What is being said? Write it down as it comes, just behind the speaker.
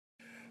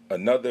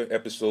another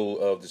episode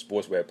of the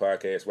Sports Rap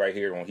Podcast right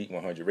here on Heat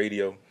 100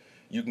 Radio.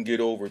 You can get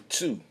over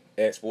to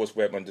at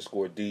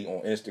 @sportsrap_D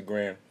on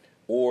Instagram,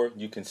 or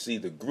you can see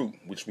the group,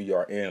 which we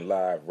are in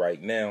live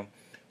right now,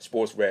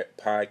 Sports Rap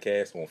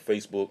Podcast on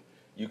Facebook.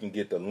 You can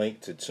get the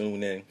link to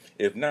tune in.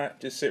 If not,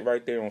 just sit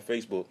right there on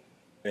Facebook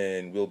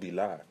and we'll be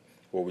live,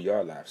 or we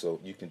are live, so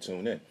you can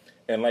tune in.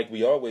 And like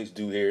we always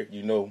do here,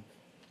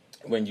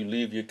 when you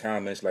leave your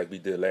comments like we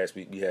did last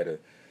week, we had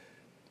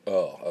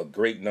a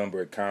great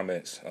number of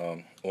comments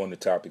on the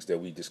topics that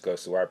we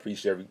discussed. So I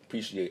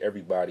appreciate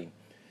everybody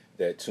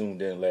that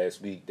tuned in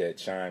last week, that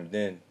chimed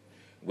in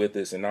with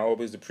us. And I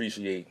always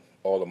appreciate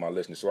all of my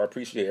listeners. So I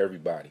appreciate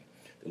everybody,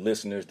 the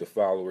listeners, the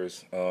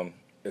followers,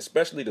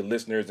 especially the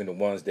listeners and the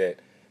ones that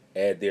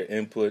add their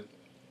input,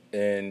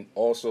 and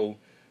also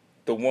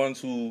the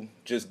ones who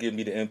just give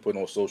me the input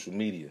on social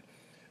media.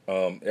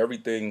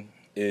 Everything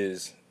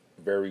is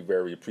very,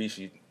 very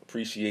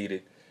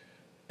appreciated.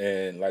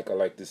 And like I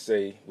like to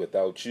say,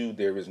 without you,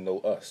 there is no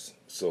us.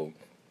 So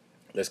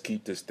let's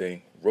keep this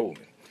thing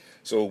rolling.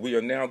 So we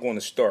are now going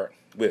to start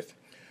with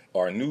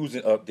our news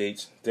and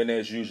updates. Then,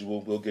 as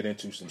usual, we'll get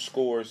into some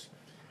scores,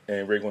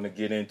 and we're going to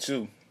get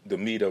into the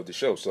meat of the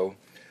show. So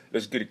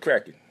let's get it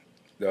cracking.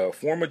 The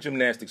former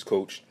gymnastics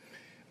coach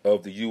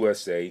of the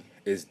USA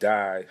has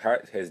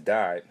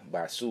died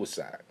by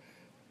suicide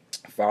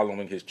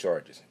following his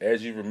charges.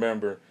 As you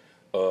remember,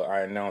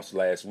 I announced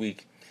last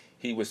week,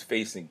 he was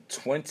facing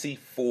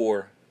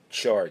 24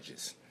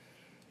 charges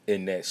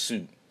in that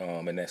suit,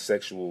 in that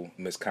sexual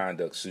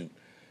misconduct suit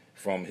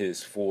from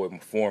his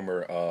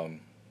former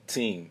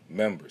team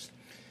members.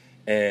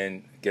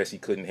 And guess he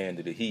couldn't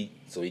handle the heat,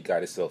 so he got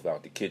himself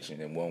out the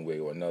kitchen in one way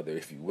or another,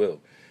 if you will.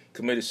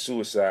 Committed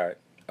suicide,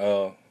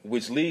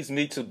 which leads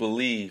me to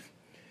believe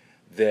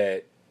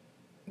that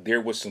there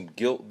was some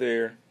guilt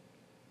there,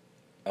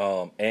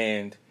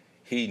 and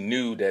he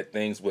knew that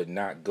things would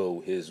not go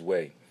his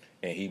way,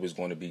 and he was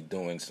going to be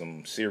doing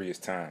some serious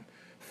time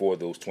for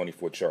those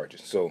 24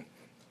 charges. So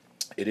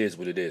it is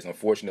what it is.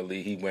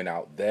 Unfortunately, he went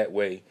out that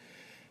way,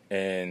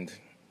 and,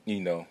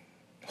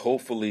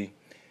 hopefully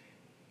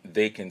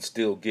they can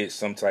still get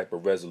some type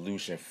of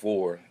resolution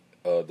for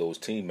those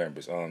team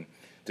members.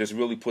 This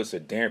really puts a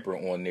damper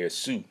on their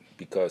suit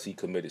because he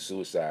committed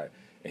suicide,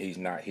 and he's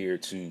not here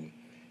to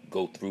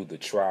go through the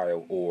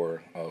trial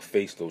or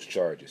face those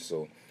charges.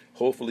 So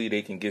hopefully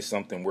they can get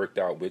something worked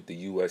out with the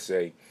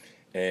USA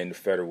and the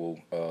federal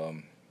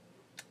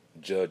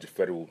judge,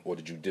 or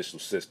the judicial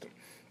system.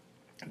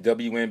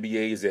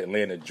 WNBA's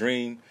Atlanta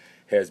Dream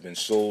has been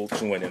sold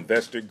to an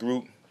investor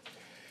group.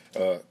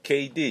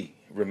 KD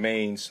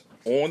remains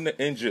on the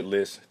injured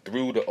list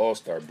through the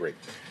All-Star break.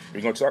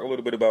 We're going to talk a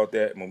little bit about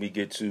that when we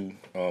get to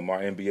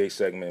our NBA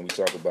segment. We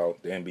talk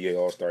about the NBA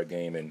All-Star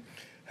game and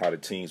how the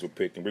teams were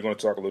picked. And we're going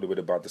to talk a little bit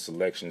about the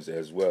selections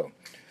as well.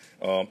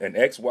 An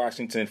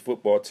ex-Washington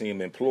football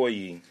team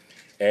employee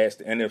asked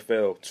the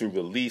NFL to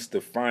release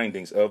the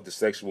findings of the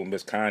sexual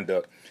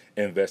misconduct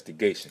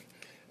investigation.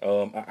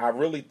 I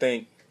really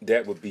think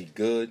that would be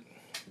good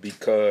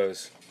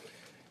because,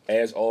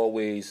 as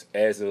always,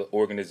 as an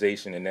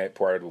organization in that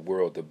part of the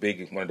world,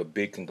 one of the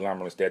big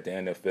conglomerates that the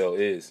NFL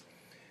is,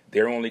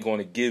 they're only going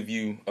to give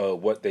you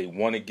what they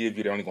want to give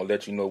you. They're only going to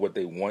let you know what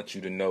they want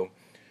you to know.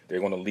 They're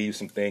going to leave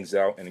some things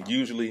out, and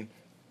usually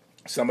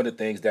some of the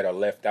things that are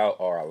left out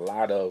are a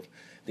lot of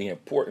the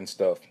important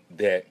stuff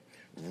that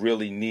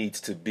really needs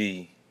to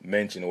be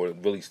mentioned or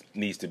really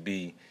needs to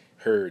be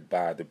heard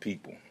by the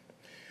people.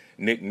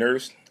 Nick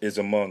Nurse is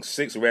among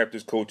 6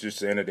 Raptors coaches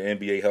to enter the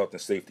NBA health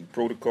and safety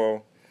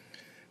protocol.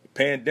 The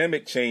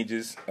pandemic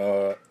changes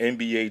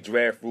NBA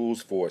draft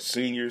rules for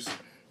seniors.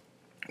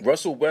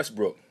 Russell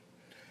Westbrook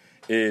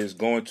is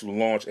going to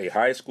launch a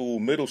high school,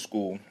 middle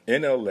school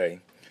in LA,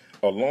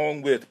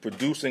 along with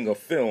producing a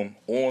film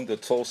on the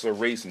Tulsa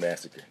Race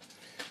Massacre.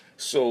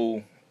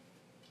 So,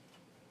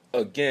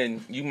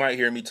 again, you might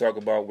hear me talk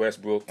about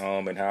Westbrook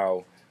and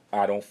how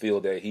I don't feel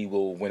that he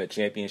will win a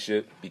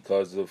championship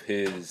because of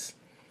his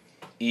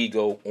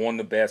ego on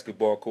the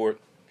basketball court.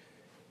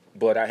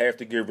 But I have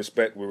to give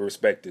respect where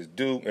respect is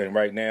due, and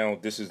right now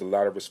this is a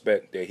lot of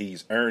respect that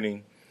he's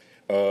earning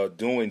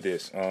doing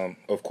this.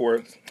 Of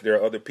course, there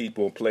are other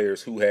people,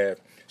 players who have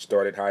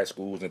started high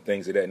schools and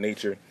things of that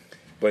nature,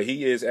 but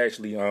he is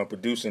actually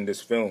producing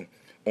this film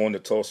on the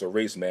Tulsa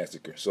Race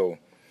Massacre. So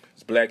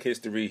it's Black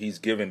history. He's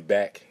giving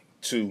back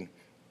to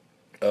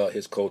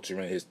his culture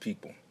and his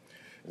people.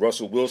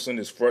 Russell Wilson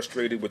is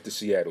frustrated with the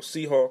Seattle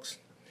Seahawks.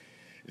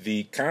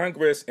 The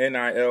Congress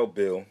NIL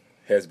bill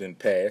has been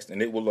passed,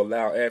 and it will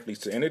allow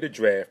athletes to enter the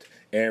draft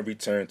and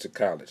return to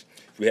college.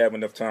 If we have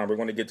enough time, we're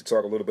going to get to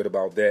talk a little bit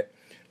about that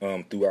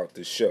throughout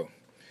this show.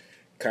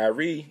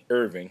 Kyrie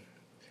Irving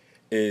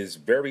is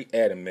very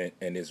adamant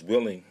and is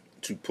willing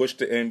to push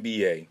the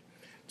NBA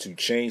to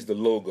change the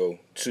logo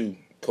to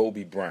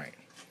Kobe Bryant.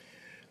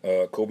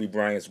 Kobe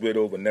Bryant's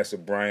widow, Vanessa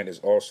Bryant, is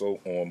also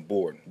on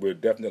board. We're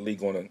definitely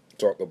going to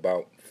talk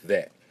about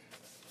that.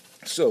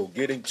 So,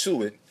 getting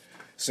to it,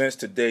 since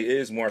today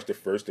is March the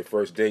 1st, the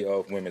first day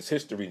of Women's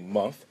History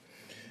Month,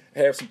 I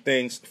have some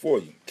things for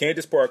you.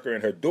 Candace Parker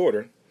and her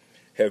daughter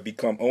have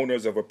become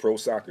owners of a pro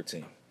soccer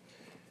team,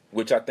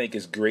 which I think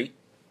is great.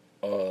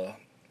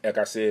 Like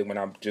I said, when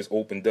I just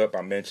opened up,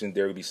 I mentioned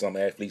there will be some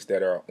athletes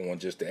that are on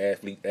just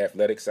the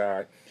athletic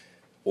side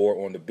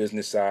or on the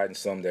business side, and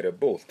some that are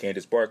both.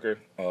 Candace Parker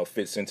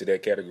fits into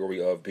that category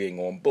of being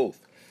on both.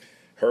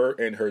 Her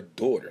and her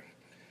daughter.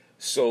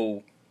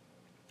 So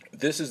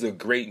this is a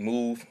great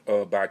move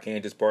by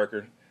Candace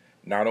Parker,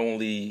 not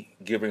only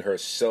giving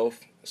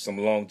herself some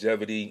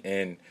longevity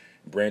and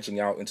branching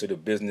out into the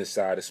business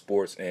side of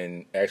sports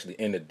and actually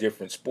in a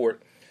different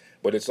sport,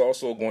 but it's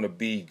also going to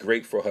be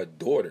great for her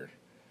daughter,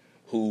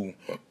 who,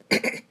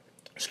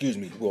 excuse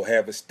me, will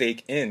have a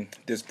stake in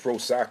this pro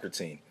soccer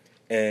team.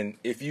 And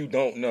if you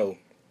don't know,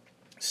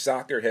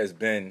 soccer has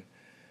been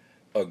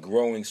a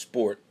growing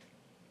sport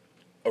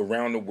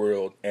around the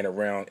world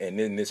and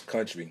in this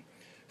country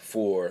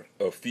for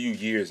a few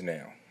years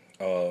now.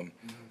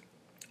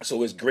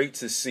 So it's great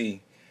to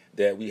see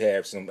that we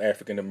have some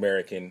African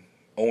American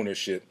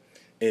ownership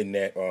in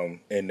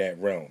that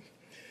realm.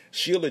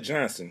 Sheila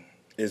Johnson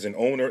is an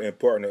owner and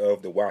partner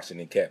of the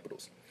Washington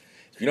Capitals.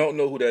 If you don't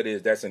know who that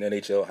is, that's an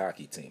NHL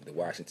hockey team, the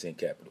Washington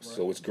Capitals. Right.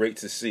 So it's great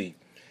to see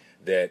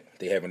that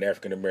they have an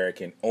African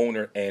American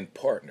owner and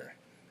partner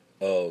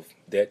of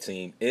that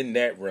team in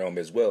that realm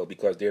as well,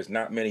 because there's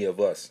not many of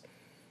us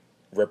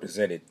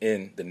represented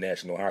in the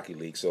National Hockey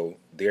League. So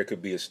there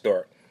could be a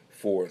start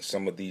for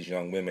some of these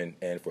young women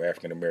and for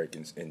African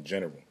Americans in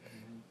general.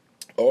 Mm-hmm.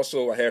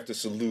 Also, I have to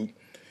salute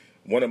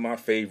one of my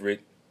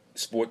favorite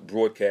sport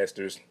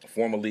broadcasters,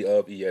 formerly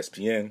of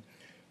ESPN,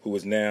 who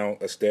is now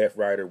a staff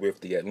writer with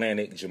The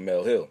Atlantic,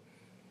 Jemele Hill.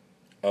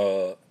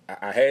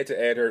 I had to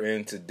add her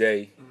in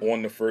today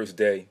on the first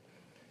day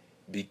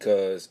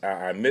because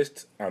I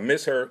miss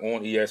her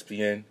on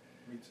ESPN.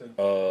 Me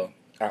too.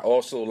 I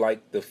also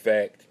like the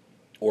fact,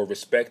 or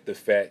respect the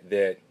fact,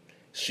 that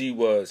she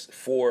was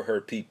for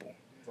her people.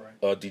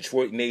 Right.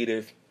 Detroit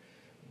native,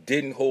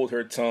 didn't hold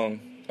her tongue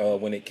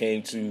when it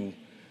came to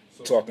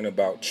talking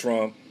about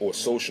Trump or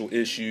social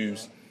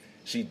issues.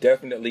 She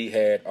definitely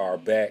had our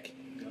back.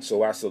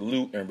 So I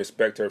salute and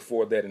respect her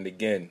for that. And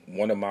again,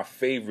 one of my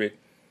favorite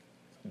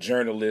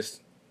journalists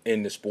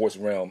in the sports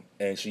realm,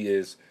 and she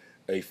is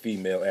a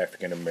female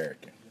African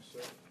American.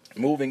 Yes,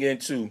 moving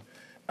into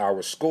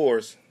our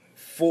scores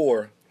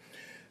for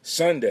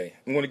Sunday,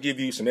 I'm going to give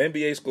you some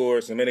NBA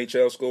scores, some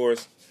NHL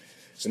scores,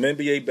 some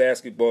NBA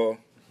basketball,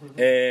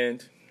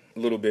 and a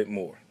little bit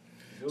more.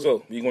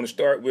 So we're going to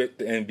start with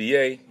the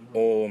NBA.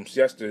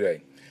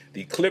 Yesterday,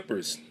 the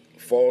Clippers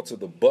fall to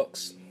the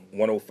Bucks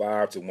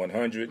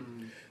 105-100.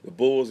 The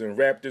Bulls and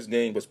Raptors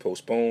game was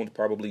postponed,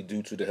 probably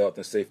due to the health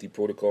and safety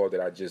protocol that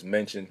I just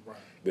mentioned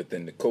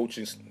within the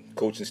coaching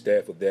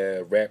staff of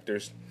the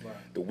Raptors. Right.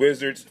 The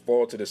Wizards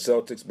fall to the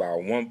Celtics by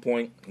 1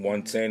 point,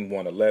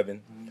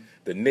 110-111.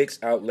 The Knicks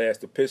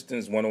outlast the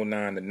Pistons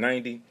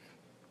 109-90.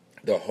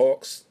 The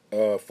Hawks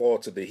fall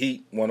to the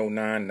Heat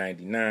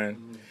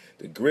 109-99.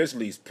 The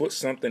Grizzlies put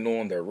something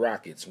on the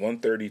Rockets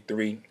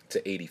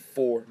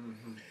 133-84.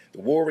 The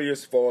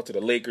Warriors fall to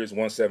the Lakers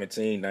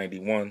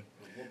 117-91.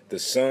 The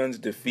Suns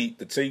defeat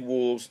the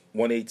T-Wolves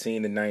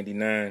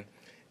 118-99,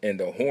 and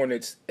the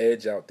Hornets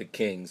edge out the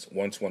Kings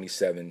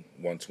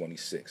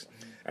 127-126.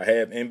 I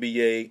have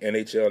NBA,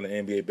 NHL,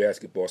 and NBA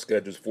basketball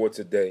schedules for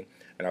today,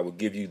 and I will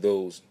give you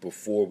those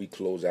before we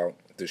close out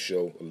the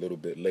show a little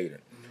bit later.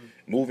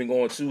 Moving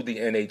on to the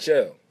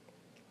NHL,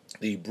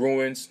 the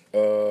Bruins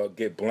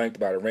get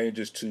blanked by the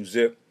Rangers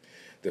 2-0.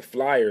 The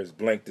Flyers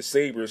blank the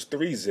Sabres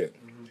 3-0.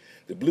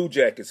 The Blue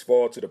Jackets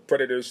fall to the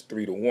Predators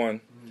 3-1.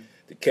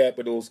 The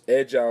Capitals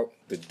edge out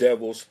the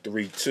Devils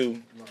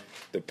 3-2.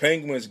 The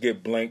Penguins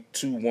get blanked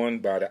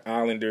 2-1 by the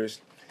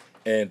Islanders.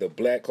 And the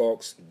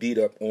Blackhawks beat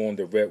up on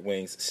the Red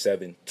Wings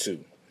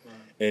 7-2.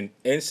 In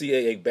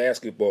NCAA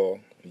basketball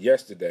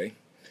yesterday,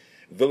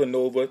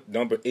 Villanova,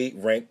 number 8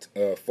 ranked,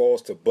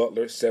 falls to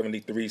Butler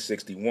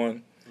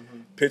 73-61.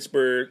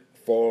 Pittsburgh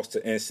falls to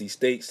NC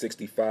State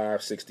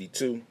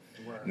 65-62.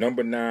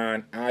 Number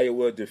 9,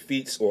 Iowa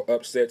defeats or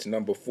upsets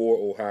number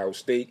 4, Ohio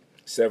State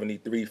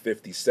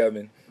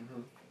 73-57.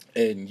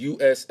 And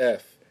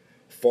USF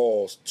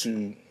falls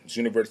to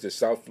University of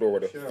South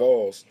Florida,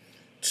 falls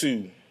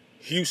to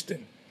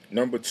Houston,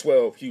 number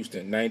 12,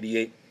 Houston,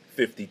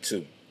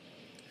 98-52.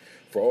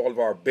 For all of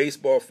our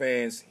baseball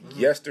fans,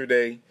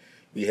 yesterday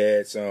we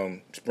had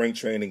some spring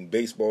training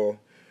baseball.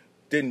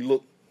 Didn't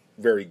look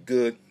very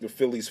good. The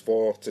Phillies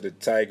fall to the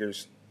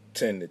Tigers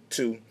 10-2.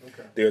 Okay.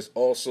 There's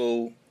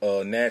also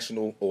a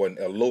national or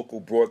a local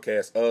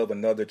broadcast of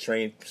another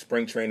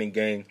spring training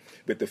game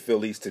with the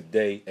Phillies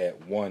today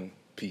at 1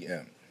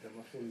 p.m.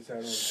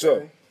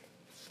 So,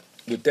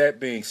 with that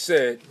being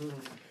said,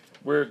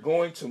 we're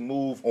going to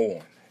move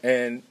on.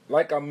 And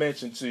like I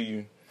mentioned to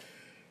you,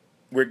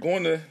 we're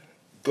going to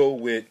go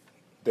with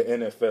the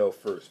NFL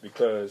first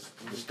because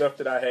the stuff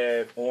that I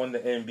have on the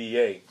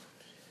NBA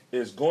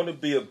is going to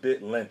be a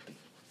bit lengthy.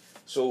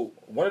 So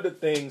one of the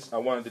things I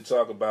wanted to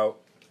talk about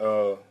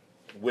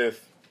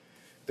with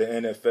the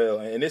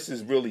NFL, and this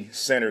is really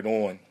centered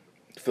on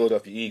the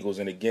Philadelphia Eagles,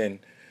 and again,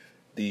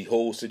 the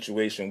whole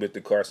situation with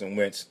the Carson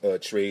Wentz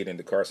trade and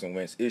the Carson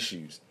Wentz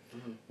issues.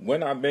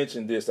 When I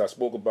mentioned this, I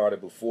spoke about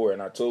it before,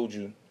 and I told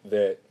you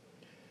that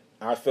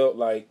I felt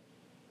like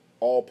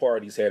all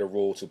parties had a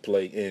role to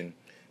play in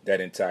that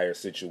entire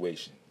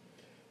situation.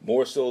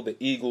 More so the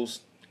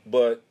Eagles,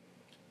 but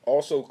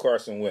also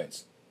Carson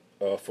Wentz.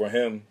 For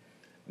him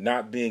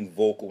not being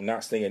vocal,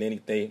 not saying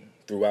anything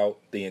throughout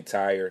the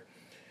entire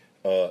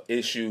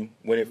issue.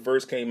 When it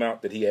first came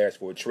out that he asked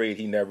for a trade,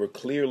 he never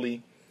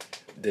clearly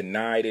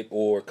denied it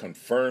or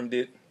confirmed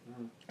it.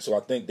 So I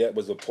think that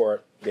was a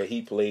part that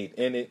he played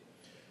in it.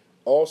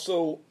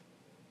 Also,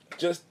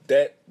 just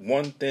that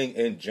one thing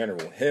in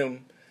general,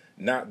 him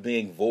not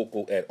being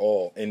vocal at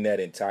all in that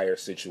entire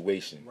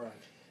situation. Right.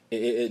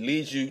 It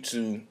leads you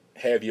to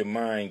have your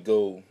mind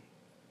go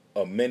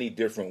many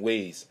different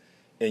ways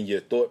in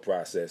your thought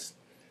process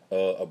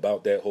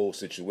about that whole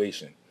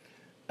situation.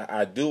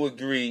 I do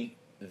agree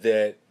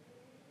that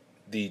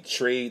the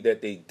trade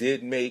that they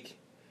did make,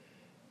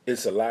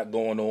 it's a lot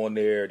going on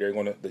there.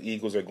 The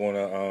Eagles are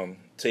gonna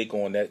take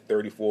on that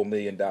 $34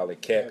 million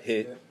cap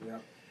hit. Yeah.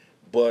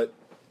 But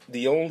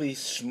the only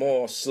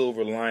small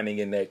silver lining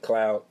in that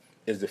cloud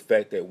is the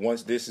fact that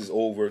once this is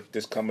over,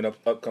 this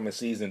upcoming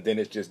season, then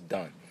it's just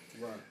done.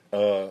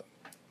 Right.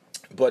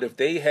 But if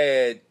they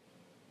had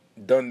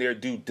done their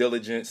due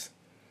diligence,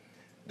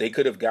 they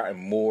could have gotten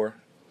more.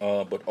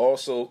 But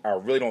also, I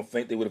really don't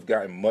think they would have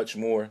gotten much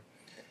more.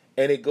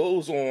 And it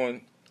goes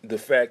on the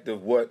fact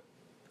of what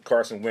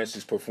Carson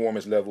Wentz's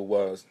performance level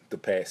was the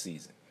past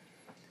season.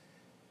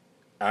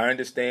 I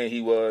understand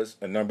he was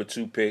a number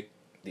 2 pick.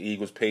 The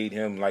Eagles paid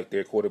him like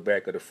their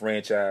quarterback of the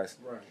franchise.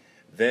 Right.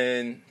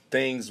 Then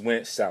things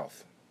went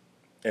south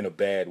in a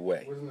bad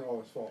way. Wasn't it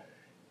all his fault?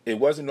 It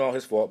wasn't all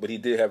his fault, but he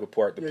did have a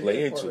part to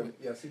play into it.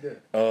 Yes, he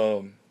did.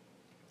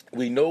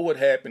 We know what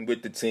happened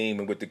with the team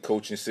and with the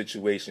coaching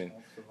situation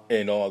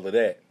and all of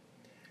that.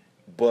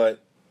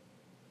 But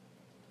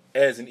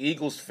as an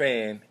Eagles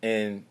fan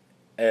and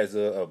as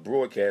a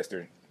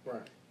broadcaster,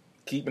 Right.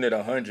 keeping it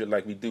 100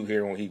 like we do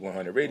here on Heat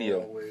 100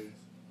 Radio, Always.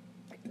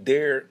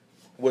 there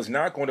was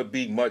not going to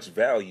be much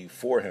value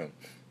for him,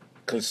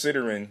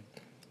 considering,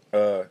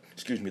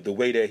 the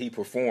way that he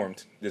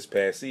performed this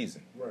past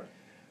season. Right.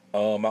 I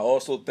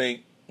also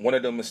think one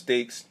of the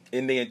mistakes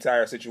in the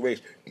entire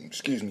situation,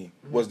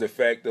 was the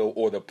fact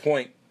or the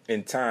point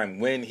in time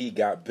when he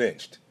got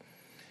benched.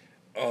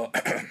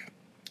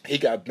 He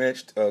got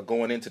benched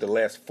going into the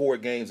last 4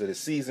 games of the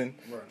season,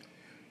 Right.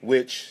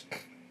 which,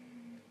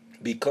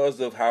 because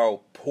of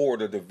how poor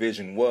the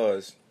division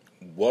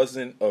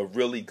wasn't a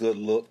really good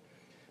look.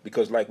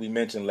 Because like we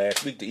mentioned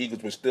last week, the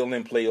Eagles were still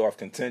in playoff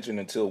contention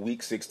until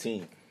week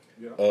 16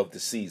 of the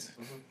season.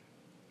 Mm-hmm.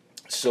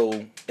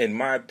 So, in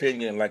my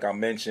opinion, like I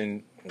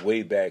mentioned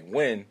way back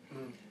when,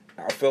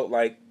 I felt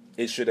like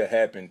it should have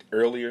happened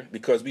earlier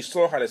because we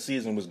saw how the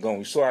season was going.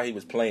 We saw how he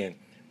was playing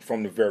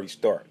from the very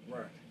start.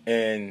 Right.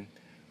 And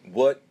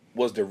what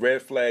was the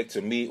red flag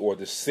to me or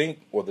the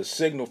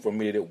signal for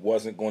me that it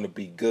wasn't going to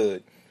be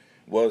good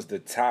was the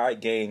tie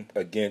game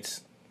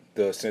against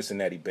the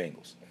Cincinnati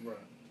Bengals. Right.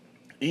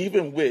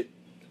 Even with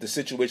the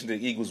situation the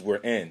Eagles were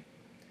in,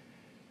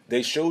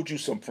 they showed you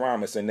some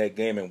promise in that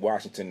game in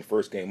Washington, the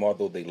first game,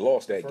 although they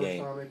lost that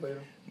game. First time they played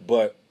him?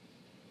 But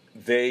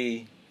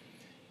they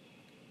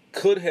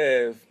could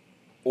have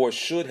or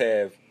should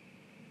have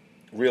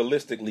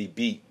realistically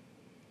beat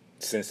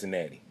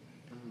Cincinnati,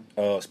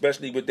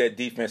 especially with that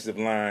defensive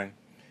line.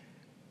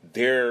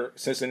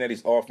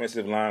 Cincinnati's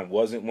offensive line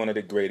wasn't one of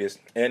the greatest,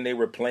 and they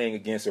were playing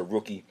against a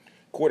rookie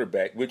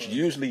quarterback, which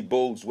usually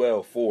bodes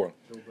well for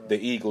the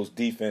Eagles'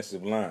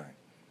 defensive line.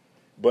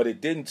 But it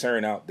didn't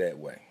turn out that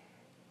way.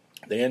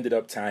 They ended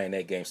up tying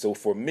that game. So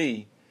for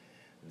me,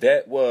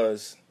 that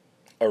was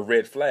a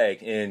red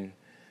flag in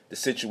the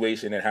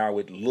situation and how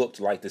it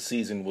looked like the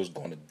season was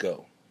going to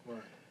go.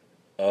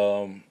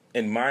 Right.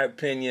 In my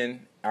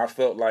opinion, I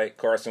felt like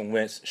Carson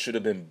Wentz should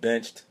have been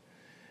benched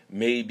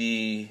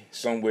maybe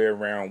somewhere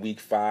around week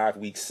 5,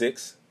 week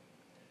 6,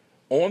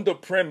 on the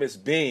premise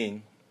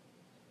being,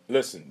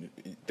 listen,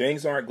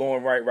 things aren't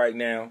going right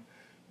now.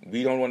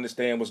 We don't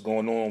understand what's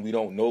going on. We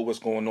don't know what's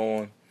going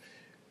on.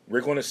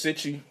 We're going to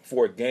sit you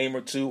for a game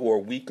or two or a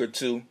week or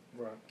two.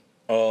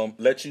 Right.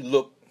 Let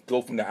you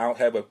go from the out,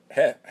 have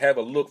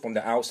a look from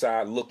the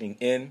outside looking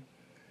in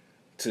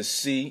to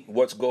see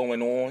what's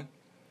going on.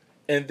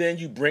 And then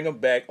you bring them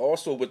back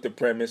also with the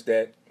premise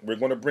that we're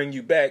going to bring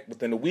you back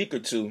within a week or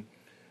two.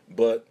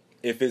 But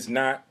if it's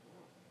not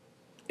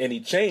any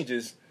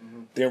changes,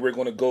 then we're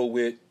going to go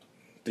with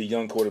the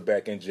young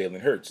quarterback in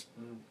Jalen Hurts.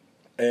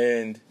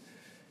 And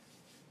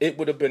it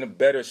would have been a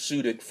better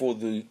suited for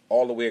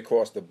all the way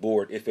across the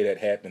board if it had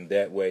happened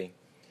that way.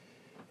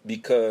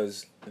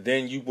 Because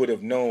then you would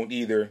have known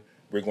either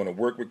we're going to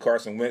work with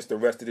Carson Wentz the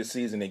rest of the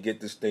season and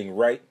get this thing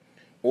right,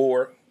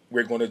 or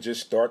we're going to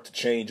just start to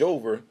change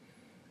over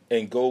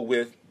and go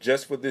with,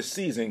 just for this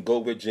season, go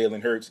with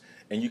Jalen Hurts.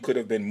 And you could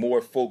have been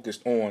more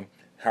focused on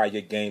how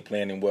your game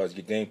planning was.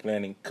 Your game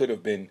planning could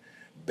have been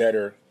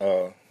better,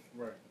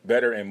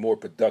 better and more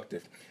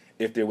productive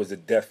if there was a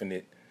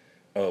definite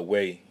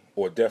way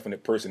or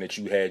definite person that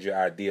you had your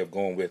idea of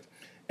going with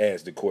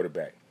as the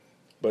quarterback.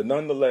 But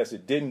nonetheless,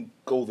 it didn't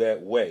go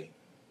that way.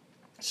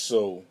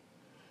 So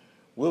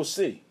we'll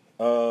see.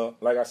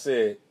 Like I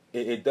said,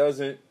 it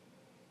doesn't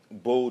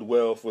bode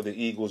well for the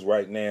Eagles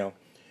right now.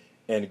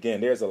 And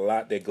again, there's a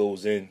lot that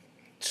goes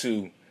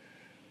into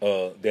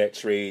that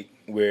trade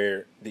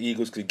where the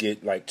Eagles could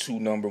get like 2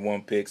 number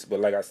 1 picks. But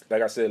like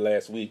I said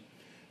last week,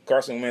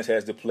 Carson Wentz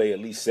has to play at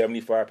least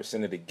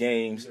 75% of the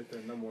games.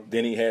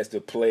 Then he has to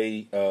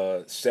play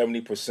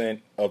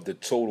 70% of the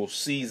total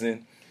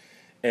season.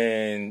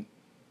 And,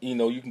 you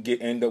know, you can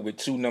end up with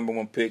 2 number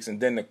 1 picks. And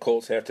then the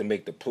Colts have to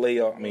make the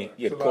playoff.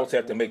 The Colts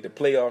have to make the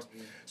playoffs.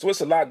 So it's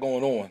a lot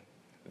going on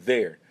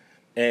there.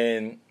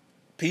 And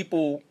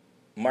people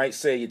might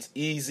say it's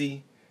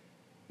easy,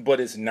 but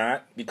it's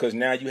not, because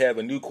now you have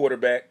a new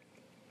quarterback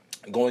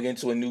going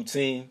into a new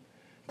team,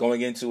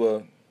 going into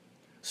a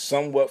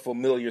somewhat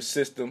familiar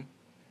system,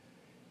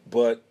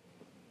 but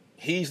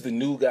he's the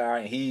new guy,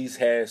 and he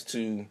has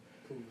to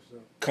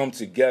come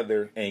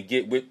together and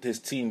get with his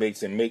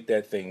teammates and make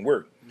that thing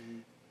work. Mm-hmm.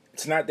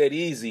 It's not that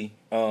easy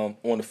on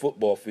the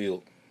football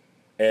field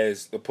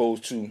as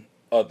opposed to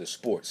other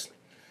sports.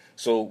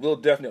 So we'll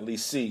definitely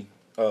see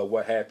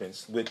what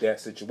happens with that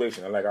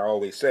situation. And like I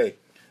always say,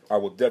 I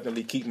will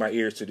definitely keep my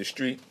ears to the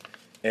street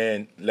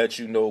and let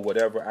you know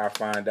whatever I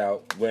find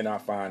out, when I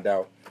find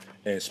out,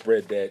 and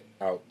spread that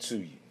out to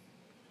you.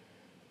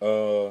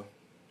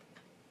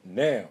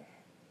 Now,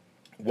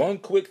 one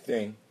quick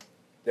thing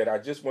that I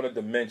just wanted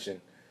to mention,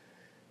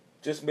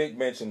 just make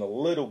mention a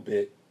little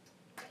bit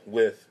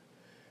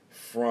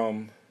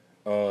from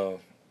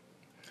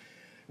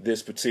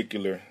this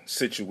particular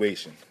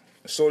situation.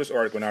 I saw this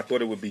article and I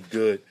thought it would be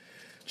good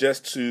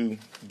just to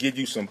give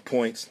you some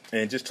points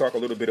and just talk a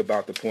little bit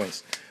about the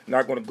points. I'm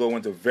not going to go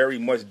into very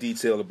much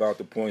detail about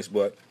the points,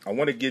 but I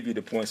want to give you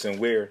the points and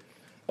where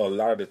a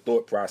lot of the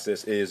thought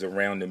process is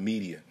around the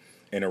media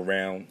and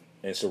around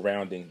and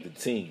surrounding the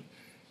team.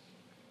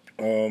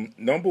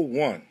 Number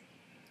one,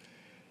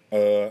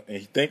 and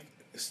he thinks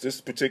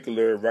this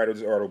particular writer of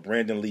this article,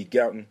 Brandon Lee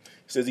Gouton,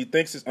 says he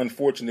thinks it's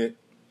unfortunate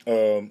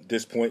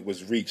this point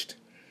was reached.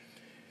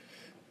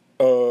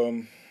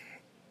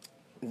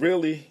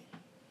 Really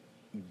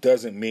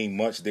doesn't mean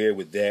much there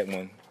with that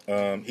one.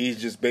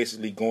 He's just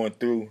basically going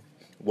through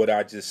what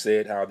I just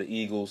said, how the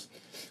Eagles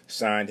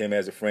signed him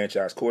as a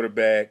franchise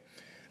quarterback.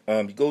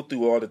 You go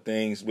through all the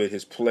things with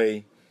his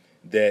play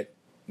that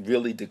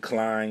really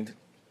declined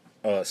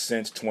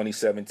since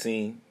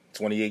 2017,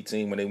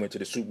 2018 when they went to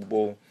the Super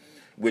Bowl,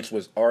 which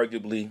was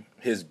arguably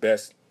his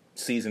best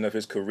season of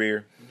his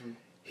career.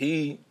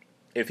 Mm-hmm.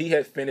 If he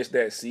had finished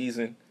that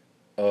season,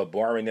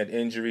 barring that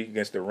injury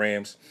against the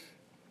Rams,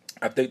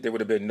 I think there would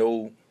have been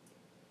no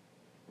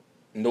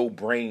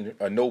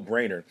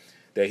brainer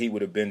that he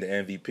would have been the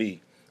MVP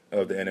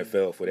of the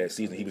NFL for that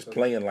season. He was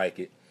playing like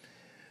it.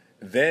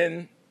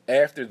 Then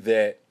after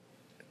that,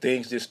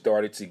 things just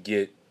started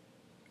to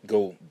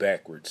go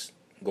backwards,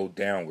 go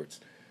downwards.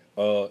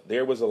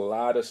 There was a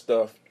lot of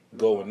stuff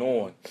going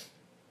on,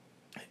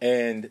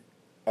 and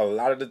a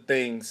lot of the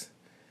things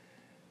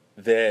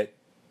that,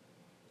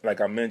 like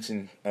I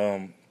mentioned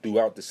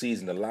throughout the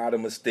season, a lot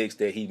of mistakes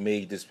that he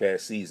made this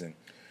past season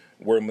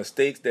were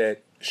mistakes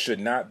that should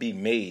not be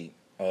made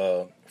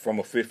from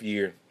a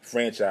fifth-year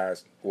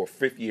franchise or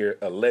fifth-year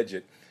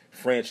alleged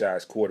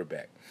franchise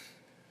quarterback.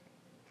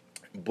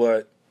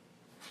 But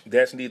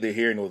that's neither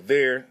here nor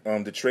there.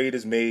 The trade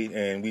is made,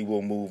 and we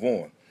will move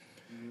on.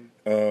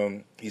 Mm-hmm.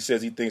 He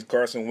says he thinks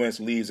Carson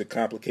Wentz leaves a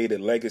complicated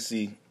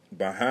legacy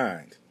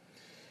behind.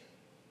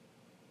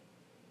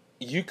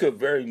 You could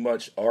very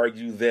much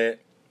argue that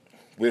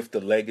with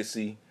the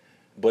legacy,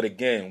 but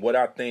again, what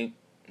I think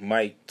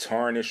might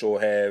tarnish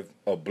or have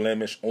a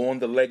blemish on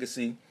the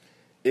legacy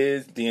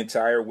is the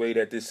entire way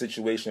that this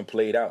situation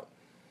played out,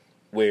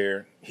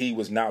 where he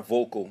was not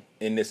vocal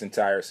in this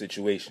entire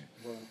situation.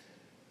 Right.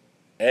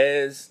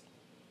 As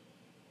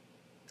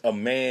a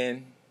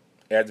man,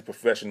 as a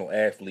professional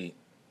athlete,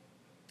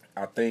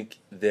 I think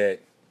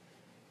that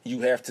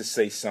you have to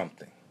say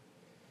something.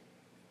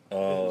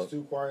 It's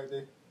too quiet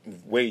there?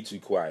 Way too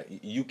quiet.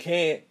 You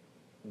can't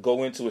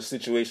go into a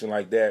situation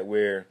like that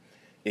where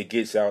it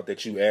gets out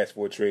that you asked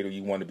for a trade or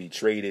you want to be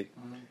traded,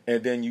 mm-hmm.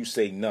 and then you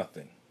say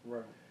nothing.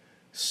 Right.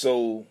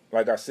 So,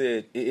 like I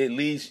said, it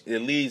leads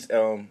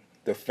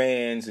the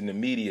fans and the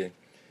media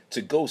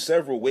to go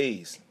several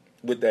ways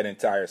with that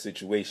entire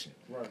situation.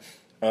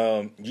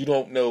 Right. You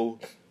don't know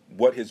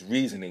what his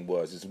reasoning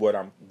was, is what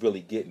I'm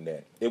really getting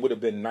at. It would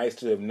have been nice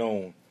to have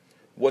known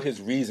what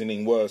his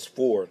reasoning was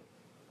for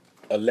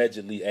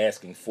allegedly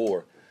asking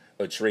for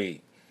a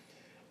trade.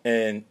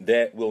 And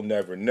that we'll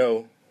never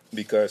know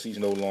because he's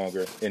no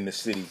longer in the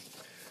city.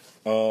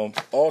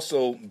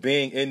 Also,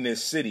 being in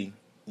this city,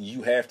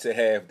 you have to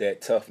have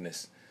that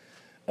toughness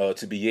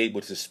to be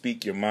able to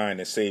speak your mind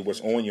and say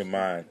what's on your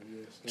mind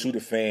to the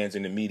fans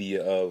and the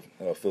media of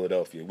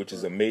Philadelphia, which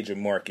is a major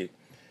market,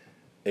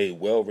 a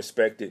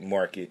well-respected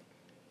market,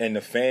 and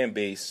the fan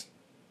base,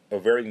 a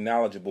very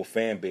knowledgeable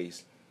fan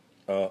base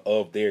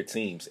of their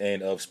teams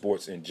and of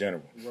sports in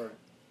general. Right.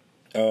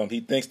 He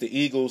thinks the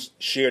Eagles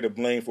share the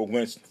blame for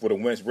the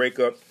Wentz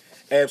breakup.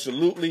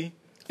 Absolutely,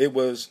 it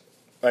was,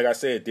 like I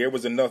said, there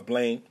was enough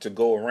blame to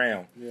go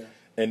around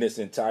in this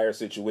entire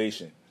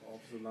situation.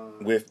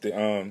 With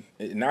the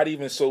not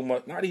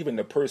even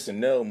the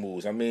personnel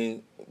moves. I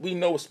mean, we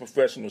know it's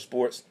professional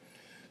sports,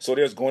 so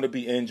there's going to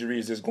be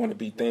injuries. There's going to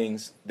be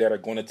things that are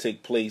going to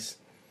take place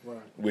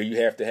where you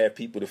have to have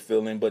people to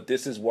fill in. But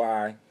this is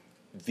why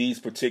these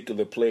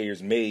particular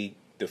players made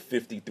the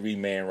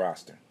 53-man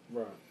roster.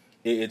 Right.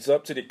 It's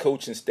up to the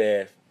coaching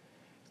staff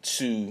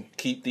to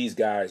keep these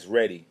guys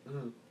ready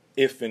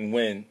if and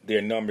when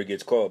their number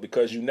gets called,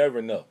 because you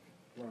never know.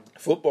 Right.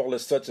 Football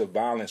is such a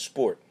violent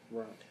sport.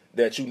 Right.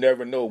 That you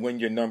never know when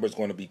your number is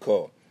going to be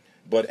called.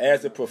 But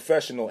as a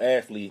professional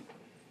athlete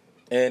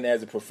and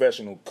as a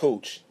professional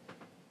coach,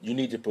 you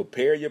need to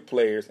prepare your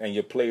players, and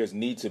your players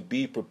need to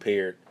be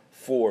prepared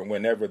for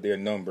whenever their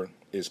number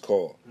is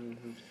called.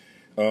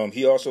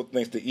 He also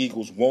thinks the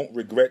Eagles won't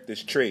regret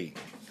this trade.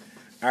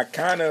 I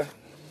kind of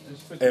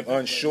am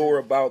unsure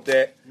about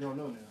that.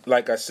 No.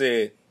 Like I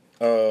said,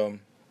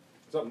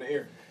 it's up in the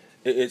air.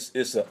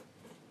 It's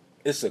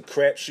a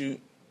crapshoot,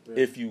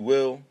 if you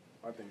will.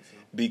 I think so.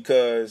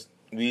 Because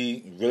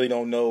we really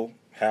don't know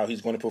how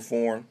he's going to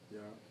perform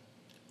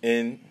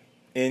in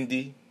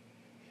Indy.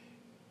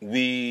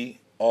 We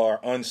are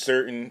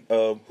uncertain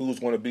of who's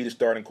going to be the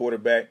starting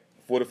quarterback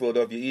for the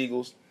Philadelphia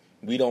Eagles.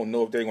 We don't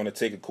know if they're going to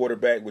take a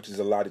quarterback, which is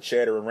a lot of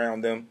chatter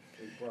around them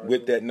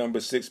with that number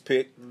 6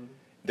 pick.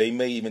 They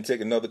may even take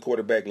another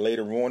quarterback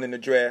later on in the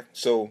draft.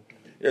 So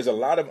there's a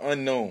lot of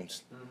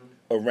unknowns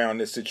around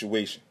this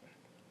situation.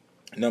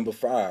 Number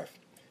 5,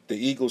 the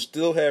Eagles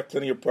still have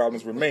plenty of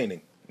problems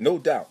remaining. No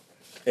doubt.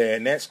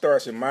 And that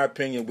starts, in my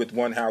opinion, with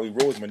one Howie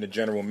Roseman, the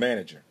general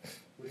manager.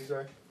 What did he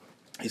say?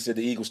 He said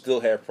the Eagles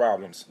still have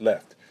problems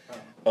left.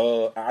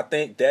 I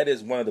think that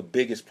is one of the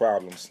biggest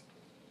problems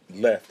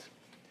left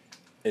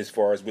as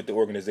far as with the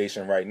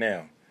organization right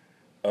now.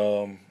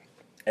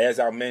 As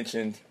I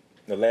mentioned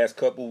the last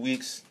couple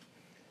weeks,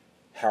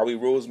 Howie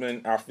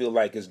Roseman, I feel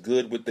like, is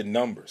good with the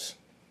numbers,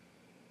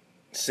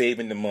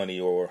 saving the money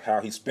or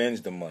how he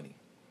spends the money.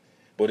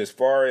 But as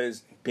far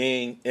as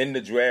being in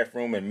the draft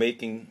room and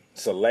making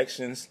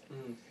selections,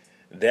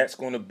 that's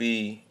going to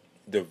be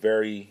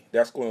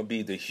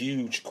the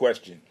huge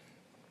question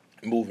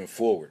moving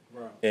forward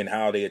in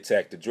how they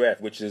attack the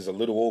draft, which is a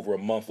little over a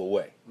month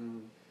away.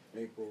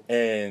 April.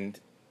 And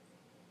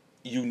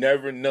you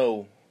never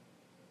know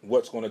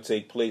what's going to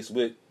take place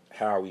with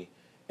Howie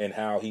and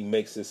how he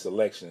makes his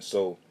selection.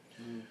 So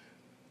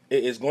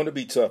it's going to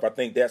be tough. I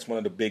think that's one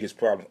of the biggest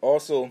problems.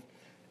 Also,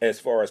 as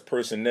far as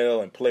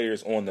personnel and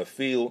players on the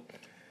field,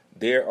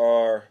 there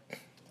are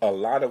a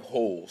lot of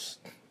holes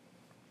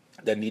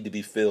that need to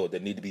be filled,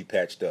 that need to be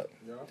patched up.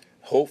 Yeah.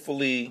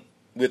 Hopefully,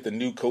 with the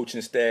new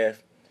coaching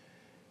staff,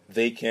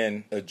 they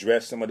can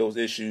address some of those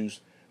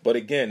issues. But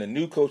again, the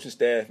new coaching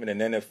staff in an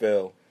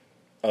NFL,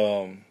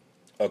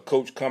 a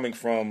coach coming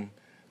from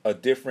a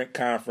different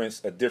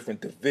conference, a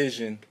different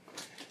division,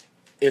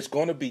 it's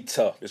going to be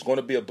tough. It's going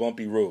to be a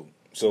bumpy road.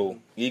 So,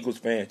 Eagles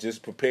fans,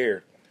 just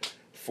prepare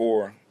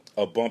for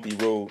a bumpy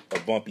road, a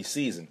bumpy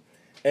season.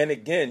 And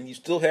again, you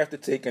still have to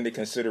take into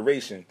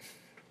consideration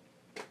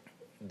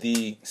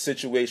the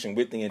situation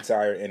with the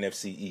entire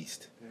NFC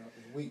East. Yeah,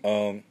 it's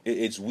weak.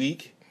 It's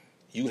weak.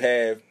 You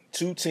have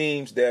two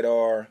teams that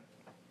are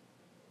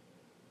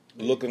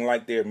looking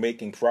like they're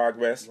making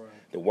progress. Right.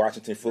 The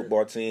Washington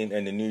football team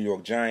and the New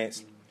York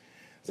Giants.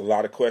 There's a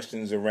lot of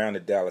questions around the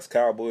Dallas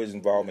Cowboys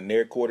involving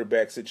their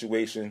quarterback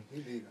situation,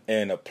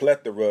 and a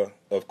plethora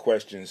of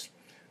questions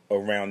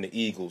around the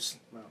Eagles.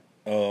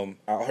 Wow.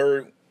 I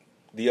heard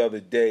the other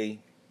day,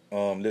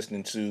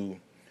 listening to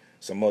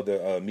some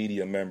other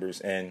media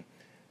members, and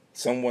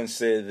someone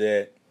said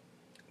that,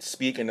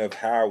 speaking of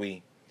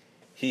Howie,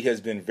 he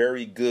has been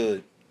very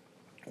good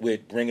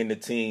with bringing the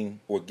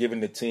team or giving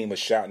the team a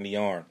shot in the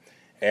arm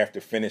after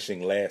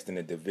finishing last in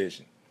the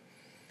division.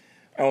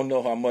 I don't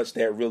know how much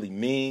that really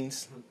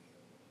means,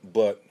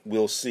 but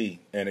we'll see.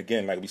 And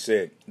again, like we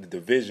said, the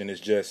division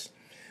is just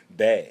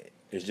bad.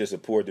 It's just a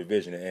poor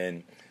division,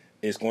 and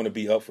it's going to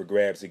be up for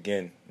grabs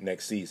again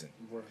next season.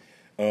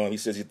 Right. He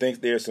says he thinks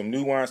there's some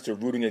nuance to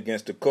rooting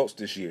against the Colts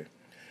this year.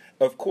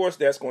 Of course,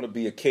 that's going to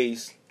be a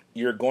case.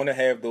 You're going to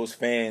have those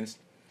fans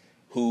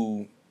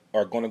who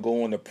are going to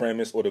go on the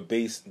premise or the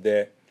base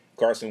that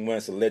Carson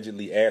Wentz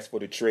allegedly asked for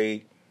the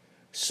trade.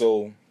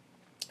 So,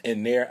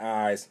 in their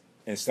eyes,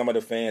 in some of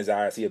the fans'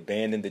 eyes, he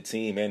abandoned the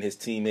team and his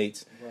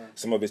teammates. Right.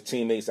 Some of his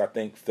teammates, I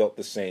think, felt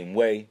the same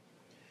way.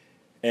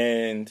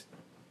 And,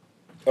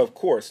 of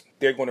course,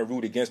 they're going to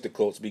root against the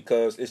Colts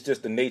because it's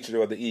just the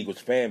nature of the Eagles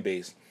fan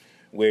base,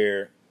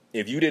 where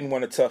if you didn't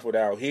want to tough it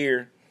out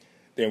here,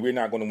 then we're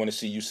not going to want to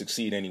see you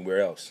succeed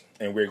anywhere else.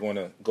 And we're going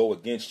to go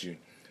against you,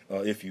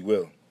 if you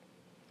will.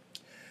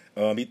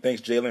 He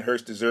thinks Jalen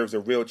Hurts deserves a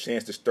real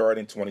chance to start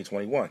in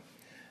 2021.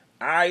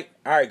 I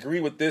agree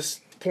with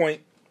this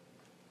point,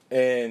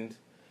 and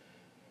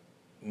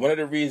one of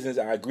the reasons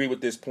I agree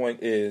with this point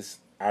is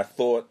I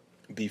thought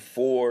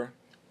before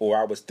or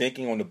I was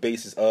thinking on the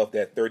basis of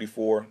that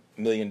 $34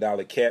 million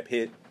cap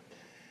hit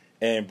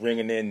and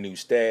bringing in new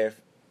staff,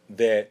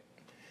 that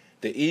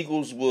the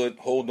Eagles would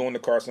hold on to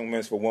Carson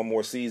Wentz for one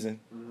more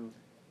season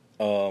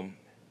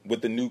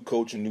with the new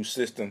coach and new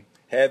system,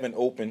 have an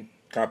open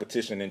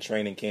competition in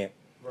training camp,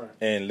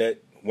 and let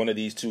one of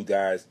these two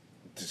guys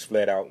just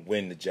flat out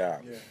win the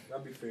job. Yeah,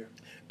 that'd be fair.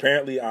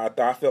 Apparently, I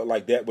felt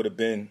like that would have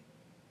been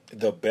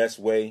the best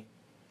way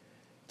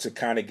to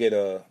kind of get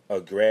a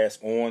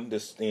grasp on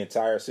the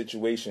entire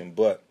situation.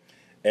 But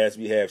as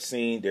we have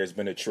seen, there's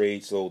been a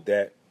trade, so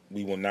that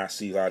we will not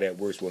see how that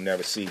works. We'll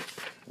never see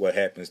what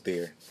happens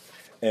there.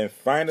 And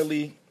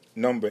finally,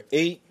 number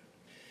 8,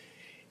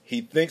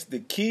 he thinks the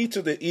key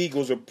to the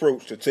Eagles'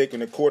 approach to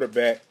taking a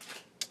quarterback,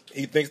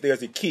 he thinks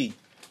there's a key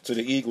to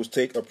the Eagles'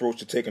 approach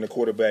to taking a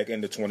quarterback in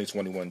the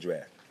 2021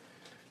 draft.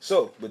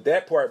 So, with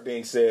that part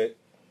being said,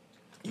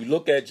 you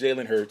look at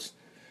Jalen Hurts,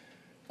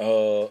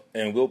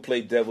 and we'll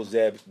play devil's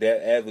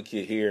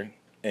advocate here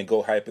and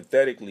go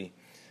hypothetically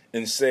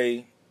and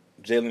say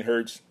Jalen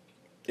Hurts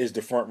is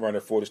the front runner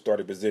for the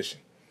starting position.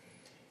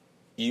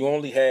 You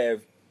only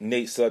have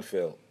Nate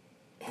Sudfeld,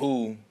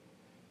 who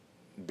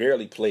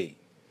barely played.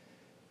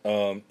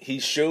 He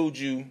showed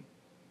you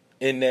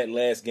in that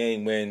last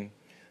game when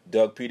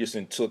Doug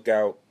Peterson took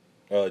out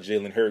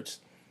Jalen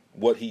Hurts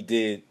what he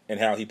did and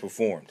how he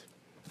performed.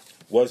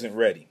 Wasn't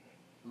ready.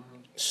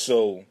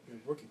 So,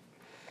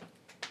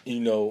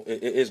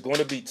 it's going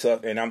to be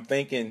tough, and I'm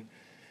thinking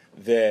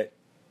that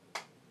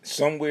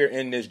somewhere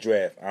in this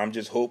draft, I'm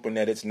just hoping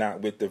that it's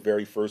not with the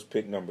very first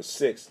pick, number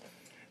 6,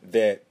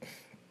 that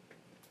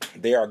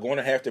they are going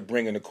to have to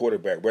bring in a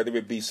quarterback, whether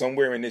it be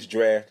somewhere in this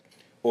draft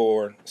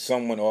or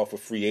someone off of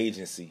free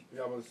agency.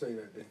 Yeah, I was going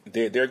to say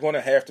that. They're going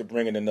to have to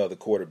bring in another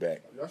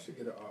quarterback. Y'all should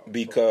get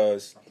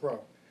because a pro.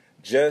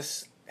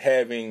 Just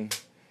having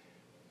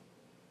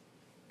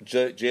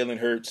Jalen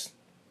Hurts,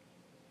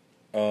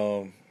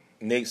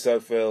 Nate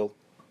Sudfeld,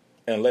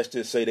 and let's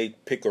just say they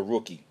pick a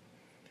rookie,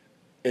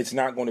 it's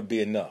not going to be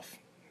enough.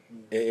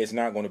 It's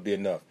not going to be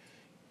enough.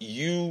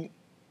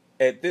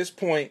 At this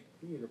point,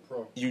 you need a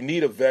pro. You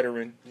need a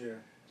veteran. Yeah,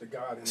 the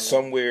guy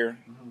somewhere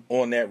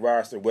on that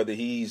roster, whether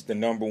he's the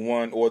number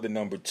 1 or the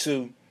number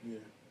 2. Yeah.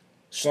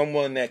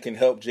 Someone that can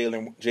help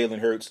Jalen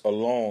Hurts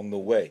along the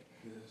way.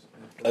 Yes.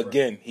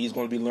 Again, he's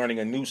going to be learning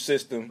a new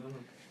system.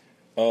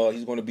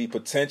 He's going to be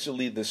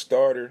potentially the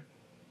starter.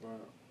 Wow.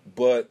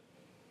 But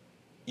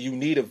you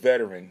need a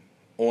veteran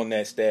on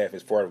that staff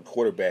as far as a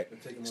quarterback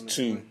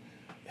to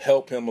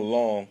help him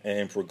along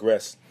and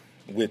progress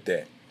with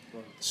that.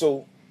 Right.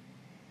 So,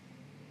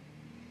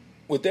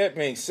 with that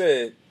being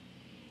said,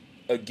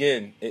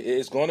 again,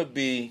 it's going to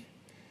be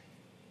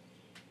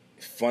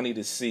funny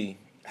to see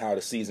how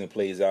the season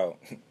plays out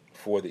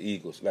for the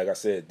Eagles. Like I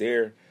said,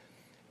 there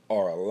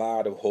are a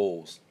lot of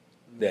holes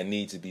that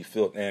need to be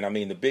filled. And, I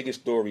mean, the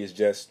biggest story is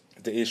just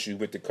the issue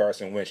with the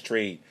Carson Wentz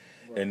trade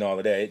and all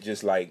of that. It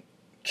just,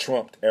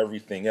 trumped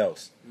everything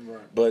else. Right.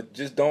 But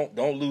just don't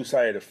lose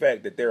sight of the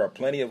fact that there are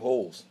plenty of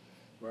holes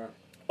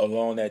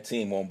along that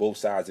team on both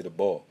sides of the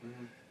ball.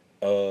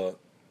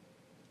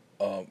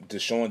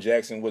 Deshaun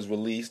Jackson was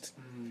released,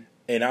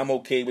 and I'm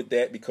okay with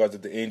that because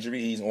of the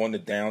injury. He's on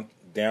the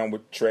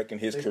downward trek in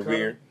his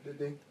career.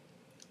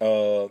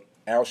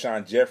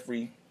 Alshon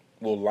Jeffrey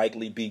will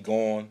likely be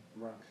gone.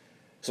 Right.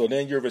 So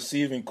then your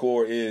receiving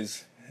core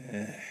is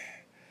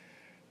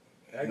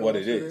what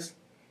it is.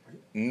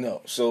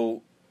 No.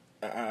 So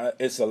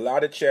it's a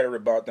lot of chatter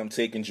about them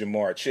taking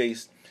Jamar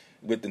Chase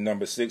with the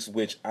number 6,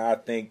 which I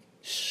think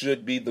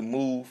should be the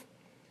move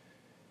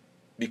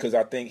because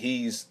I think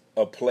he's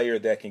a player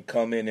that can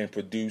come in and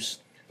produce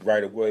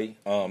right away.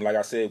 Like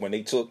I said, when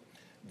they took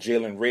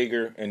Jalen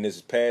Reagor in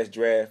this past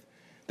draft,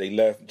 they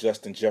left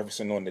Justin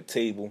Jefferson on the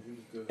table,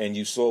 and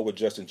you saw what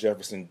Justin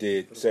Jefferson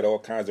did, set all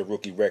kinds of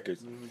rookie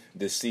records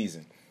this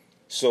season.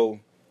 So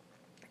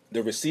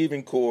the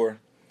receiving core,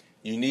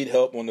 you need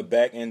help on the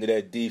back end of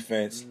that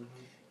defense.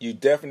 You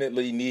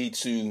definitely need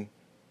to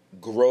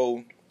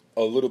grow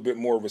a little bit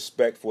more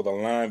respect for the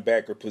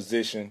linebacker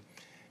position,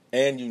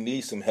 and you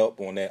need some help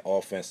on that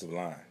offensive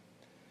line.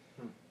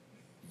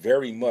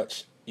 Very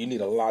much, you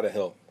need a lot of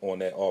help on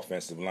that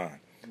offensive line.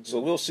 So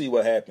we'll see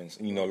what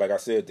happens. Like I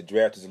said, the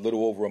draft is a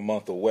little over a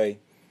month away,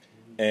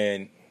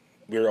 and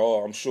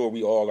I'm sure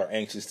we all are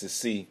anxious to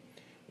see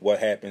what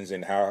happens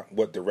and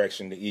what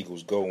direction the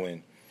Eagles go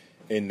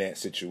in that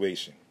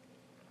situation.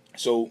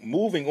 So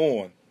moving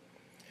on,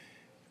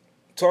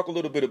 talk a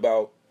little bit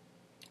about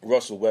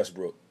Russell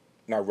Wilson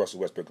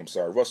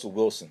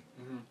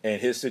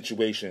and his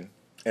situation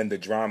and the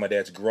drama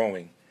that's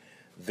growing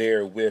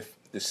there with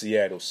the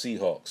Seattle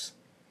Seahawks.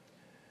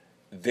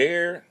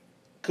 There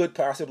could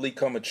possibly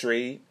come a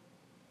trade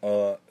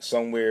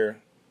somewhere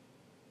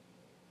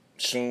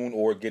soon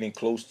or getting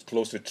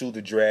closer to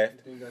the draft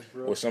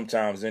or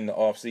sometimes in the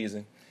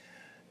offseason.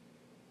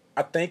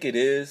 I think it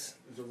is.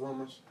 Is it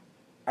rumors?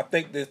 I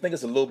think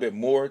it's a little bit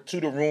more to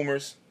the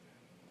rumors.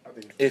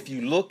 If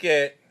you look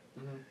at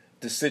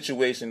the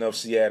situation of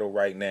Seattle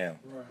right now,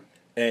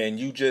 and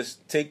you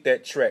just take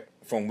that trek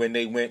from when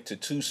they went to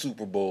 2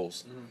 Super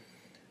Bowls,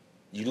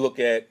 you look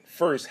at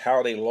first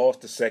how they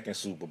lost the second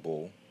Super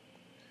Bowl,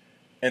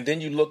 and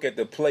then you look at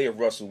the play of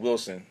Russell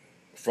Wilson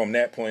from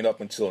that point up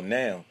until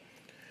now,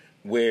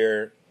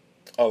 where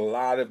a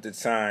lot of the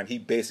time he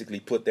basically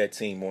put that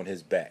team on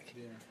his back.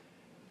 Yeah.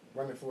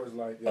 Running for his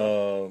life. Yeah.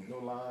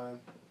 No line.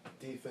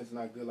 Defense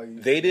not good like you.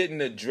 They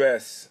didn't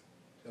address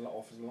the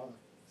offensive line.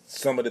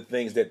 Some of the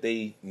things that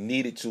they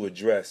needed to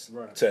address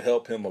to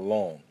help him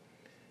along.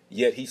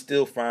 Yet he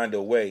still find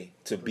a way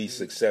to be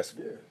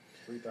successful. Yeah.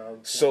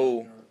 3,000.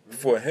 So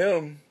for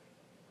him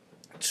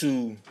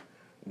to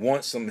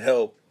want some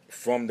help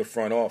from the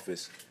front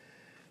office,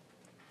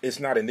 it's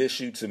not an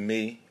issue to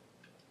me.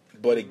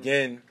 But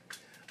again,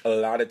 a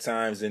lot of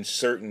times in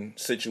certain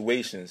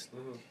situations,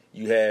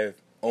 you have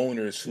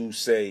owners who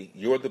say,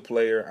 "You're the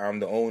player, I'm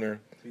the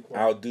owner.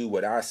 I'll do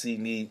what I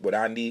see what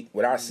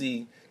I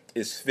see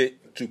is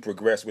fit to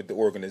progress with the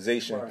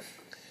organization." Right.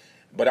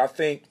 But I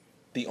think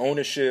the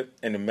ownership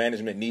and the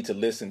management need to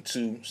listen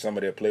to some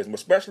of their players,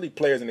 especially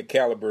players in the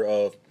caliber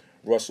of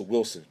Russell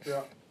Wilson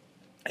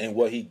and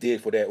what he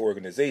did for that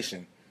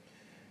organization.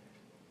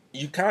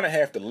 You kind of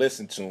have to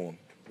listen to him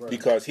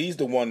because he's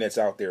the one that's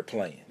out there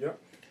playing. Yep.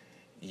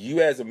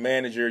 You as a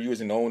manager, you as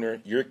an owner,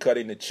 you're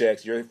cutting the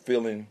checks, you're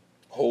filling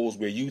holes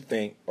where you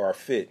think are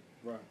fit.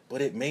 Right.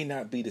 But it may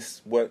not be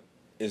what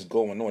is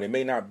going on. It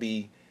may not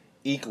be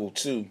equal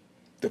to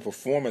the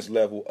performance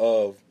level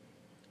of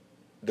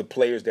the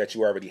players that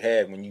you already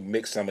have when you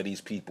mix some of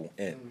these people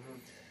in.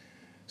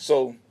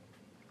 So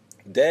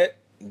that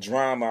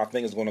drama, I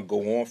think, is going to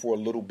go on for a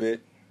little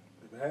bit.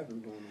 It has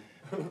been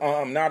going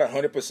on. I'm not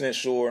 100%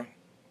 sure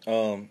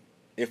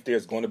if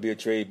there's going to be a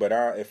trade, but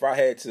if I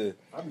had to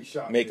I'd be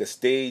shocked, make a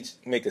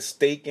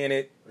stake in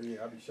it,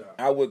 I'd be shocked.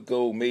 I would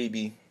go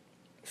maybe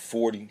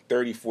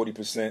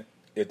 40%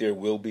 that there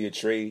will be a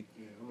trade.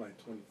 Yeah, I'm like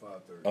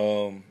 25,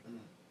 30.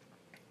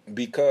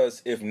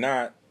 Because if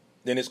not,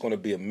 then it's going to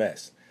be a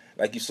mess.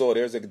 Like you saw,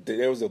 there's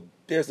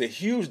a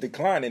huge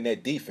decline in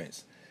that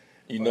defense.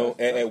 You know,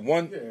 at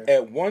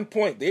one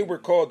point they were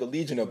called the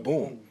Legion of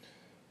Boom.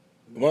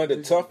 One of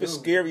the toughest,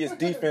 scariest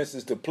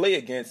defenses to play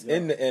against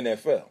in the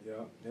NFL.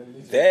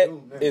 That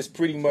is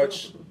pretty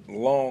much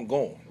long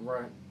gone.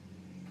 Right.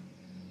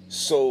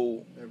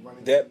 So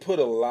that put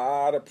a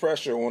lot of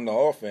pressure on the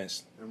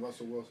offense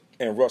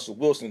and Russell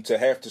Wilson to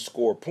have to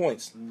score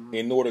points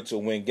in order to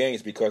win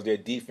games because their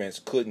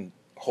defense couldn't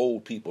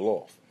hold people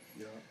off.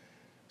 Yeah.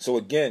 So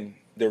again,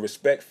 the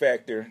respect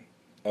factor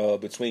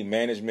between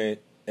management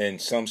and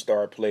some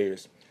star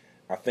players,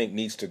 I think,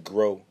 needs to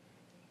grow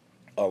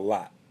a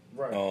lot.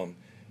 Right.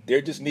 There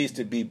just needs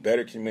to be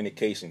better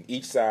communication.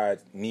 Each side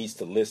needs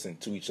to listen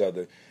to each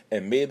other,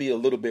 and maybe a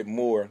little bit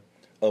more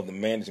of the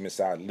management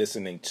side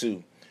listening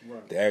to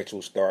the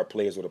actual star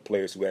players or the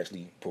players who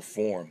actually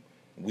perform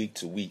week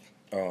to week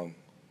on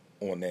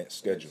that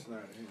schedule.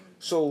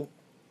 So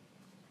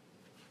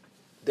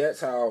that's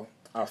how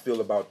I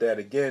feel about that.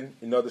 Again,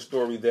 another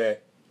story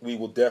that we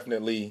will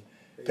definitely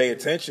pay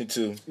attention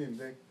to. Excuse me,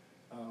 Dave.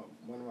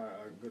 One of my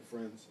good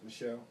friends,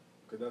 Michelle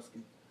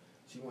Kadusky,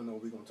 she want to know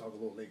if we're going to talk a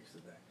little Lakers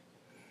today.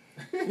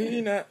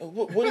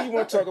 What do you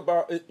want to talk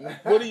about?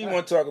 What do you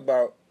want to talk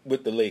about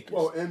with the Lakers?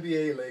 Well,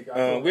 NBA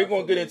Lakers. We're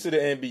going to get into the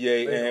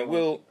NBA, and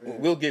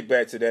we'll get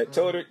back to that.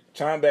 Tell her to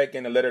chime back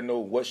in and let her know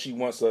what she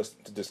wants us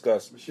to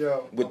discuss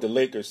Michelle, with the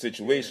Lakers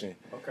situation.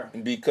 Okay.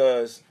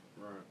 Because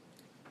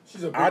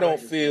I don't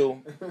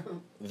feel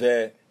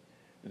that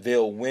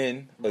they'll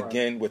win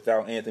again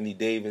without Anthony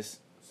Davis.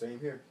 Same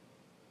here.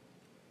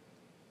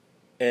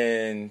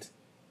 And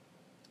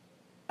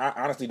I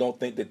honestly don't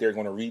think that they're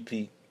going to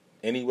repeat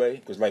anyway,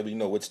 because like we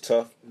know, it's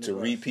tough to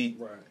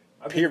repeat.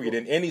 Period.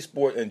 In any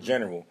sport in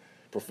general,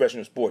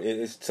 professional sport,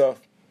 it's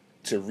tough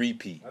to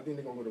repeat. I think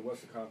they're going to go to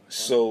Western Conference.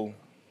 So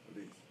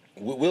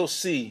we'll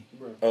see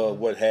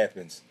what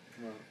happens.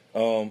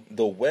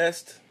 The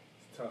West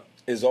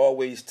is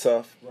always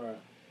tough,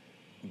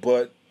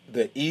 but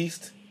the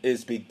East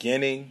is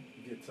beginning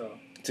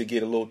to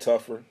get a little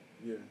tougher.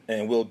 Yeah.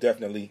 And we'll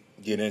definitely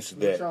get into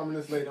that. We'll chime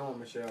this later on,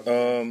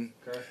 Michelle.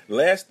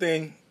 Last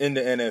thing in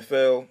the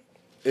NFL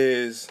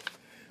is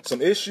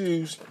some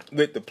issues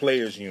with the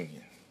Players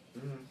Union.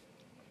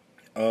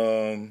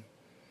 There's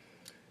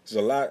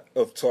a lot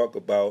of talk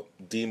about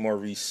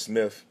DeMaurice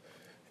Smith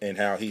and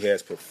how he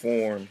has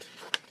performed.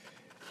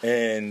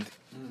 And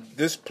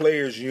this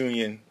Players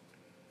Union,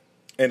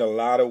 in a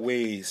lot of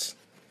ways,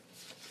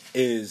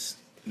 is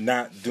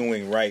not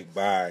doing right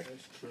by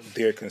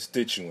their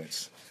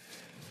constituents.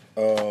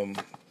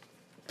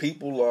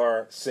 People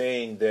are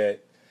saying that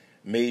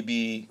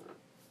maybe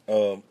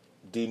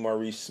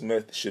DeMaurice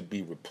Smith should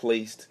be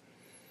replaced.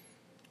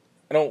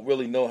 I don't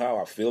really know how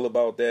I feel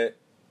about that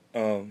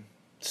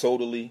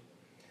totally,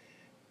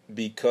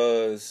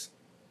 because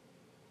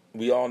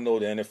we all know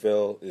the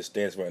NFL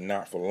stands for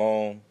not for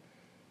long,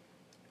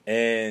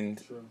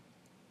 and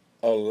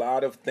a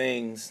lot of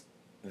things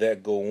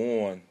that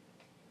go on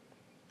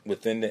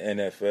within the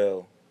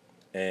NFL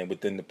and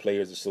within the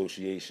Players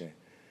Association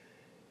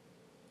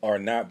are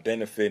not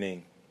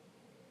benefiting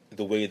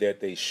the way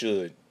that they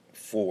should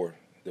for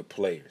the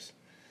players.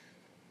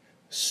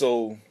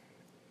 So,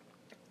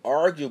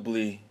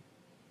 arguably,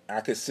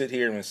 I could sit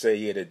here and say,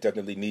 yeah, there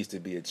definitely needs to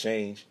be a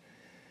change.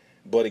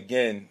 But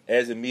again,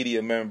 as a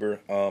media member,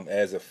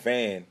 as a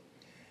fan,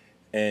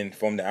 and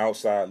from the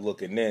outside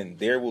looking in,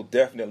 there will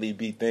definitely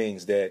be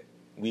things that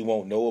we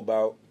won't know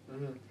about.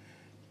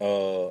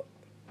 Mm-hmm.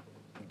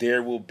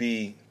 There will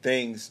be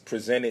things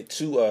presented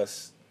to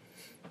us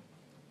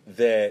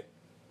that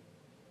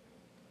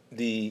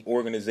the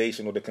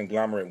organization or the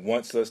conglomerate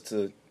wants us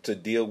to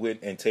deal with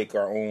and take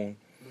our own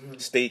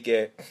stake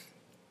at,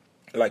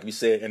 like we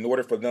said, in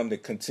order for them to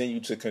continue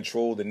to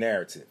control the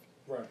narrative.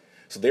 Right.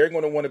 So they're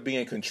going to want to be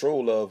in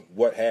control of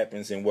what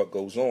happens and what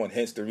goes on.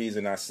 Hence the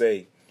reason I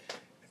say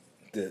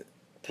the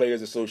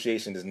Players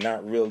Association is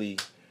not really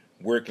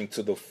working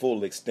to the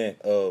full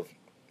extent of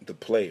the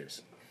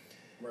players.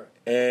 Right.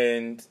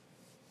 And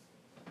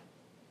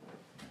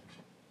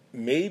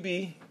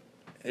maybe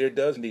there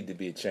does need to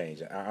be a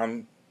change.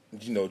 I'm,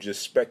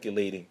 just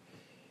speculating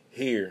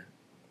here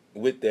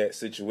with that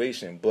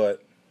situation.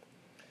 But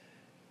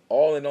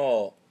all in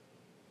all,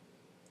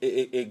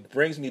 it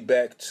brings me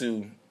back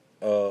to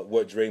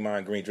what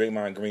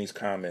Draymond Green's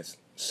comments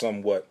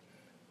somewhat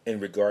in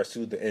regards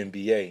to the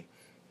NBA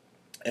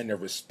and the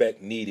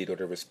respect needed or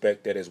the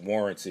respect that is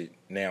warranted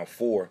now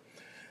for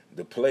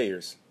the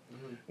players,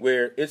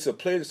 where it's a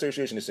players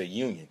association, it's a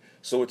union.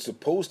 So it's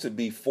supposed to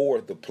be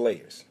for the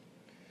players.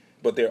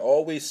 But there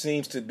always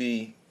seems to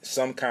be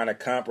some kind of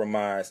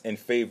compromise in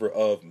favor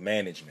of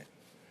management,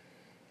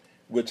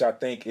 which I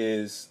think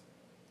is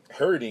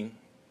hurting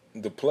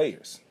the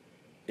players.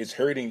 It's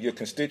hurting your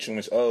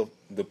constituents of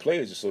the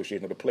Players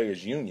Association or the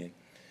Players Union,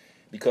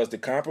 because the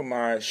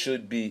compromise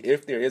should be,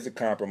 if there is a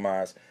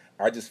compromise,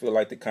 I just feel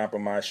like the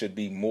compromise should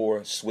be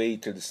more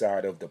swayed to the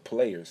side of the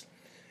players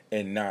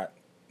and not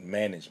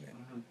management.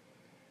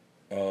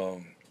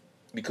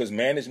 Because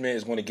management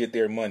is going to get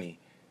their money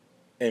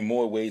in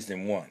more ways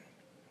than one.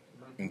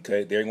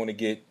 Okay, they're going to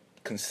get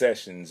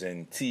concessions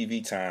and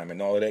TV time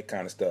and all of that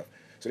kind of stuff.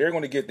 So they're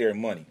going to get their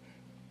money.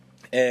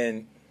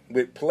 And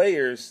with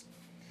players,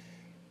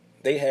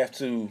 they have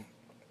to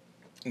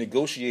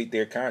negotiate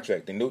their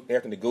contract. They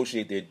have to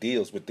negotiate their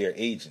deals with their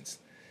agents.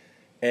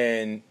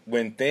 And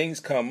when things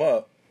come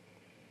up,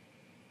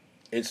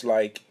 it's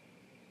like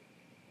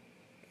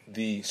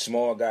the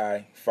small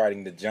guy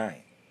fighting the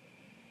giant.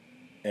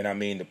 And I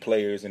mean the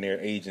players and their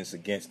agents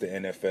against the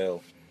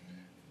NFL.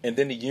 And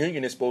then the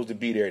union is supposed to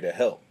be there to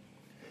help.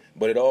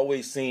 But it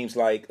always seems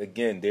like,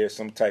 again, there's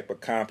some type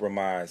of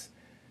compromise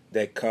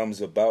that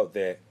comes about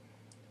that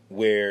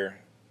where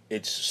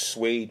it's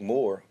swayed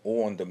more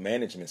on the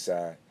management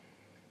side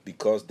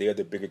because they're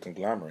the bigger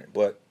conglomerate.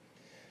 But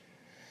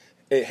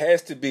it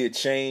has to be a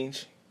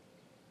change,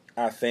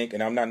 I think,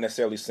 and I'm not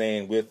necessarily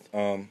saying with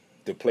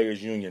the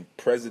Players Union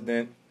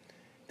president.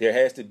 There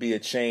has to be a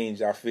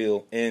change, I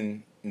feel,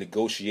 in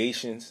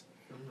negotiations,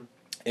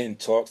 in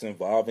talks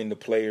involving the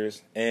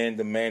players and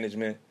the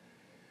management,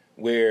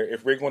 where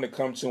if we're going to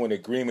come to an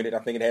agreement, I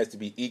think it has to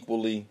be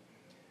equally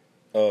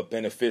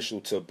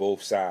beneficial to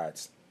both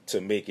sides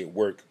to make it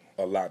work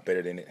a lot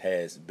better than it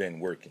has been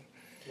working.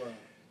 Right.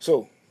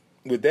 So,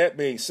 with that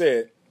being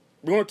said,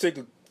 we're going to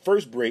take a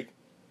first break.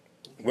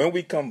 When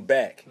we come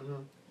back,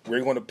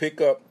 we're going to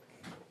pick up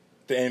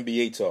the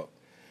NBA talk.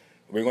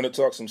 We're going to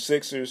talk some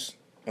Sixers.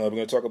 We're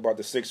going to talk about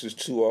the Sixers'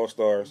 2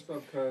 All-Stars.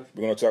 What's up, cuz?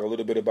 We're going to talk a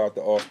little bit about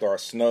the All-Star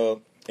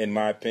snub, in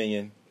my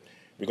opinion.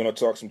 We're going to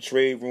talk some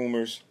trade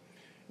rumors.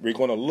 We're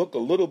going to look a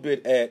little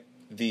bit at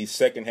the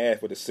second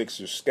half of the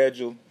Sixers'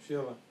 schedule.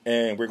 Sure.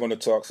 And we're going to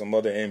talk some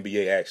other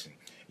NBA action.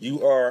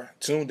 You are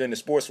tuned in to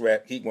Sports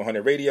Rap Heat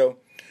 100 Radio.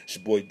 It's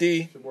your boy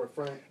D. It's your boy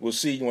Frank. We'll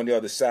see you on the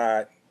other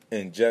side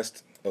in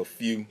just a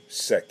few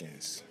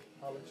seconds.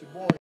 I'll let your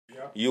boy.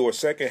 Yep. Your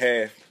second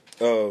half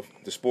of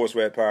the Sports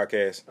Rap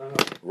Podcast,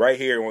 right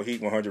here on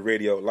Heat 100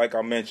 Radio. Like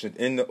I mentioned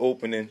in the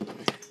opening,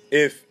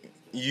 if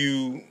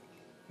you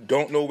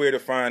don't know where to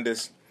find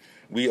us,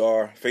 we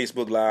are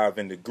Facebook Live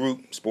in the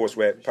group Sports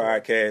Rap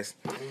Podcast.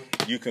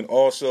 You can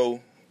also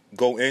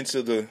go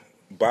into the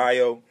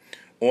bio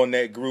on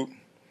that group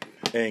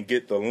and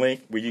get the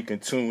link where you can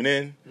tune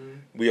in.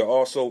 We are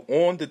also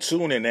on the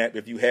TuneIn app.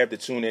 If you have the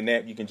TuneIn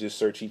app, you can just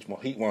search Heat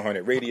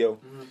 100 Radio.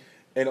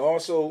 And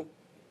also,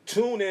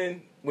 tune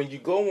in when you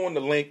go on the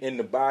link in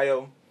the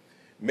bio.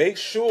 Make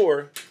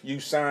sure you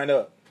sign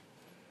up,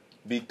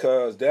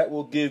 because that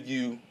will give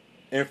you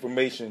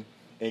information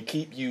and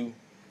keep you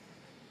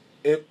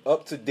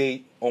up to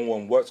date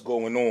on what's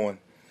going on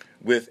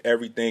with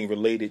everything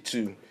related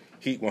to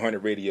Heat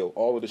 100 Radio,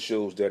 all of the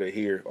shows that are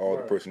here, all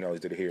the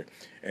personalities that are here,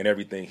 and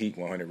everything Heat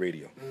 100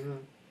 Radio.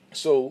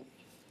 So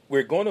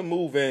we're going to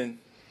move in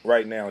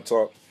right now and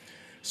talk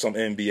some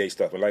NBA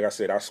stuff. And like I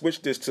said, I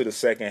switched this to the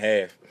second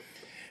half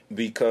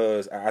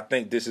because I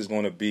think this is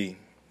going to be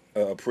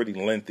a pretty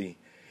lengthy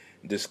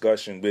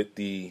discussion with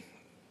the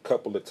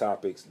couple of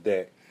topics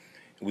that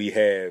we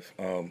have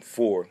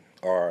for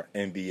our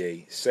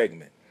NBA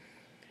segment.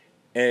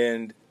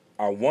 And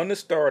I want to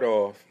start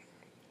off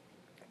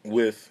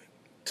with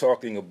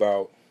talking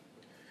about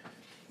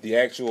the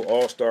actual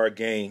All-Star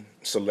game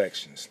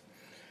selections.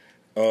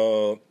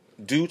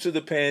 Due to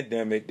the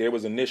pandemic, there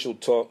was initial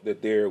talk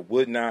that there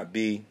would not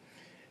be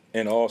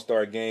an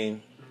All-Star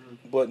game,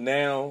 but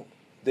now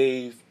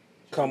they've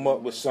come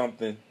up with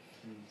something,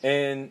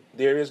 and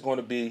there is going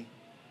to be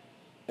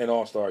an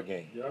All-Star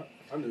game. Yeah,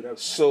 I knew that.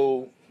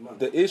 So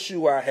the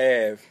issue I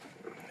have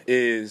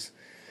is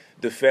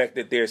the fact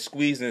that they're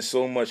squeezing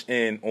so much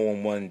in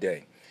on one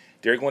day.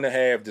 They're going to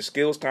have the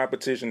skills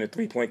competition and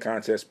three-point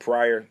contest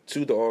prior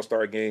to the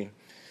All-Star game,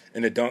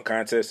 and the dunk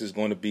contest is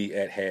going to be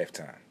at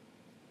halftime.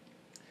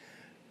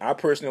 I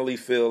personally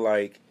feel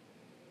like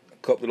a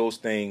couple of those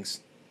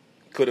things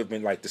could have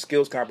been, like the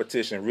skills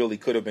competition really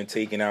could have been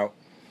taken out.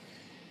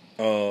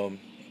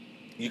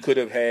 You could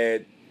have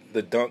had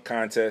the dunk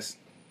contest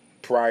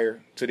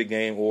prior to the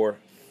game or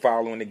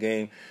following the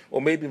game,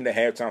 or maybe even the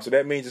halftime. So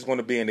that means it's going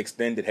to be an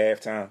extended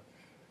halftime,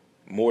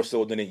 more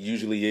so than it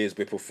usually is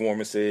with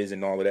performances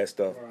and all of that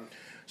stuff. Right.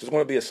 So it's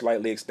going to be a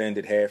slightly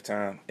extended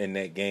halftime in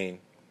that game.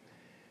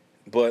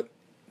 But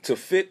to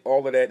fit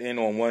all of that in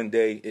on one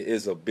day, it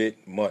is a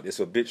bit much. It's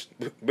a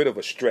bit of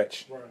a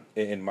stretch, Right.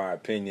 in my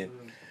opinion.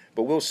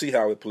 But we'll see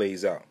how it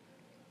plays out.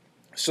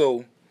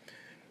 So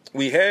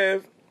we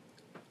have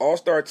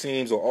all-star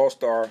teams or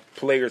all-star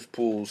players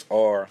pools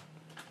are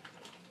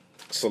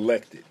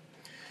selected.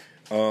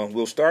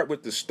 We'll start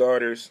with the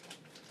starters.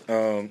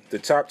 The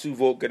top two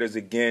vote getters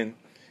again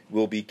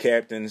will be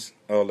captains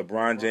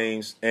LeBron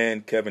James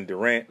and Kevin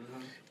Durant.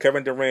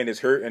 Kevin Durant is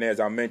hurt, and as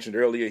I mentioned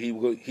earlier, he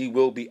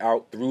will be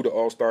out through the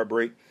All-Star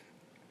break.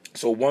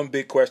 So one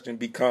big question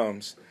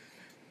becomes,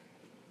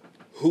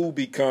 who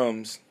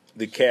becomes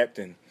the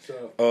captain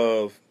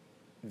of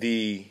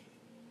the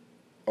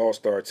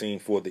All-Star team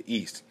for the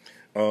East?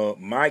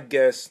 My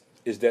guess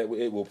is that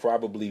it will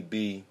probably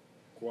be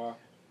Kawhi.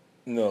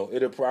 No,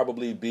 it'll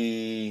probably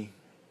be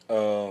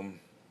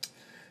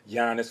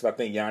Giannis. I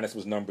think Giannis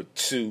was number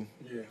 2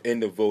 in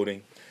the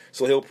voting.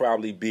 So he'll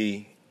probably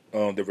be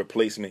the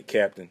replacement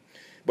captain.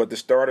 But the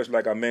starters,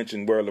 like I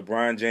mentioned, were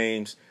LeBron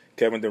James,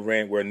 Kevin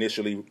Durant were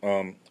initially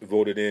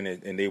voted in,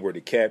 and they were the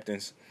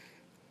captains.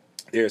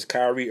 There's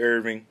Kyrie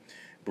Irving,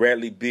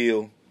 Bradley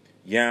Beal,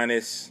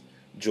 Giannis,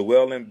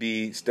 Joel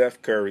Embiid,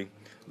 Steph Curry,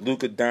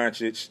 Luka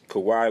Doncic,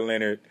 Kawhi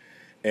Leonard,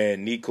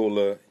 and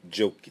Nikola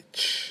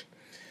Jokic.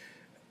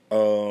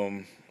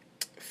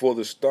 For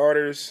the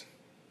starters,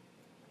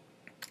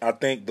 I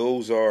think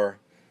those are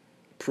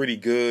pretty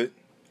good.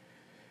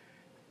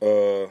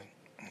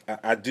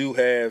 I do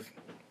have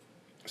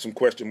some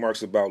question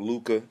marks about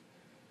Luka.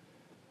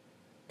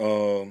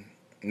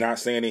 Not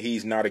saying that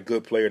he's not a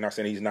good player, not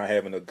saying he's not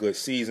having a good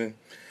season.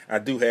 I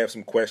do have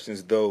some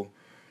questions, though,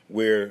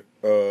 where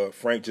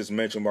Frank just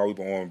mentioned while we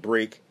were on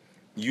break.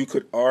 You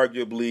could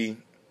arguably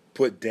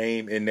put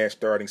Dame in that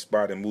starting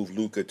spot and move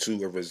Luka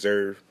to a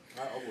reserve.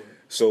 I would.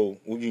 So,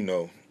 you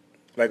know,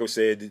 like I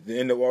said,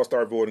 in the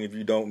All-Star voting, if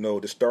you don't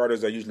know, the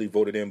starters are usually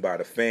voted in by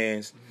the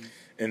fans.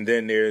 And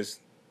then there's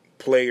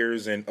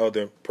players and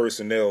other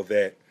personnel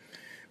that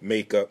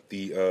make up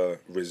the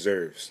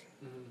reserves.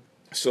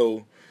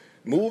 So,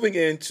 moving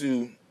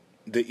into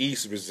the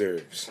East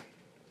reserves.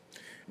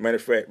 Matter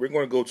of fact, we're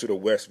going to go to the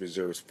West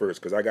reserves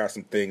first because I got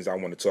some things I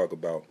want to talk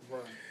about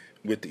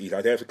with the East.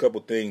 I have a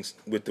couple things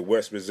with the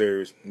West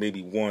reserves,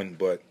 maybe one,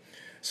 but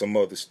some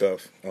other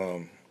stuff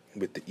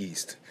with the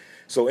East.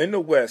 So in the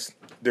West,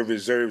 the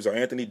reserves are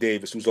Anthony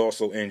Davis, who's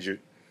also injured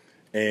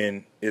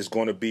and is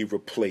going to be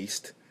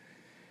replaced.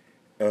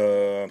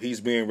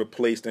 He's being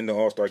replaced in the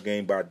All-Star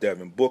game by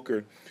Devin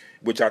Booker,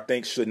 which I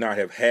think should not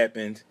have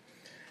happened.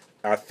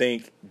 I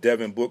think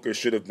Devin Booker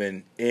should have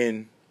been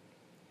in.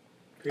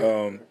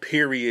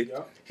 Period.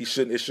 Yep. It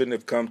shouldn't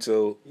have come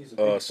to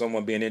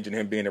someone being injured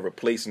and him being a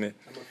replacement.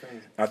 I'm a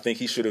fan. I think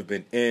he should have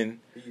been in,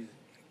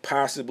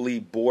 possibly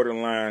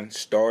borderline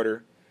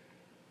starter.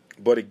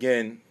 But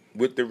again,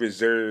 with the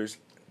reserves,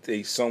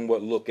 they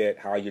somewhat look at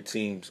how your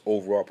team's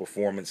overall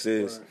performance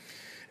is. Right.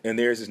 And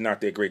theirs is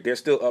not that great. They're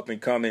still up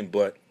and coming,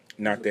 but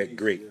not that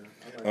great.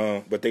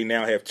 Yeah. But they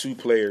now have 2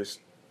 players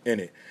in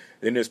it.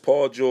 Then there's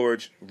Paul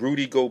George,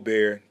 Rudy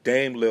Gobert,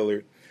 Dame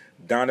Lillard,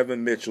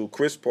 Donovan Mitchell,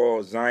 Chris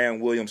Paul, Zion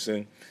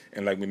Williamson,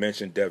 and like we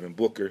mentioned, Devin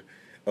Booker.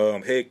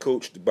 Head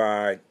coached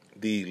by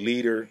the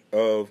leader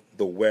of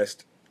the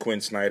West, Quinn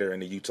Snyder,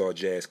 and the Utah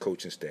Jazz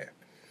coaching staff.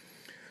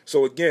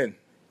 So again,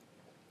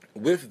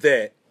 with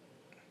that,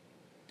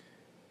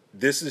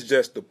 this is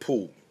just the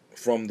pool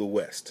from the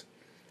West.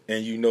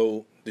 And you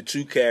know the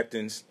 2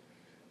 captains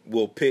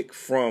will pick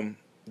from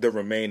the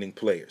remaining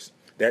players.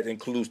 That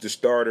includes the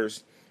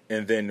starters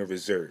and then the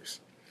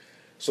reserves.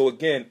 So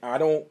again, I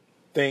don't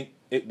think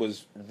it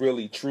was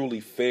really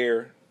truly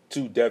fair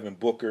to Devin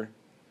Booker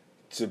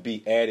to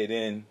be added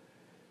in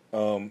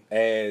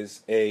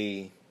as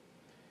a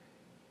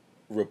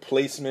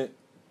replacement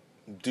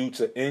due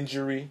to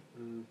injury.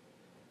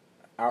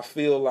 I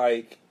feel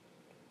like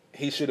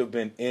he should have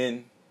been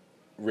in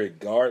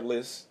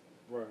regardless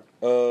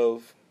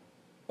of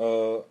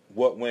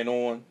what went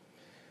on.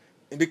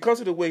 And because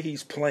of the way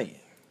he's playing,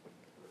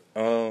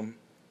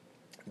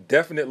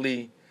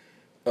 definitely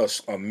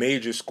a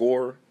major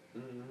scorer.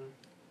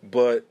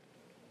 but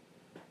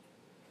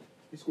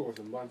he scores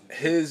some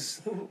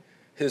bunches.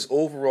 His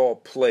overall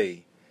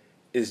play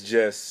is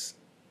just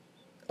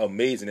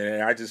amazing,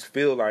 and I just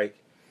feel like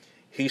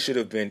he should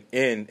have been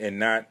in and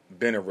not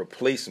been a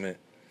replacement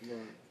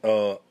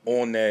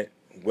on that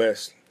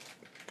West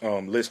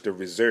list of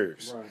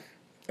reserves.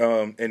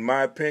 Right. In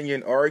my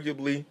opinion,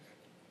 arguably,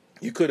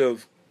 you could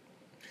have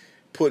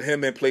put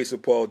him in place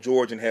of Paul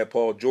George and had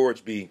Paul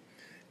George be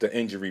the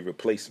injury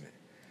replacement.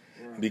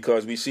 Right.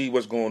 Because we see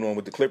what's going on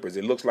with the Clippers.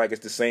 It looks like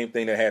it's the same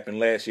thing that happened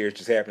last year. It's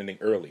just happening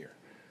earlier,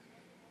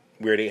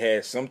 where they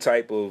had some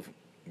type of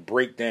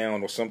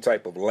breakdown or some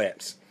type of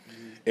lapse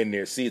in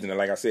their season. And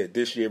like I said,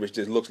 this year it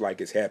just looks like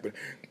it's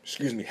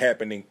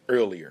happening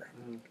earlier.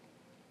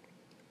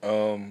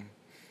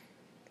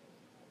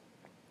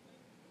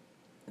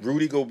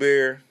 Rudy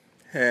Gobert,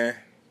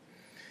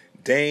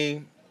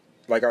 Dame,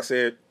 like I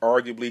said,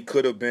 arguably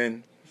could have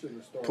been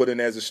put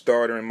in as a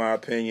starter, in my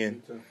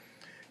opinion.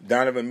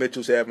 Donovan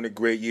Mitchell's having a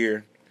great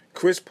year.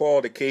 Chris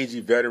Paul, the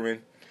KG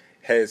veteran,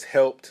 has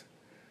helped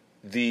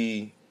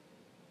the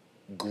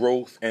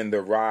growth and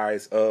the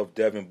rise of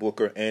Devin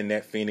Booker and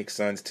that Phoenix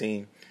Suns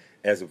team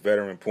as a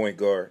veteran point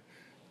guard.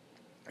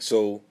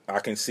 So I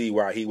can see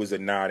why he was a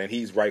nod, and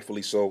he's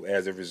rightfully so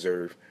as a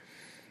reserve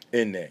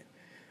in that.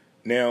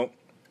 Now,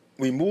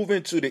 we move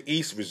into the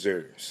East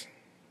reserves.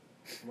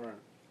 Right.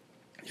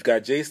 You've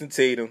got Jason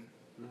Tatum,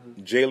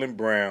 Jaylen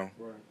Brown,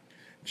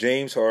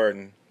 James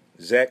Harden,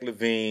 Zach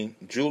LaVine,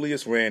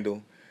 Julius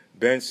Randle,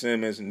 Ben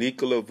Simmons,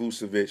 Nikola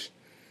Vucevic,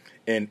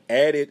 and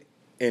added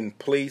in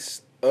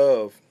place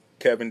of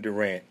Kevin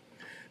Durant,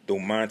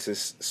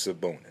 Domantas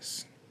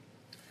Sabonis.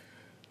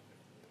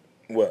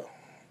 Well,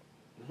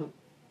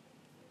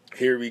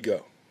 here we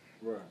go.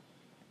 Right.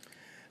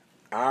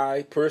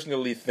 I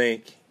personally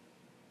think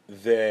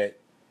that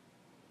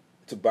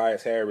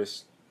Tobias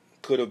Harris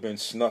could have been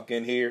snuck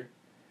in here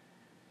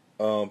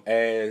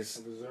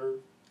as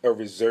a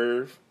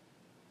reserve.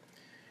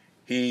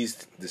 He's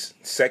the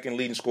second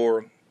leading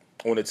scorer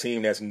on a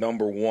team that's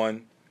number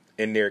one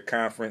in their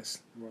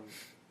conference. Right.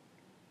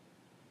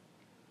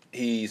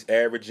 He's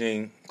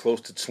averaging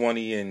close to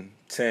 20 and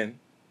 10.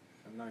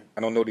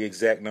 I don't know the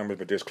exact numbers,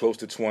 but there's close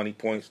to 20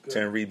 points,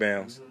 10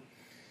 rebounds.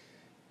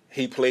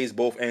 He plays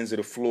both ends of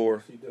the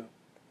floor. She does.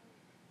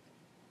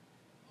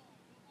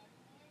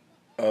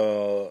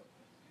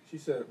 She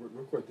said,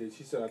 real quick,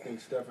 she said, I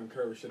think Stephen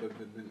Curry should have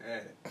been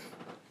added.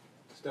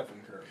 Stephen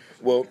Curry.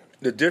 Well,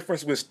 the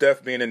difference with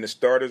Steph being in the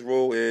starter's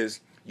role is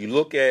you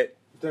look at...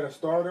 Is that a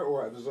starter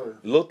or a reserve?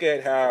 Look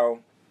at how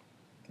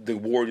the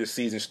Warriors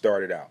season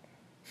started out.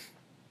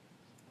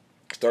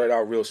 Started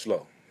out real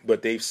slow,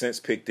 but they've since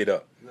picked it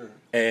up. Yeah.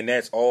 And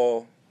that's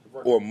all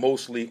or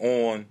mostly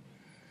on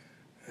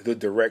the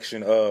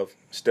direction of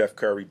Steph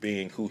Curry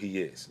being who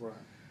he is. Right.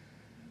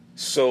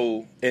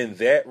 So in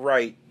that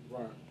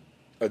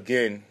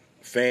again,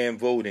 fan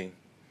voting,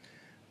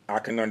 I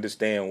can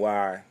understand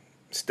why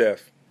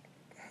Steph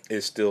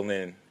is still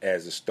in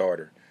as a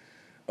starter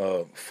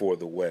for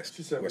the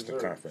Western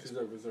Conference. She's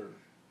a reserve.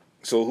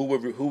 So who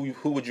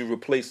would you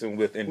replace him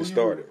with in the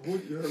starter? Who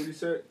you heard what he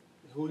said?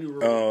 Who do you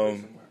replace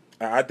him with?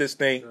 I just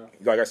think,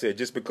 like I said,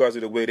 just because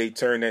of the way they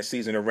turned that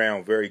season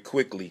around very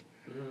quickly,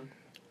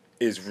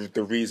 is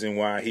the reason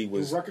why he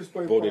was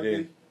voted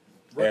in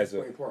as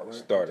a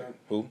starter.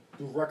 Who?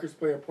 Do records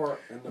play a part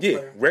in the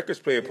play? Records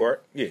play a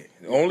part. Yeah,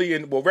 only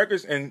in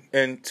records and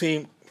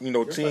team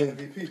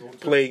team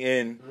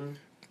play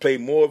play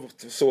more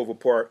of a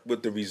part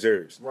with the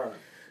reserves. Right.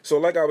 So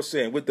like I was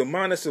saying, with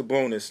Domantas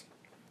Sabonis,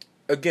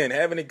 again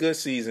having a good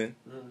season,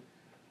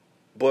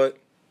 but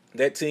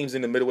that team's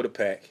in the middle of the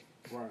pack.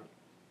 Right.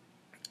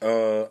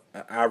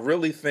 I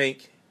really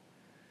think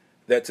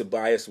that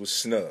Tobias was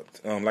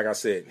snubbed. Like I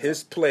said,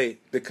 his play,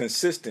 the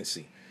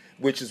consistency,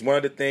 which is one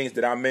of the things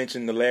that I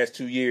mentioned the last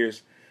 2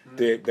 years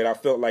that I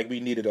felt like we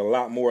needed a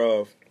lot more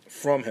of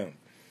from him.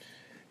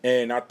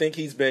 And I think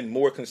he's been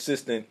more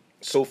consistent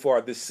so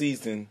far this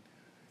season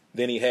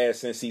than he has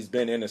since he's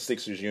been in a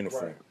Sixers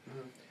uniform.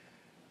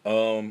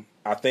 Right.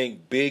 I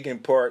think big in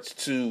parts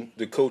to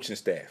the coaching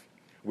staff,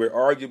 where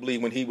arguably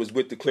when he was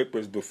with the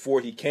Clippers before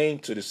he came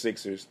to the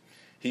Sixers,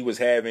 he was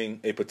having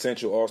a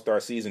potential all-star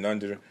season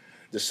under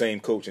the same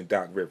coach in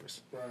Doc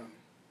Rivers. Right.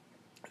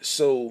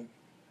 So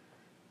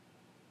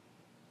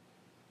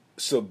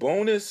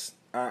Sabonis,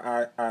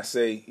 I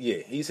say, yeah,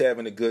 he's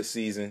having a good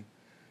season.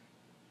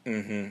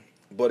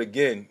 But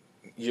again,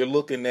 you're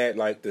looking at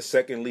like the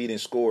second leading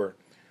scorer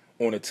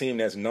on a team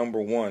that's number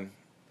one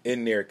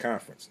in their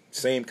conference,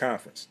 same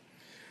conference.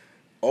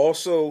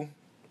 Also,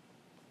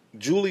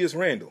 Julius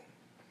Randle.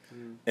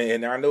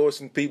 And I know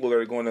some people that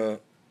are going to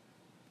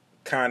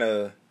kind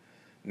of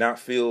not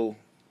feel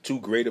too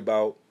great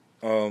about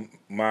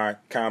my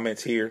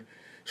comments here.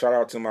 Shout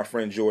out to my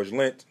friend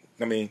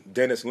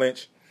Dennis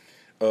Lynch,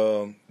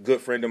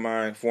 good friend of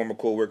mine, former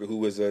co-worker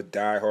who is a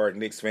diehard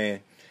Knicks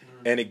fan.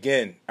 And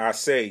again, I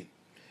say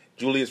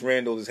Julius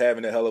Randle is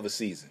having a hell of a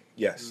season.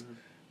 Yes,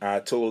 I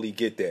totally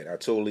get that. I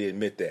totally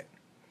admit that.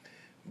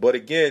 But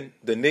again,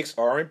 the Knicks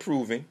are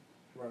improving.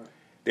 Right.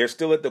 they're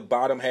still at the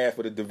bottom half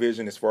of the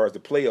division as far as the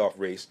playoff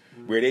race,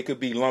 where they could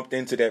be lumped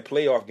into that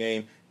playoff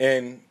game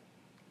and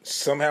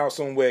somehow,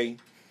 some way,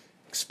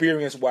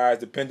 experience-wise,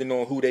 depending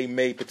on who they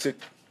may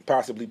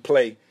possibly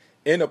play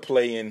in a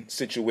play-in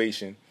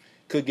situation,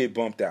 could get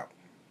bumped out.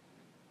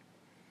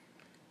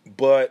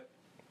 But,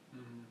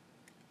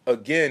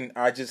 again,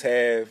 I just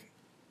have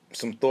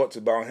some thoughts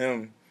about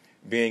him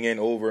being in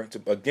over,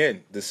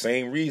 again, the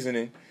same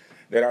reasoning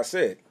that I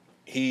said.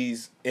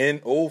 He's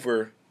in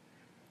over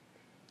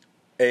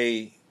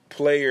a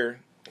player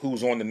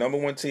who's on the number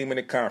one team in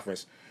the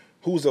conference,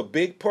 who's a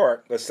big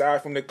part,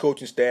 aside from the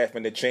coaching staff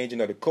and the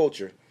changing of the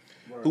culture,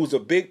 who's a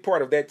big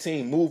part of that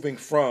team moving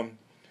from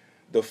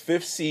the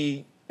 5th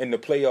seed in the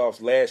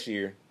playoffs last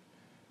year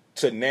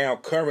to now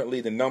currently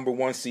the number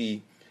 1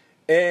 seed,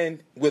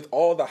 and with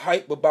all the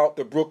hype about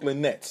the Brooklyn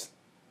Nets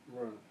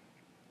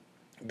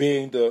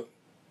being the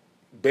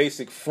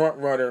basic front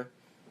runner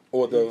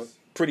or the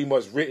pretty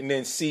much written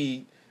in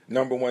seed,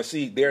 number 1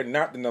 seed. They're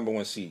not the number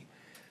 1 seed.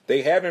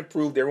 They have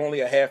improved. They're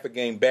only a half a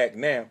game back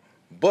now.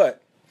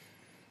 But,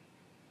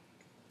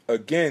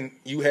 again,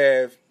 you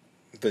have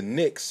the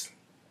Knicks.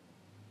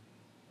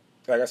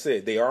 Like I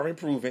said, they are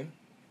improving.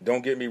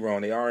 Don't get me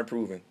wrong. They are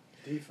improving.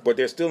 Defense. But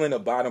they're still in the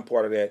bottom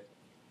part of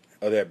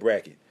that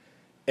bracket.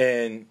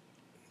 And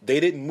they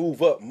didn't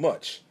move up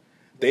much.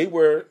 They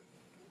were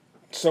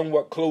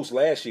somewhat close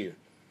last year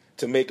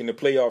to making the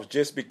playoffs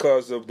just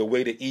because of the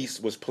way the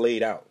East was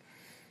played out.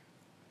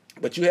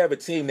 But you have a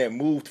team that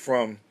moved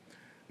from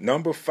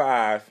number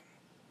 5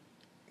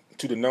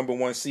 to the number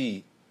 1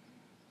 seed,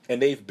 and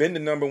they've been the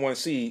number 1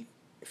 seed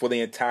for the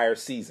entire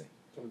season.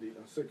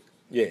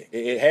 Yeah,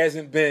 it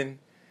hasn't been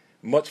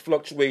much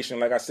fluctuation.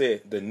 Like I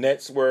said, the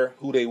Nets were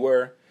who they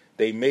were.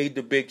 They made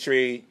the big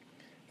trade.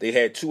 They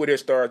had 2 of their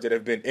stars that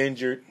have been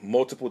injured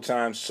multiple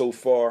times so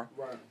far.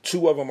 Right.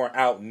 2 of them are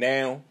out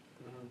now,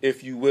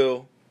 if you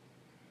will.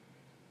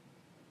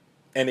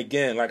 And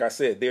again, like I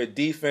said, their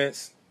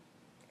defense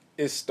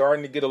is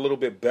starting to get a little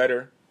bit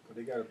better. But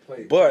they got to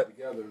play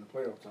together in the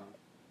playoff time.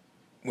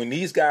 When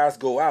these guys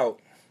go out,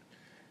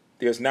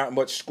 there's not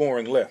much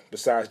scoring left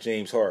besides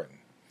James Harden.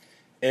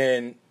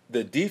 And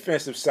the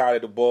defensive side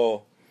of the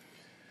ball,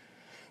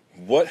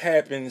 what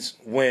happens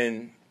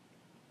when,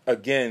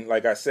 again,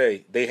 like I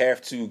say, they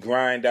have to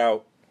grind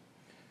out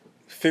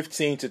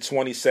 15 to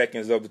 20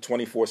 seconds of the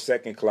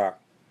 24-second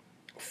clock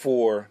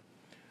for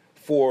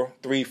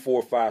 3,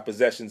 4, 5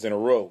 possessions in a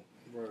row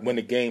when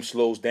the game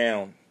slows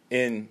down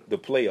in the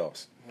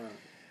playoffs.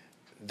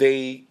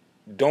 They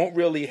don't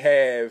really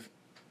have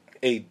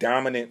a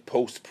dominant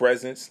post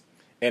presence.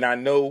 And I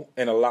know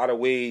in a lot of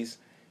ways,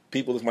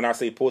 when I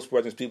say post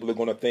presence, people are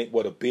going to think,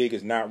 well, the big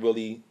is not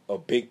really a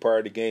big part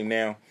of the game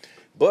now.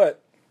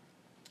 But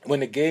when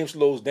the game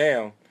slows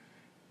down,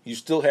 you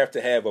still have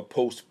to have a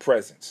post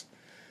presence.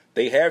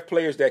 They have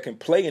players that can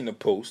play in the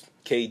post,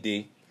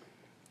 KD,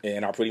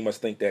 and I pretty much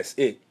think that's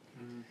it.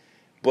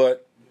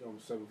 But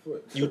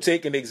you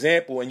take an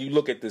example and you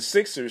look at the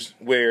Sixers,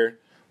 where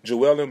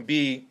Joel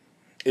Embiid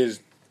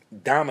is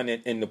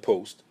dominant in the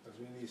post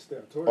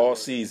all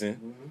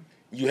season.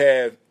 You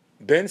have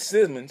Ben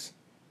Simmons,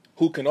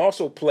 who can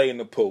also play in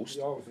the post.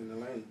 He's always in the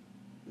lane.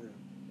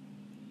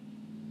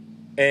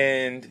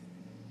 And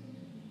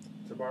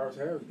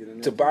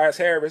Tobias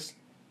Harris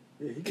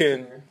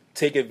can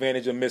take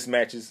advantage of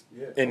mismatches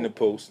in the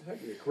post.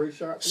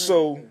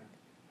 So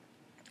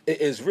it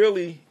is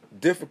really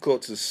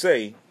difficult to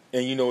say,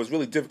 and it's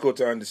really difficult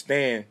to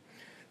understand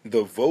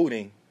the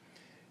voting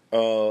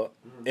on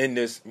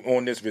this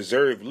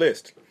reserve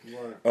list.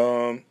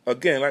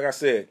 Again, like I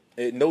said,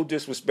 no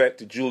disrespect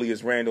to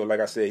Julius Randle.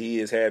 Like I said, he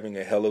is having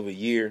a hell of a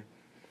year,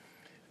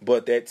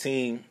 but that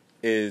team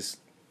is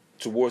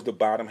towards the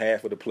bottom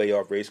half of the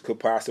playoff race, could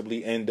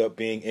possibly end up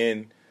being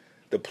in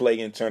the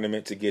play-in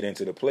tournament to get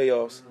into the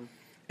playoffs.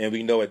 And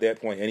we know at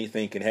that point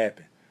anything can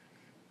happen.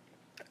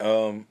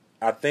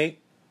 I think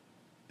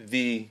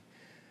the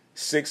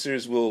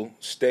Sixers will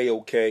stay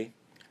okay.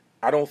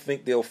 I don't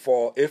think they'll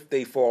fall, if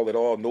they fall at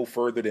all, no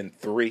further than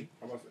 3.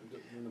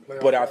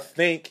 But I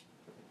think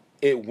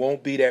it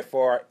won't be that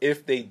far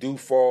if they do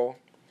fall,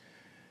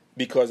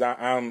 because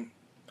I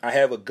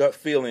have a gut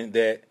feeling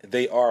that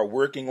they are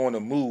working on a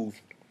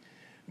move,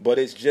 but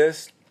it's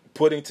just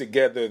putting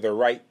together the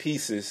right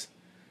pieces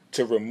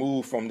to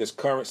remove from this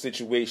current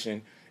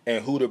situation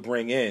and who to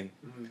bring in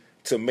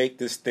to make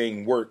this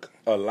thing work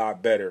a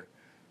lot better,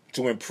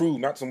 to improve,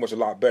 not so much a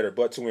lot better,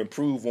 but to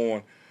improve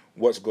on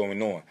what's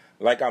going on.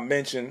 Like I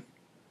mentioned,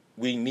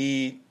 we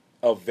need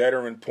a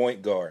veteran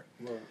point guard.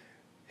 Right.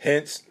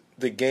 Hence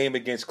the game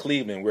against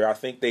Cleveland, where I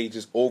think they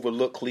just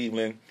overlooked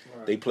Cleveland.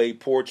 Right. They played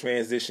poor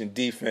transition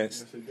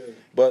defense. Yes,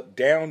 but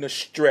down the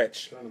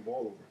stretch, turn the ball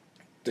over.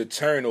 The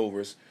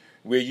turnovers,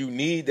 where you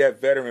need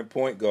that veteran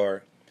point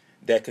guard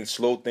that can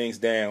slow things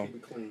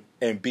down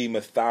and be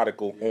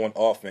methodical on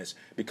offense,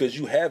 because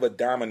you have a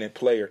dominant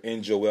player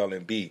in Joel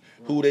Embiid,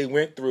 who they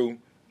went through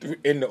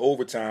in the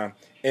overtime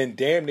and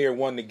damn near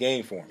won the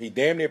game for him. He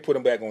damn near put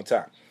him back on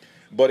top.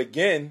 But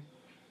again,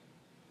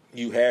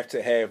 you have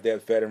to have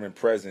that veteran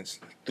presence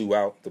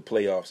throughout the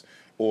playoffs,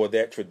 or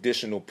that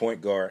traditional point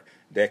guard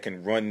that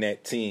can run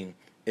that team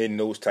in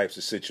those types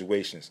of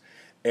situations.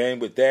 And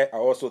with that, I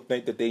also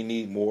think that they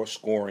need more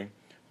scoring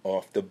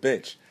off the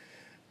bench.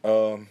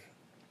 Furkan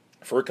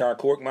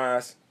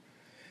Korkmaz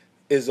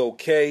is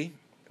okay,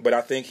 but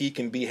I think he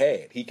can be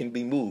had. He can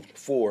be moved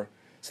for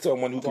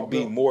someone who can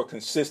be more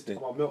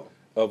consistent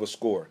of a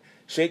scorer.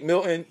 Shake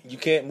Milton, you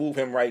can't move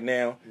him right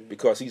now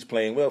because he's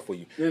playing well for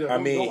you. Yeah,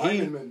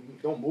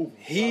 don't move him.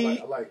 He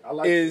I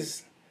like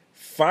is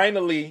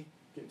finally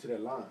get to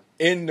that line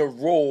in the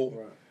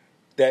role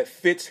that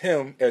fits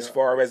him as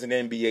far as an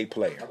NBA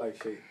player. I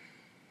like Shake.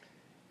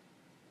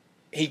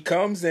 He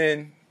comes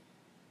in,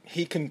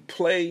 he can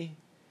play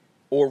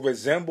or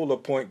resemble a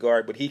point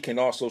guard, but he can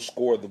also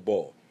score the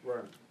ball.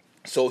 Right.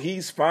 So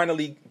he's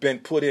finally been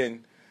put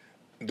in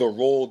the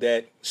role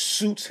that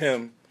suits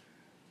him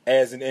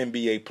as an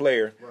NBA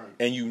player,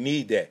 and you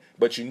need that.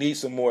 But you need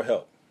some more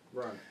help.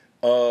 Right.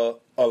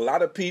 A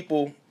lot of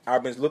people,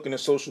 I've been looking at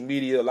social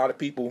media, a lot of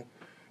people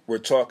were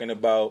talking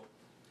about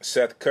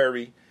Seth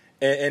Curry,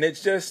 and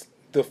it's just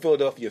the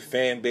Philadelphia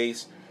fan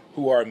base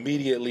who are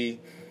immediately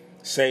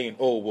saying,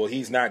 oh, well,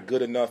 he's not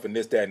good enough and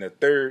this, that, and the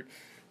third.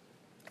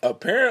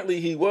 Apparently,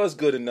 he was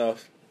good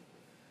enough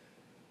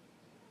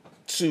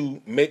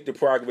to make the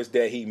progress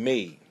that he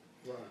made.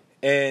 Right.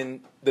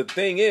 And the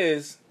thing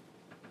is,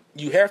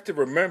 you have to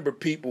remember,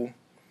 people,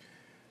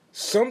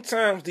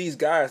 sometimes these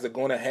guys are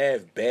going to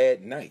have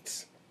bad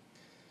nights.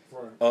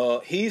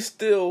 Right. He's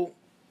still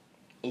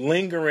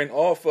lingering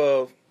off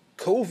of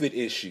COVID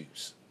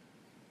issues.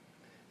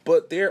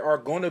 But there are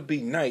going to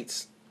be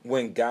nights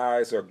when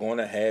guys are going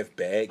to have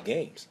bad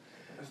games.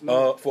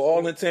 For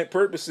all intent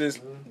purposes,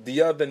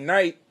 the other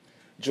night,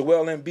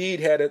 Joel Embiid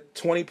had a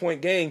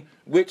 20-point game,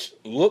 which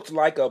looked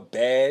like a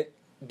bad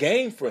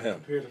game for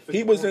him.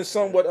 He was in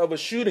somewhat of a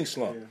shooting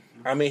slump.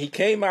 I mean, he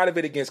came out of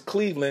it against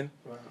Cleveland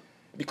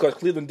because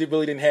Cleveland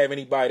really didn't have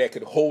anybody that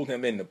could hold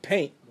him in the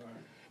paint,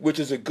 which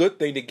is a good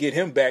thing to get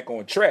him back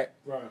on track.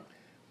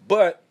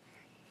 But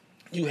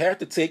you have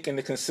to take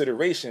into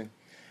consideration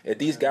that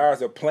these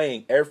guys are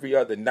playing every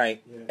other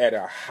night at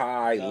a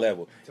high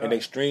level, an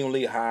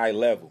extremely high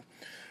level.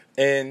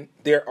 And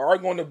there are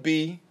going to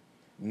be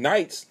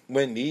nights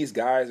when these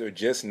guys are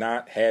just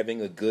not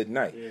having a good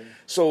night.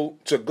 So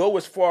to go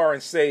as far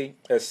and say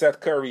that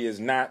Seth Curry is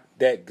not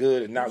that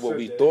good and not what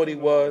we thought he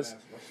was,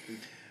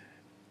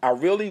 I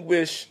really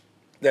wish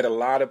that a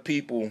lot of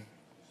people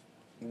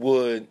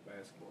would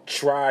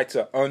try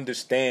to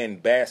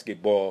understand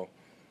basketball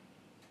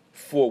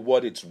for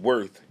what it's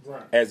worth,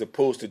 as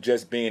opposed to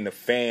just being a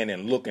fan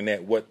and looking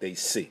at what they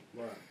see.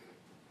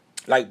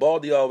 Like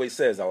Baldy always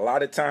says, a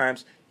lot of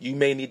times you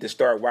may need to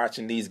start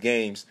watching these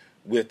games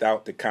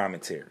without the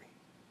commentary,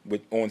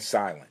 on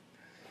silent.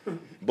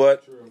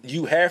 But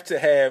you have to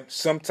have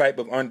some type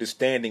of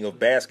understanding of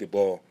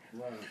basketball.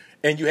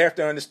 And you have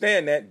to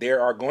understand that there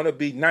are going to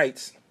be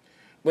nights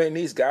when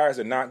these guys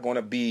are not going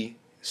to be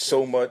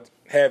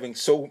having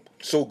so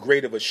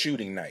great of a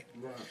shooting night.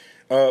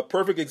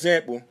 Perfect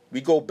example,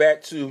 we go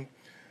back to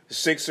the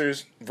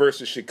Sixers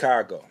versus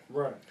Chicago.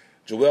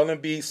 Joel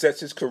Embiid sets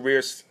his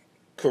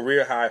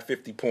career high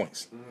 50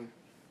 points.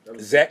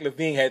 Zach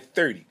LaVine had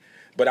 30.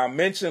 But I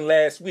mentioned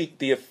last week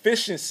the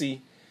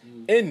efficiency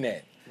in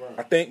that.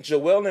 I think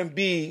Joel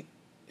Embiid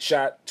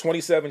shot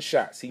 27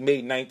 shots. He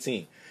made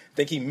 19. I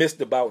think he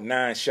missed about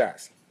 9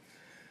 shots.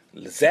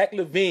 Zach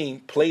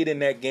LaVine played in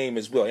that game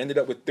as well. Ended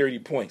up with 30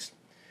 points.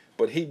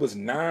 But he was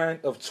 9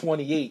 of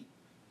 28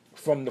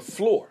 from the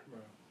floor.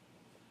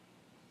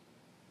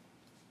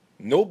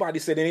 Nobody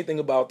said anything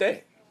about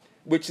that,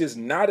 which is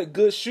not a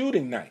good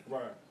shooting night.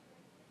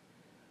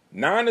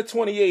 9 of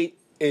 28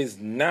 is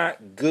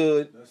not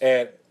good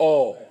at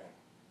all.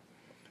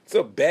 It's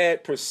a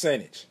bad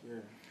percentage.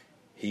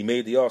 He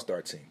made the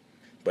All-Star team.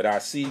 But I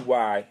see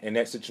why in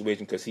that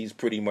situation, because he's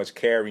pretty much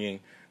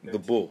carrying the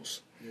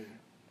Bulls.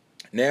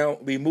 Now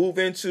we move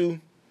into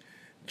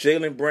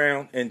Jaylen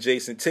Brown and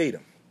Jason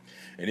Tatum.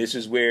 And this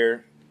is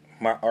where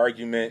my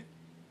argument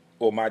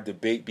or my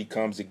debate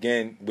becomes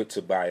again with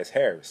Tobias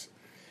Harris.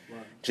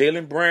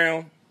 Jaylen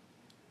Brown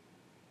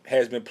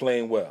has been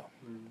playing well.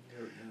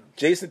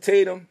 Jason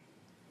Tatum,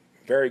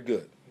 very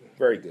good.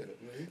 Very good.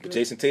 But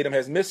Jason Tatum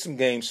has missed some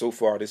games so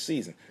far this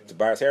season.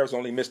 Tobias Harris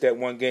only missed that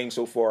one game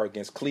so far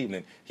against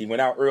Cleveland. He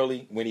went out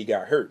early when he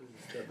got hurt.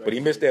 But he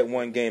missed that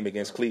one game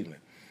against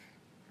Cleveland.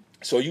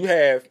 So you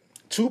have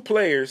two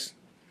players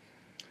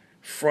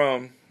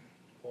from,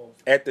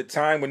 at the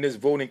time when this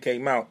voting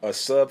came out, a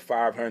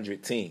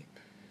sub-500 team.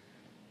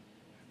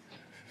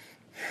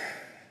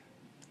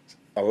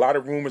 A lot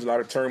of rumors, a lot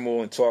of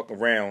turmoil and talk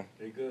around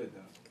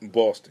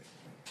Boston.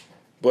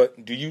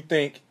 But do you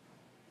think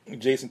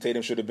Jason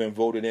Tatum should have been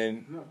voted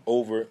in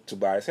over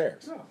Tobias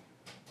Harris? No.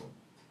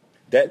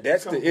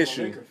 That's the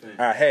issue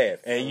I have.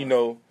 And,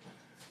 I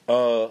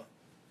don't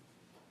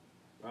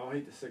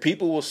hate the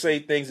people will say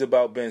things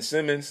about Ben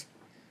Simmons,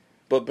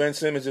 but Ben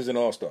Simmons is an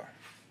all-star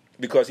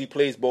because he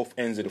plays both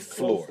ends of the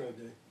floor.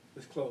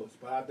 It's close,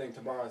 but I think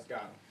Tobias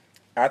got him.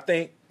 I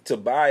think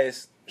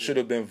Tobias should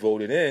have been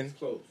voted in. It's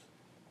close.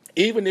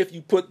 Even if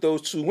you put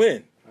those two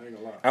in.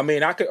 ain't gonna lie. I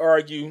mean, I could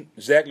argue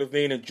Zach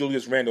LaVine and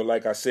Julius Randle,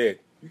 like I said,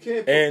 You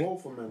can't put and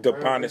both of them.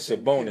 Deponis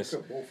Sabonis. You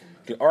can't put both of them.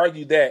 Can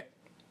argue that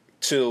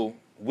till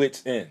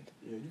wit's end.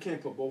 Yeah, you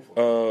can't put both of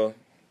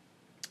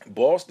them.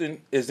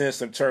 Boston is in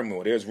some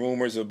turmoil. There's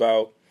rumors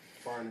about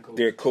Firing the coach.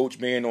 their coach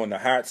being on the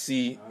hot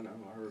seat I know,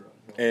 I heard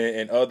of it.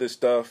 and other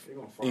stuff. They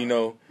gonna fire You him.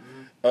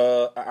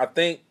 know, I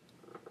think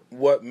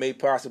what may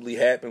possibly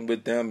happen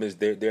with them is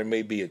there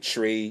may be a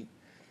trade.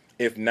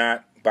 If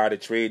not by the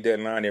trade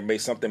deadline,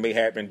 something may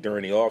happen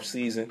during the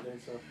offseason You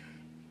think so?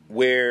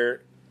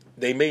 where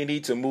they may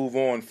need to move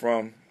on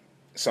from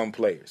some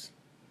players.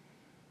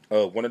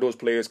 One of those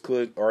players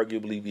could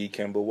arguably be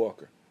Kemba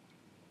Walker.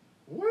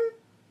 What?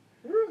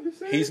 Really? You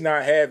saying? He's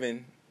not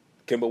having.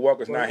 Kemba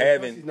Walker's Well, not plus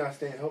having. He's not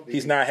staying healthy.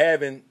 He's not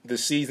having the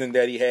season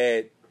that he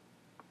had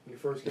When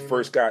he first the came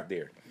first in. got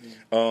there.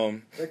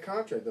 That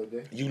contract though,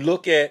 Dave. You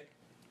look at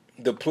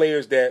the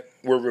players that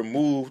were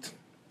removed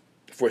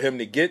for him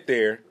to get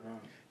there.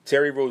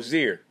 Terry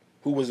Rozier,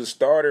 who was a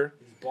starter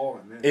He's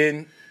balling, man.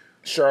 in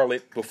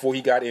Charlotte before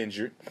he got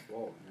injured.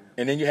 Balling, man.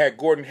 And then you had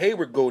Gordon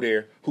Hayward go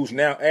there, who's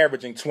now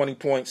averaging 20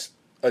 points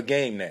a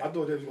game I now.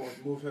 thought they was going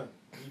to move him.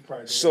 He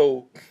probably did.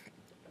 So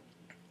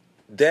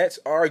that's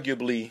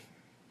arguably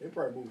They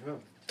probably moved him.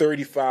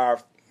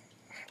 35,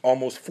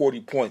 almost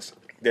 40 points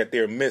that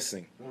they're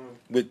missing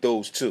with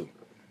those two.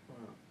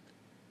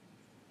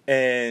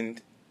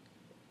 And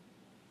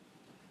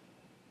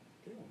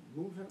They gonna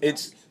move him.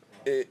 it's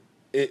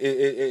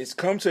it's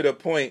come to the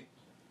point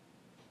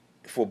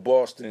for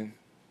Boston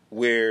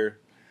where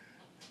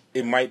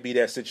it might be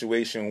that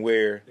situation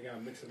where They gotta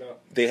mix it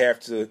up. they have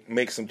to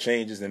make some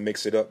changes and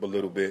mix it up a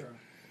little bit,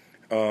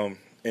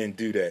 and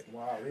do that.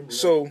 Wow. They moved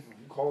So- up.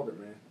 You called it,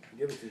 man.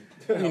 Give it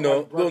to you. You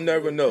know, we'll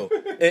never know.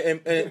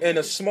 And in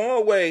a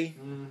small way,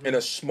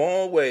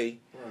 Right.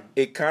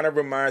 it kind of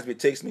reminds me. It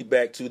takes me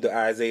back to the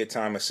Isaiah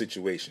Thomas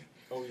situation,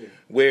 Oh yeah.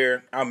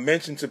 where I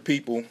mentioned to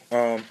people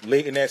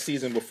late in that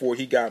season before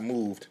he got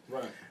moved.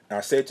 Right. I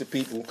said to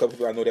people, a couple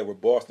people I know that were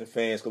Boston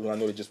fans, a couple I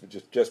know that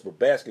just were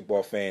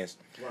basketball fans.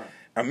 Right.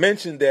 I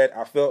mentioned that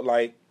I felt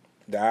like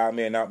the odd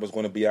man out was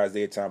going to be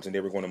Isaiah Thomas and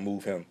they were going to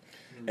move him.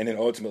 And then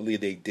ultimately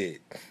they did.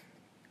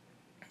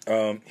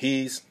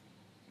 He's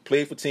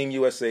played for Team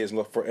USA as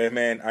for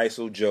M-Man,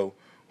 ISO Joe,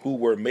 who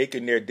were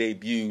making their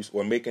debuts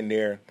or making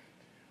their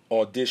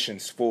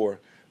auditions for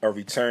a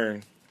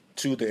return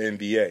to the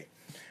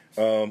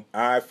NBA.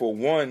 I, for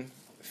one,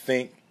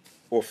 think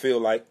or feel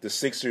like the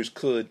Sixers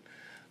could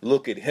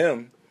look at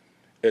him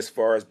as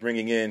far as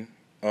bringing in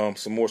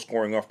some more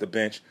scoring off the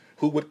bench,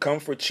 who would come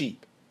for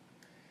cheap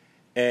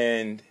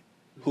and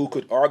who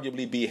could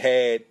arguably be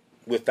had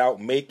without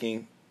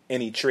making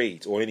any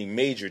trades or any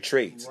major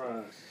trades.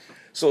 Right.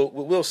 So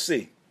we'll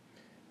see.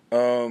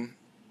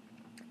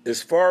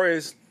 As far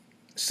as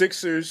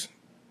Sixers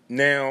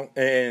now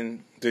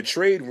and the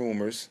trade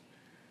rumors,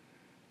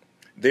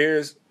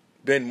 there's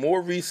been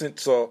more recent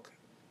talk.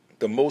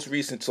 The most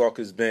recent talk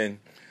has been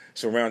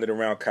surrounded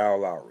around Kyle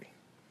Lowry.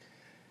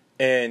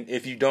 And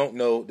if you don't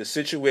know, the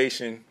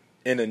situation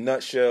in a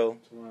nutshell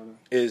Toronto.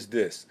 is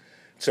this.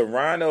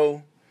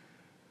 Toronto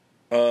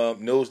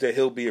knows that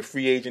he'll be a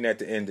free agent at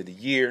the end of the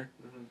year.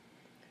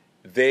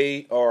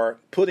 They are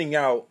putting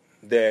out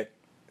that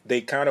they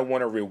kind of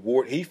want to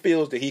reward. He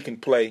feels that he can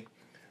play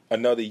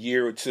another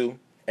year or two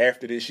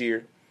after this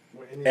year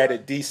at a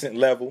decent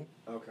level.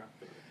 Okay.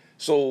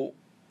 So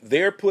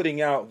they're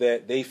putting out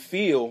that they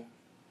feel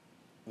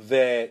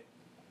that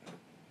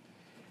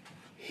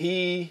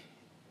he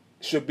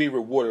should be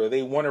rewarded, or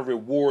they want to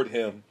reward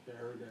him I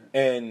heard that.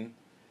 and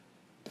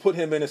put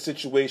him in a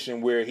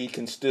situation where he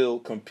can still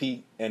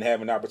compete and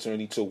have an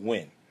opportunity to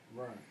win.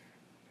 Right.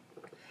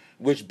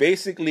 Which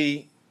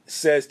basically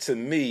says to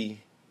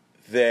me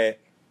that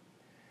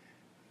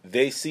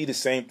they see the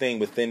same thing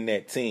within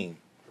that team,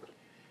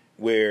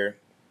 where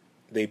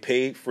they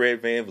paid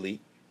Fred VanVleet,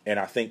 and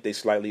I think they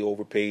slightly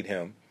overpaid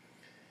him.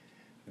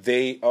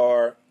 They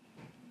are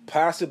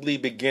possibly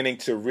beginning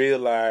to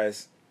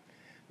realize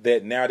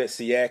that now that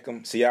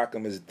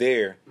Siakam is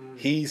there,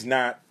 he's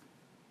not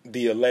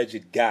the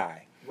alleged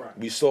guy. Right.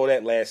 We saw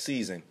that last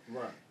season.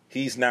 Right.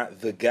 He's not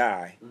the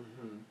guy.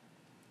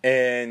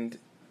 And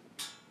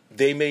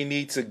they may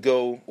need to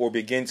go or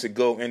begin to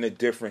go in a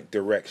different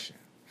direction.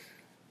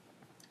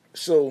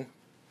 So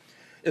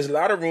there's a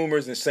lot of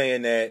rumors and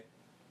saying that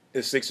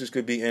the Sixers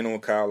could be in on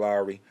Kyle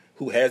Lowry,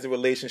 who has a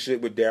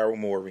relationship with Daryl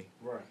Morey,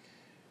 Right.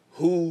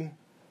 who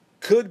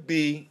could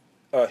be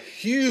a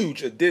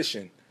huge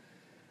addition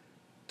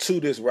to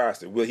this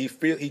roster. Well,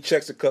 he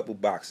checks a couple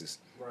boxes,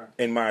 Right.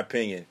 in my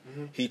opinion.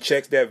 He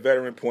checks that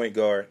veteran point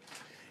guard,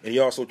 and he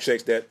also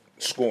checks that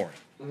scoring.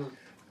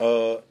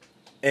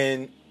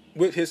 And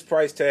with his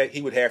price tag,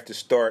 he would have to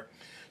start.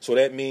 So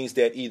that means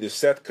that either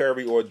Seth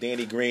Curry or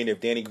Danny Green,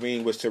 if Danny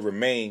Green was to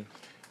remain,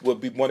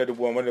 would be one of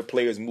the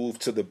players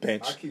moved to the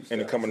bench I keep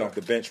and Seth, coming Seth. off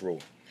the bench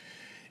role.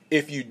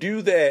 If you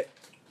do that,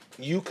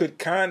 you could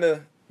kind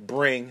of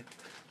bring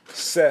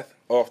Seth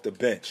off the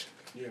bench,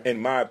 Yeah.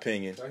 in my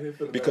opinion, I hear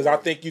for the because bad I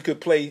guys. think you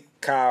could play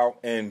Kyle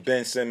and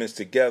Ben Simmons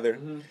together.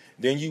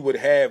 Then you would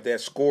have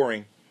that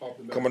scoring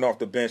coming off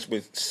the bench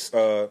with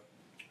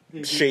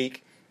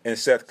Shake and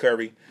Seth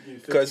Curry,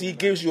 because he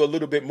gives you a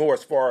little bit more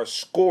as far as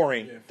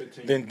scoring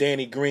than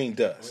Danny Green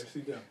does.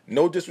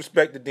 No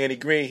disrespect to Danny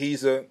Green.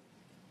 He's a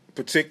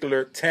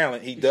particular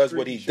talent. He does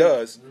what he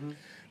does.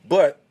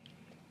 But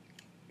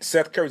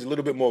Seth Curry's a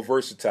little bit more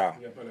versatile.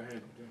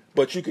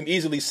 But you can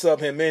easily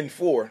sub him in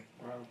for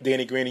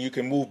Danny Green, and you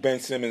can move Ben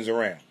Simmons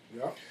around.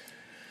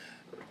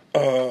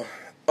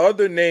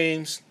 Other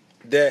names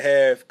that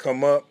have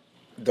come up,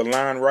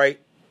 DeLon Wright,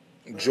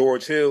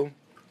 George Hill,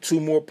 2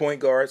 more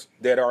point guards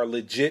that are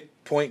legit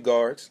point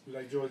guards. You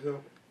like George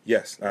Hill?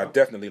 Yes, I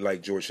definitely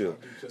like George Hill.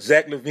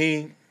 Zach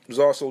LaVine was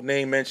also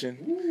name mentioned.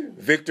 Ooh.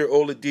 Victor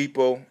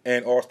Oladipo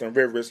and Austin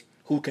Rivers,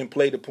 who can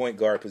play the point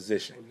guard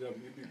position.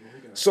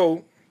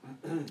 So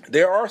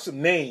there are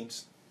some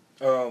names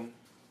When's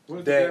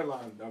the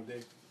deadline,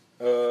 Dave?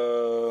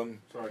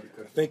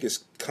 I think it's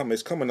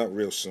coming up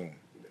real soon.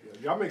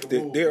 Y'all make a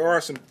move. There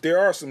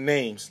are some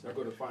names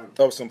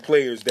of some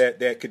players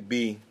that could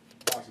be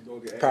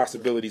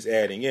possibilities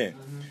adding in.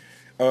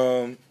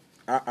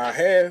 I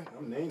have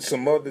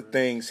some other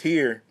things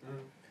here.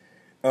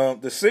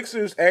 The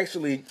Sixers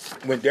actually,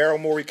 when Daryl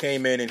Morey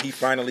came in and he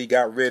finally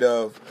got rid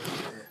of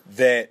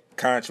that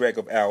contract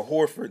of Al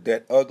Horford,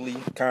 that ugly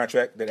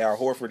contract that Al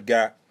Horford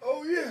got,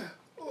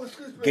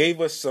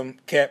 gave us some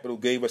capital,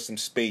 gave us some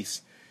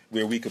space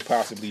where we could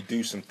possibly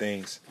do some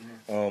things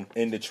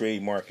in the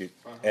trade market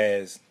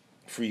as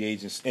free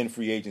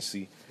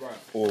agency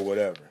or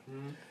whatever.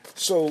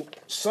 So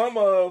some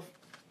of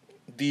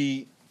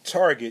the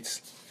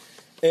targets,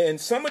 and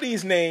some of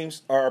these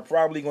names are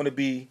probably going to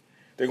be,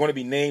 they're going to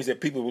be names that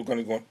people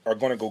are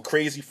going to go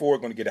crazy for,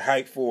 going to get a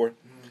hype for,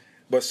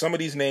 but some of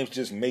these names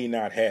just may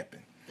not happen.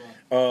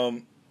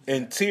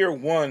 In tier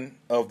 1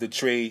 of the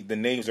trade, the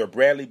names are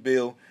Bradley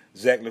Beal,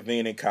 Zach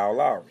LaVine, and Kyle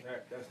Lowry.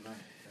 That's nice.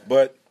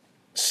 But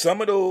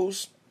some of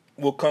those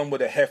will come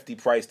with a hefty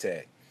price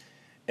tag.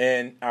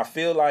 And I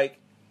feel like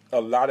a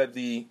lot of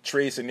the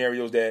trade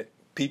scenarios that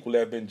people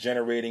have been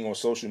generating on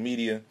social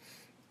media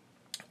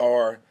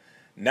are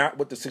not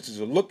what the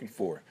Sixers are looking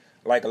for.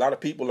 Like, a lot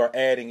of people are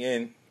adding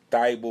in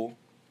Thibault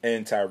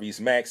and Tyrese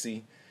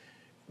Maxey,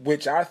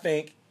 which I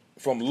think,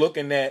 from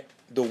looking at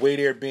the way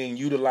they're being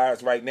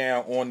utilized right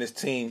now on this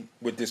team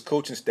with this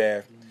coaching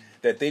staff,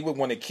 that they would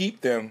want to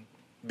keep them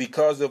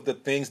because of the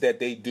things that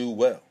they do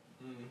well.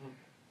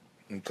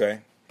 Okay.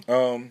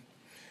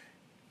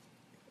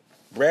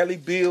 Bradley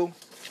Beal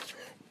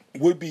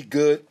would be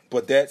good,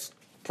 but that's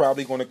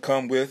probably going to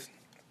come with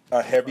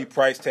a heavy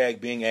price tag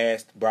being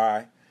asked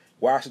by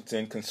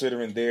Washington,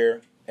 considering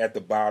they're at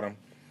the bottom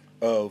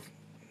of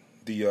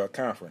the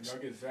conference.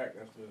 Y'all get Zach,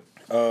 that's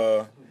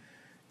good.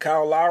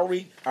 Kyle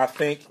Lowry, I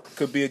think,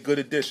 could be a good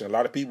addition. A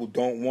lot of people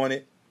don't want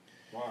it.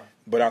 Why?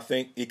 But I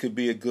think it could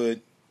be a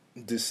good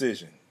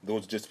decision.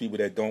 Those are just people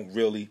that don't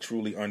really,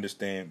 truly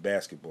understand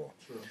basketball.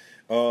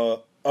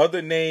 True.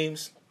 Other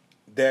names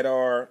that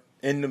are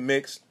in the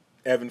mix,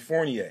 Evan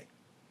Fournier.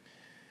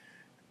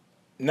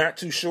 Not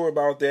too sure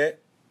about that.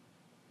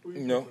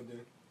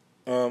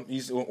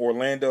 He's in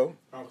Orlando.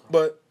 Okay.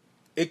 But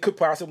it could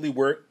possibly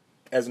work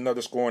as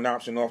another scoring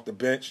option off the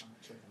bench.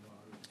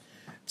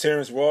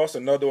 Terrence Ross,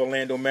 another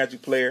Orlando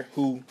Magic player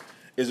who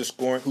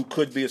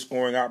could be a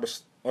scoring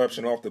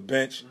option off the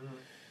bench.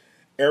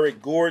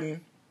 Eric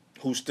Gordon,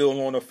 who's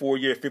still on a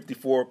 4-year,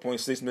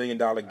 $54.6 million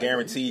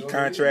guaranteed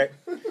contract.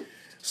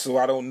 So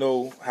I don't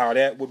know how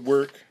that would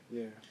work.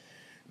 Yeah.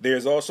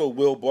 There's also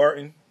Will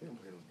Barton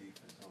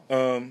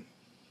of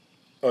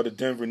the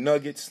Denver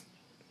Nuggets,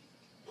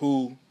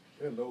 who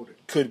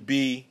could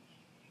be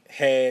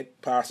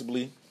had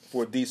possibly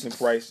for a decent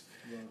price.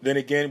 Yeah. Then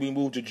again, we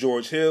move to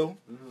George Hill,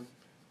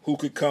 who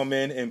could come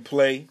in and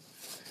play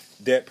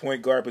that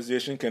point guard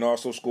position, can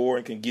also score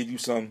and can give you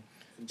some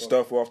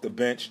stuff off the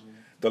bench.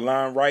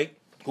 DeLon Wright,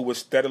 who is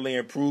steadily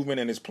improving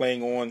and is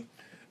playing on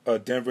a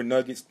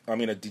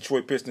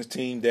Detroit Pistons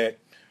team that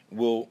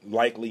will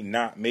likely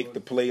not make the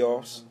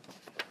playoffs.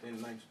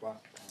 In ninth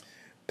spot.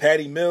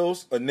 Patty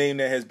Mills, a name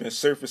that has been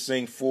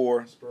surfacing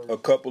for a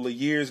couple of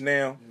years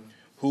now,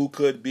 who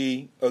could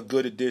be a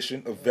good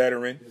addition, a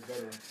veteran.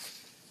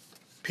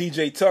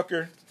 PJ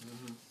Tucker,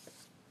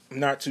 I'm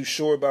not too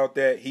sure about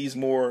that. He's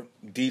more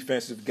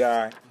defensive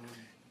guy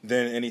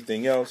than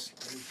anything else.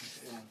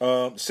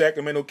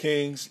 Sacramento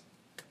Kings,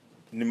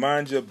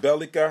 Nemanja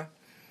Bjelica,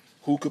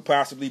 who could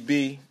possibly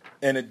be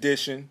an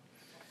addition.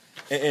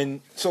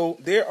 And so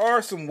there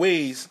are some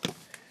ways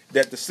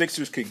that the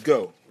Sixers could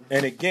go.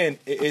 And again,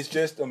 it's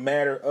just a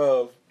matter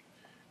of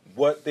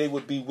what they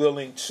would be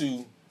willing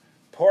to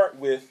part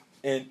with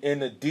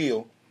in a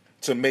deal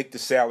to make the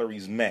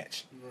salaries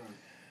match.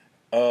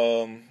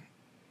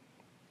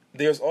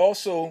 There's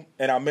also,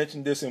 and I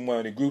mentioned this in one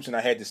of the groups, and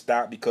I had to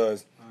stop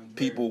because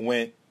people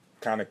went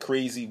kind of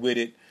crazy with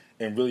it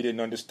and really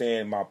didn't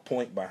understand my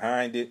point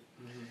behind it.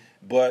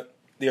 But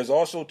there's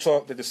also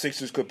talk that the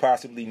Sixers could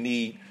possibly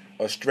need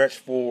a stretch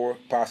 4,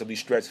 possibly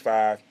stretch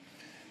 5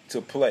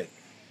 to play.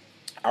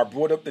 I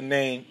brought up the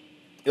name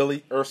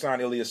Ersan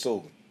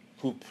Ilyasova,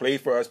 who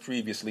played for us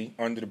previously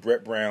under the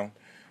Brett Brown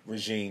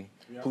regime.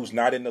 who's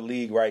not in the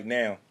league right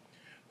now,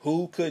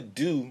 who could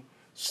do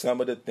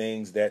some of the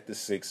things that the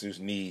Sixers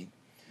need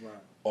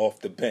off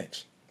the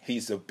bench.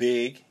 He's a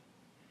big.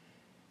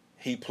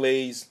 He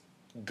plays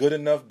good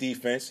enough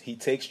defense. He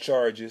takes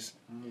charges.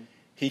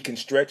 He can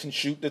stretch and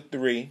shoot the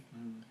three.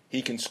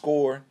 He can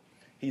score.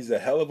 He's a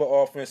hell of an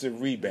offensive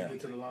rebounder.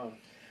 Get to the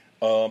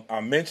line.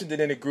 I mentioned it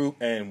in the group,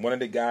 and one of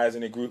the guys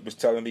in the group was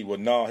telling me, well,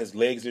 no, his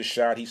legs are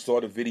shot. He saw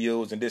the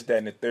videos and this, that,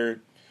 and the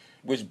third,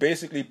 which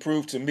basically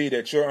proved to me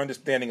that your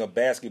understanding of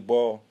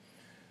basketball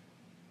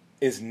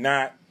is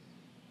not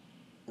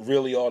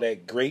really all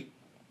that great.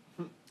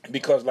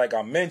 Because, like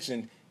I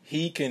mentioned,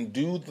 he can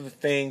do the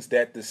things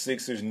that the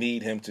Sixers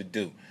need him to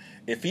do.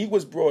 If he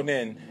was brought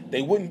in,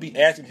 they wouldn't be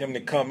asking him to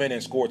come in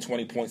and score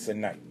 20 points a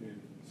night. Yeah.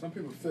 Some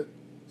people fit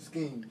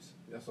schemes.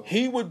 That's all.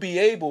 He would be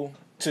able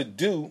to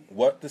do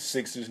what the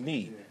Sixers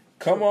need. Yeah.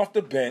 Come off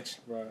the bench.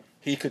 Right.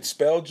 He could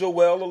spell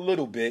Joel a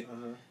little bit.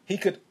 He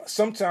could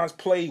sometimes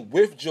play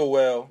with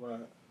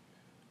Joel,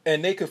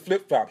 and they could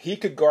flip-flop. He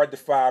could guard the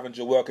 5 and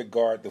Joel could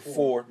guard the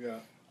 4,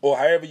 or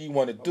however you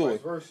want to do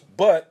it. Versa.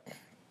 But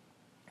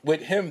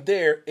with him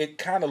there, it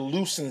kind of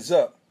loosens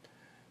up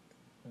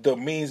the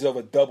means of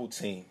a double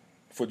team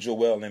for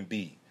Joel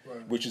Embiid,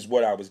 which is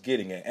what I was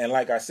getting at. And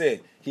like I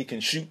said, he can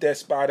shoot that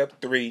spot up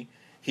 3.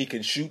 He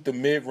can shoot the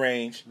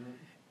mid-range.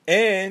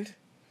 And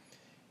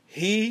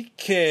he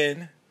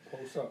can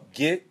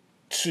get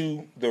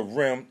to the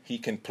rim. He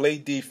can play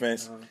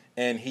defense.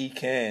 And he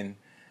can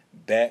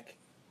back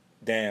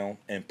down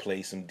and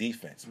play some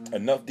defense.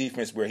 Enough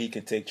defense where he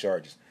can take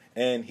charges.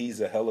 And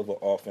he's a hell of an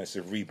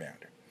offensive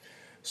rebounder.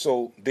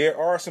 So there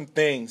are some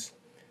things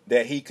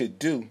that he could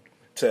do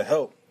to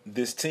help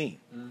this team.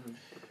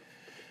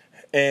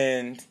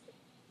 And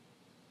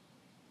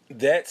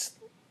that's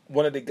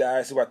one of the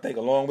guys who I think,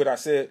 along with, I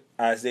said,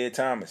 Isaiah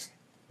Thomas,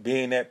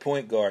 being that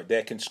point guard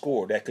that can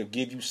score, that could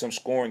give you some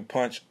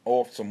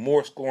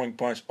more scoring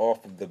punch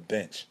off of the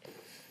bench.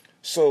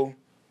 So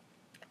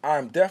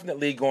I'm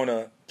definitely going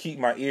to keep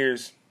my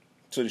ears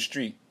to the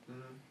street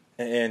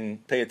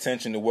and pay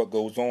attention to what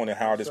goes on and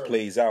how this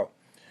plays out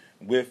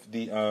with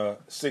the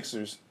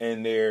Sixers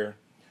and their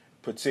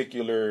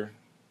particular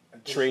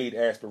trade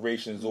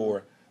aspirations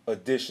or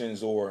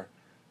additions or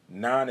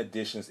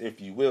non-additions,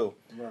 if you will.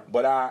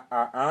 But I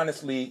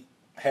honestly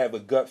have a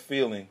gut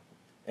feeling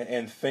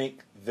and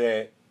think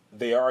that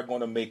they are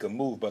going to make a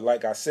move. But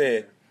like I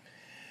said,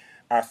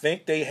 I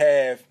think they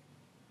have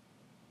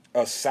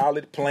a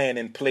solid plan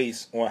in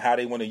place on how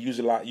they want to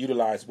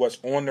utilize what's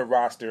on the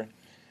roster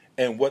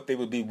and what they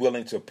would be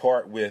willing to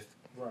part with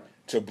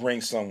to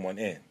bring someone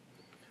in.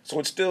 So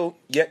it's still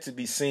yet to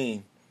be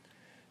seen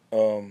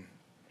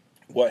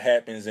what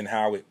happens and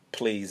how it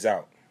plays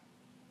out.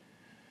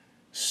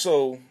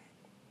 So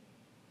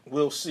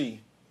we'll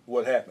see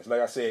what happens.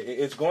 Like I said,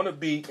 it's going to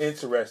be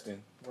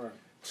interesting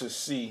to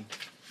see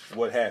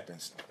what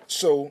happens.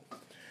 So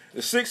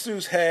the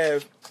Sixers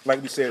have,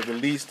 like we said,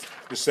 released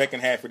the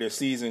second half of their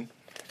season.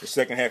 The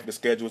second half of the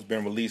schedule has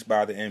been released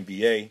by the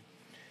NBA.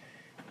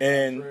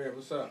 And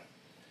what's up?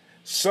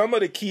 Some of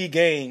the key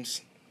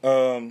games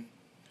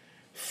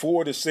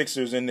for the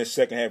Sixers in this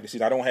second half of the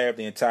season, I don't have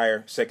the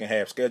entire second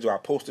half schedule. I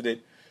posted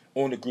it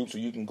on the group so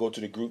you can go to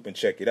the group and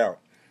check it out.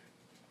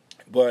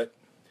 But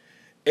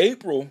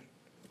April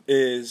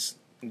is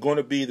going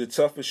to be the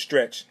toughest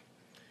stretch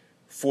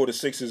for the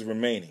Sixers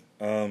remaining.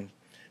 I'm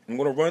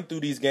going to run through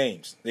these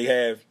games. They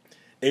have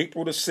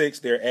April the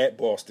 6th, they're at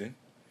Boston,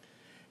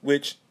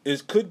 which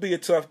could be a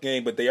tough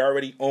game, but they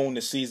already own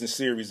the season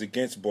series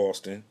against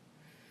Boston.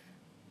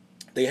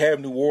 They have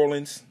New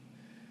Orleans.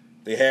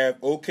 They have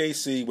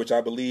OKC, which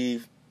I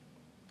believe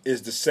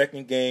is the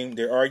second game.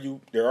 There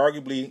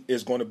arguably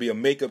is going to be a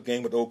makeup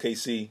game with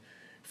OKC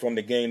from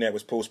the game that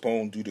was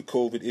postponed due to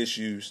COVID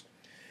issues.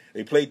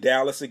 They play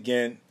Dallas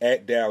again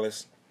at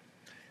Dallas.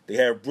 They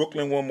have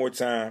Brooklyn one more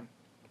time,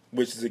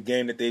 which is a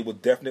game that they will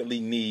definitely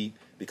need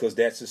because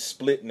that's a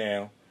split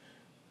now.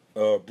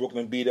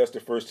 Brooklyn beat us the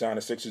first time.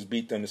 The Sixers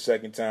beat them the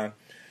second time.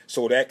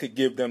 So that could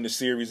give them the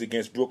series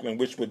against Brooklyn,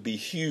 which would be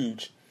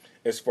huge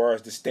as far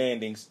as the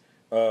standings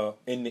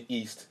in the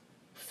East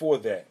for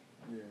that.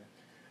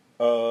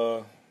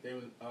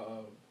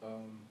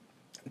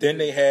 Then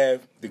they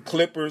have the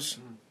Clippers.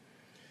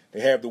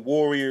 They have the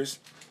Warriors.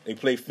 They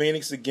play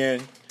Phoenix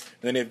again.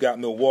 Then they've got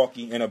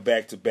Milwaukee in a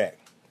back-to-back.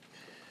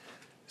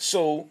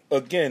 So,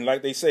 again,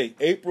 like they say,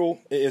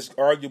 April is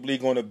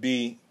arguably going to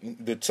be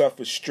the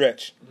toughest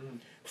stretch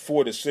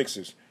for the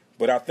Sixers.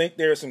 But I think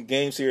there are some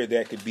games here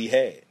that could be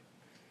had.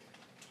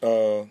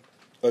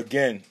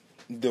 Again,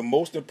 the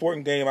most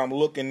important game I'm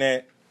looking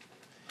at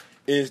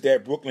is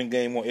that Brooklyn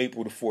game on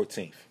April the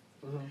 14th,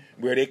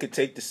 where they could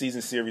take the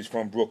season series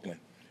from Brooklyn,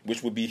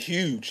 which would be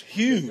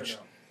huge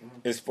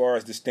as far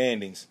as the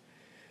standings.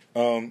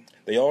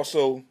 They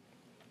also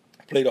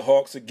play the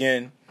Hawks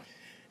again.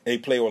 They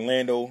play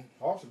Orlando.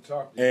 Hawks are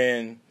tough.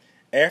 And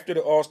after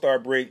the All-Star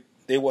break,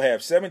 they will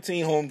have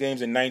 17 home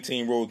games and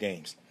 19 road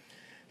games.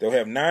 They'll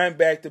have 9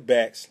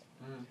 back-to-backs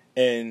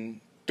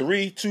and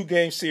 3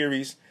 two-game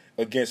series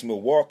against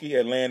Milwaukee,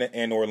 Atlanta,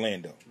 and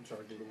Orlando. I'm trying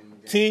to get them in the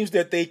teams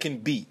that they can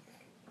beat.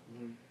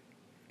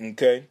 Mm-hmm.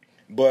 Okay?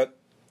 But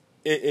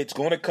it's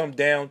going to come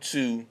down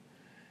to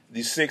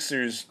the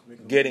Sixers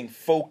getting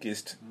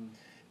focused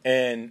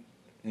and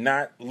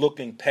not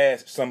looking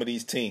past some of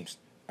these teams,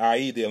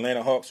 i.e. the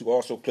Atlanta Hawks, who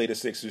also play the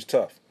Sixers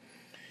tough.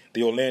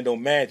 The Orlando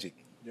Magic.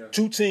 Yeah.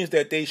 Two teams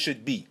that they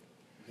should beat.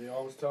 They're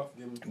always tough.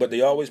 But they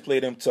always play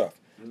them tough.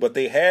 Mm-hmm. But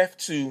they have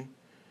to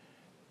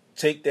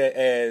take that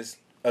as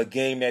a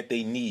game that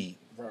they need.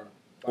 Right.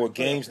 Or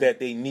games that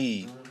they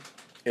need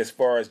as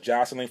far as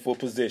jostling for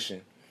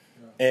position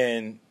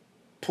and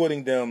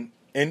putting them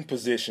in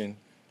position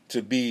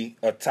to be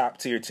a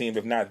top-tier team,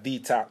 if not the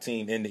top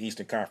team in the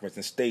Eastern Conference,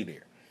 and stay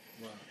there.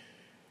 Wow.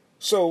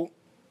 So,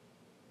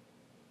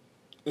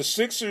 the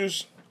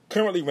Sixers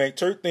currently ranked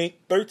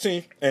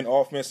 13th in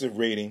offensive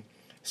rating,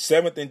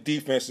 7th in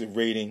defensive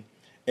rating,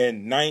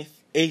 and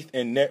 8th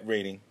in net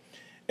rating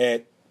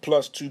at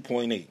plus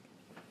 2.8.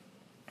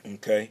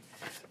 Okay?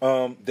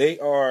 They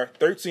are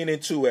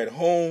 13-2 at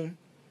home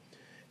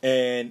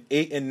and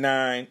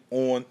 8-9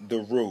 on the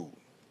road.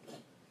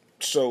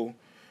 So,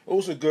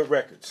 those are good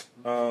records.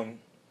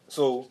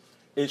 So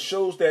it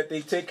shows that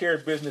they take care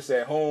of business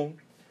at home.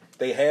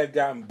 They have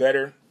gotten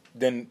better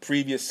than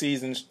previous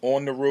seasons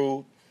on the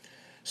road.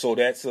 So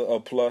that's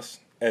a plus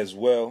as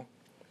well.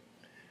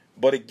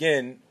 But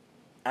again,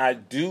 I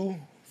do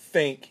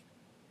think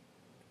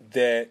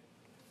that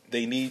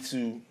they need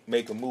to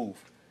make a move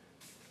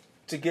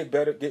to get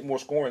better, get more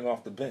scoring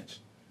off the bench.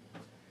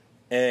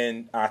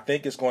 And I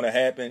think it's going to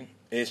happen.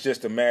 It's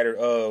just a matter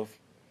of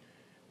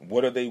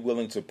what are they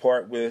willing to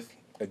part with.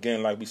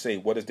 Again, like we say,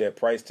 what is that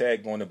price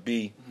tag going to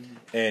be,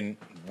 and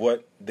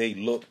what they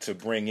look to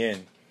bring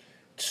in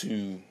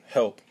to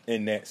help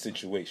in that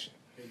situation.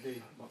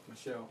 Hey,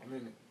 Michelle,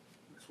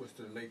 switch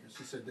to the Lakers.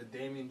 She said, did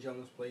Damian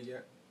Jones play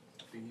yet?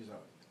 I think he's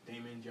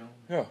Damian Jones.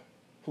 Yeah.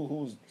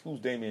 Who's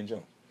Damian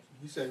Jones?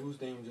 He said, who's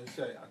Damian Jones? He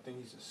said, I think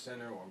he's a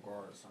center or a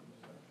guard or something.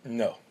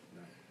 No.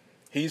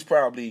 He's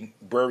probably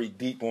buried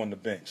deep on the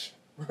bench.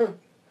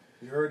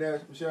 You heard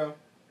that, Michelle?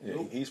 Yeah,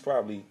 nope. He's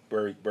probably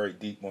buried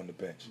deep on the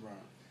bench. Right.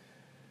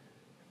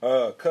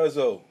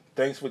 Cuzzo,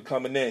 thanks for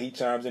coming in. He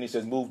chimes in. He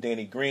says, move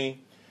Danny Green.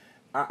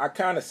 I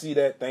kind of see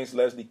that. Thanks,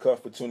 Leslie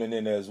Cuff, for tuning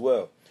in as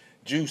well.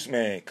 Juice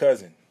Man,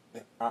 cousin,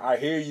 I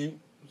hear you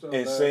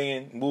in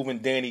saying moving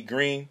Danny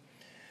Green.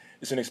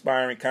 It's an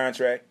expiring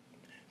contract.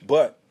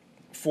 But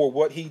for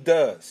what he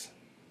does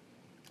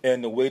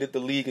and the way that the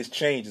league has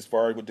changed as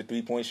far as with the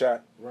three-point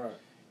shot, right,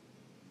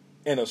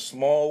 in a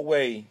small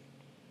way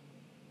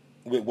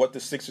with what the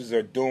Sixers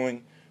are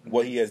doing,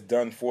 what he has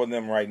done for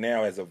them right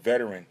now as a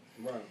veteran,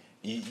 right,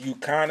 you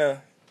kind of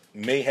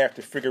may have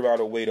to figure out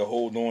a way to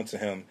hold on to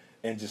him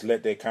and just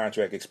let that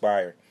contract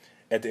expire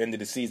at the end of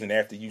the season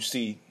after you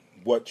see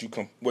what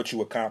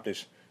you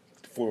accomplish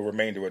for the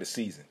remainder of the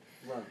season.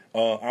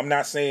 Right. I'm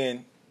not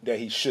saying that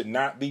he should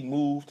not be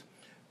moved,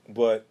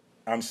 but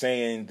I'm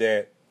saying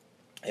that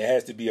it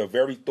has to be a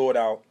very thought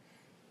out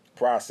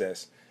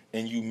process,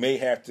 and you may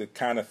have to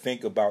kind of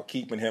think about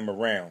keeping him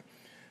around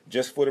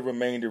just for the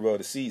remainder of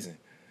the season,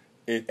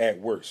 at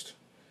worst.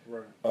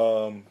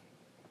 Right.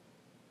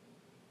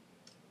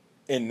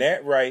 In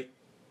that right,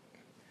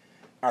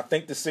 I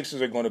think the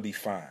Sixers are going to be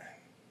fine.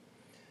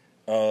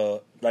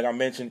 Like I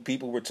mentioned,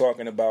 people were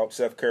talking about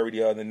Seth Curry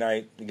the other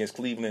night against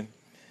Cleveland.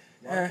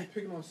 Why are you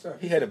picking on Seth?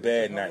 He had a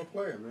bad night.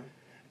 Player, man.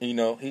 You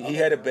know, he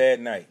had a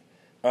bad night.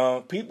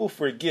 People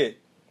forget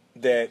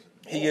that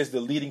he is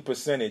the leading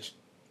percentage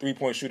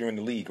three-point shooter in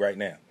the league right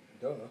now.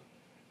 Duh.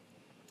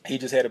 He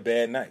just had a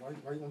bad night.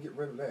 Why you gonna get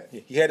rid of that?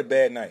 He had a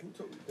bad night.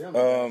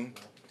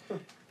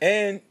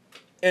 And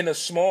in a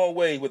small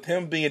way, with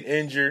him being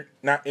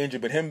not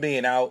injured, but him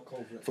being out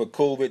for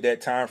COVID,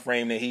 that time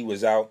frame that he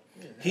was out,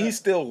 he's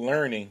still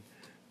learning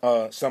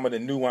some of the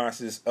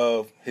nuances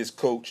of his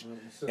coach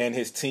and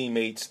his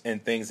teammates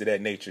and things of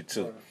that nature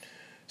too.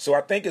 So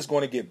I think it's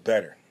going to get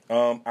better.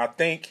 I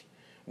think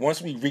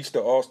once we reach the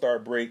All-Star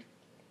break,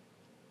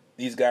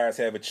 these guys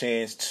have a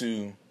chance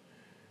to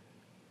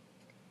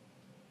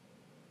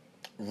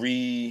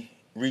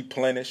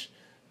replenish,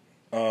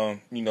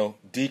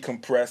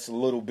 decompress a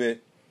little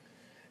bit,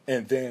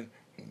 and then,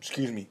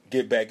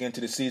 get back into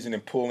the season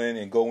and pull in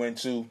and go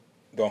into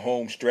the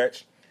home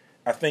stretch.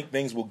 I think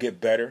things will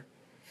get better,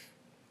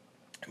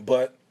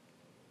 but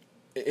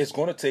it's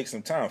going to take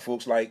some time,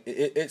 folks. Like,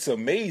 it's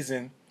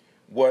amazing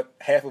what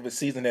half of a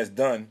season has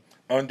done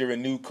under a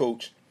new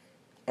coach,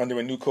 under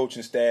a new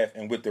coaching staff,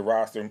 and with the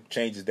roster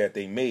changes that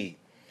they made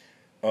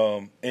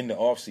in the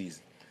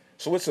offseason.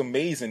 So it's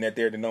amazing that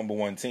they're the number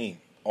one team,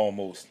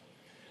 almost.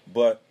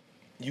 But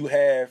you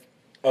have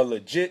a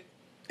legit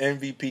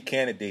MVP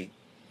candidate,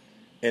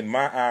 in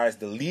my eyes,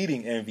 the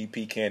leading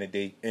MVP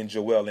candidate in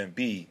Joel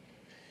Embiid.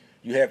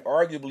 You have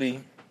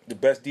arguably the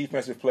best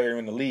defensive player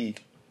in the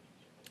league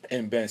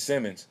in Ben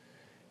Simmons.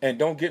 And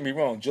don't get me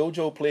wrong,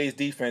 JoJo plays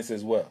defense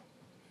as well.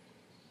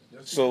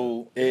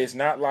 So it's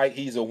not like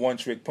he's a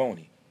one-trick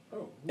pony.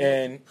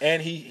 And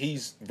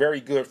he's very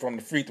good from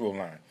the free throw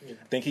line.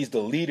 I think he's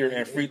the leader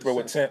in free throw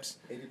attempts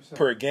 80%.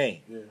 Per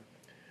game. Yeah.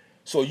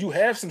 So you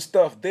have some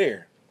stuff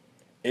there.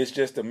 It's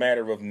just a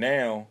matter of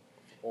now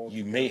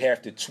you may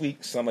have to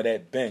tweak some of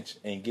that bench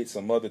and get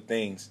some other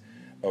things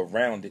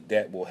around it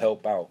that will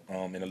help out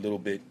in a little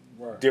bit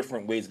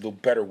different ways, a little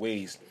better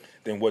ways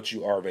than what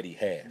you already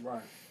have.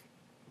 Right.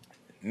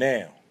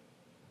 Now,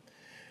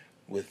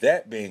 with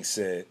that being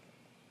said,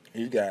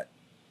 you got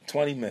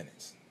 20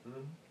 minutes.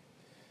 Mm-hmm.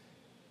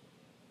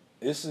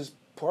 This is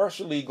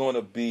partially going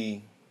to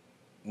be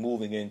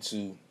moving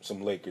into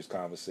some Lakers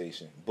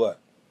conversation, but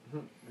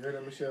You hear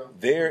that, Michelle?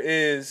 there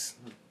is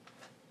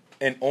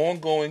an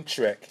ongoing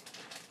trek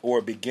or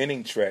a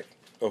beginning trek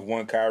of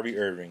one Kyrie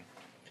Irving,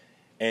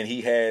 and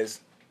he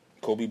has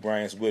Kobe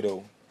Bryant's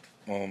widow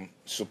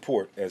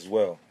support as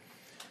well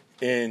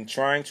in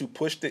trying to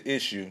push the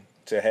issue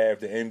to have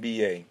the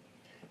NBA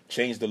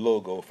change the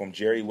logo from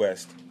Jerry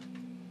West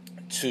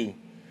to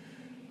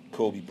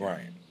Kobe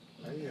Bryant.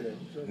 I hear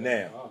that.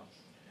 Now,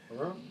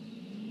 Uh-huh.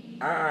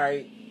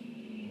 I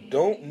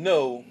don't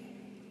know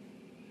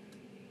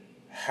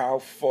how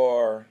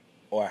far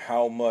or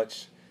how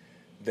much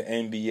the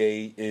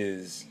NBA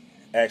is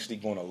actually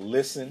going to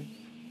listen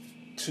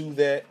to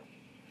that,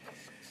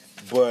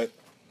 but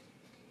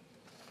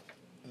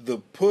the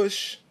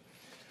push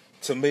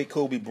to make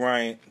Kobe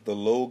Bryant the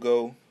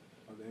logo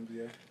Of the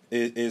NBA?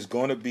 is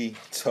going to be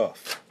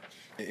tough.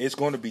 It's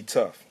going to be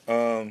tough.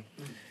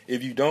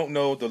 If you don't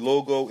know, the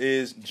logo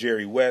is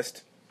Jerry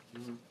West,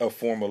 a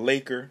former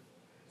Laker.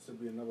 This will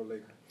be another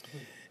Laker.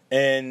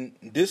 And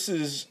this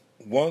is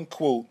one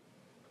quote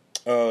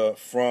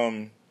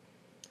from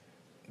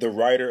the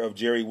writer of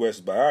Jerry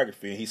West's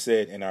biography. He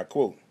said, and I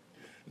quote,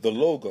 "The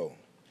logo.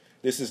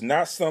 This is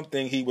not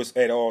something he was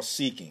at all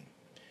seeking.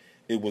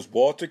 It was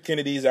Walter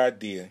Kennedy's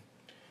idea.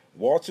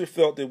 Walter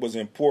felt it was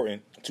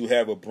important to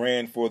have a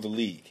brand for the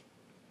league.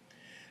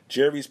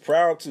 Jerry's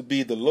proud to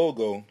be the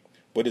logo,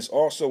 but it's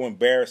also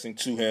embarrassing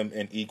to him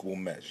in equal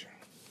measure."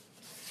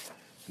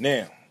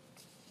 Now,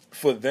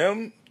 for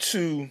them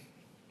to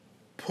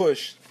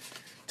push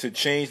to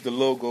change the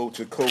logo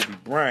to Kobe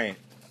Bryant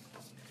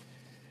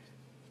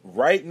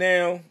right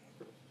now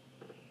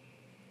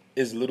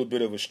is a little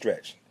bit of a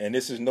stretch. And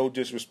this is no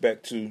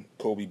disrespect to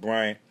Kobe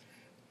Bryant,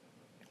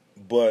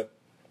 but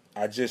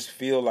I just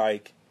feel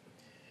like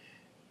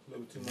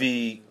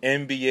the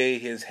NBA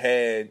has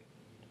had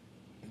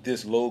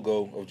this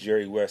logo of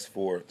Jerry West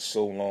for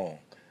so long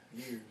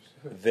Years.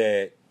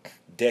 that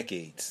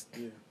decades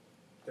Yeah.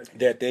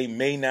 that they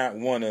may not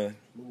want to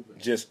Move it.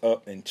 just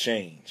up and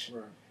change.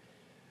 Right.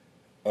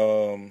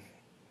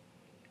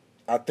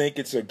 I think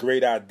it's a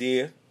great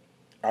idea.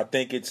 I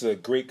think it's a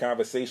great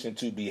conversation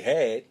to be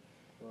had.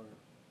 Right.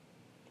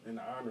 In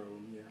the honor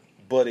room, yeah.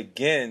 But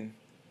again,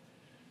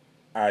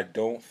 I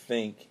don't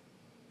think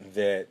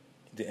that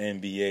the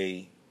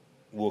NBA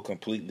will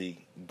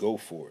completely go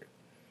for it.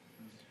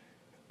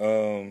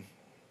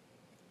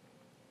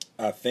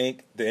 I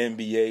think the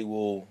NBA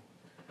will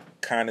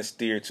kind of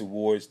steer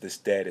towards the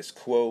status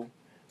quo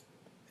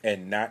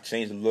and not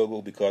change the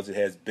logo because it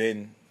has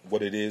been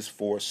what it is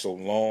for so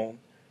long.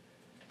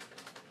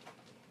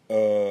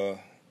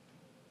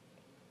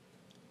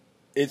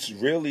 It's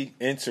really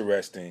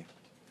interesting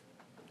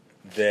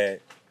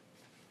that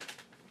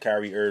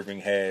Kyrie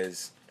Irving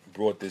has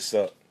brought this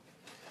up,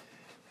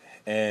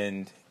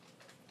 and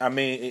I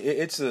mean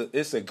it's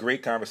a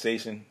great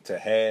conversation to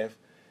have.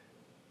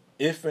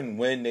 If and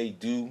when they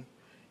do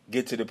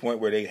get to the point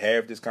where they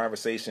have this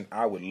conversation,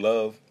 I would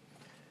love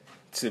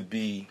to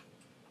be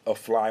a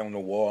fly on the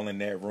wall in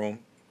that room,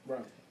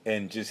 Right.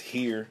 and just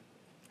hear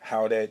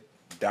how that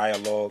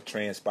dialogue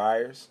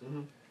transpires.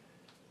 Mm-hmm.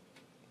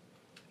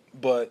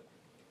 But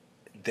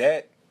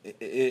that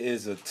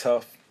is a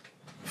tough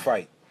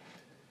fight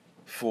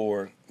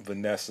for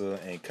Vanessa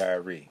and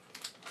Kyrie.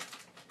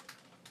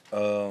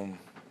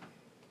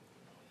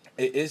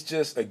 It's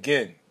just,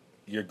 again,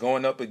 you're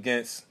going up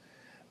against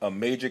a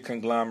major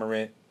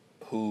conglomerate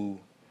who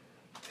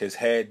has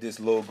had this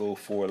logo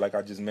for, like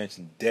I just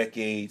mentioned,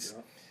 decades,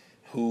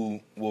 who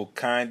will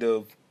kind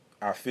of,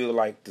 I feel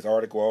like this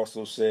article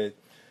also said,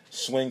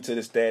 swing to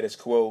the status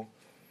quo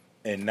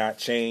and not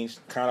change.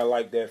 Kind of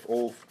like that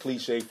old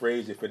cliche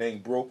phrase, if it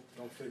ain't broke,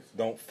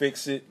 don't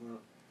fix it.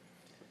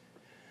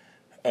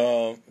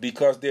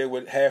 Because there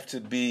would have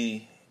to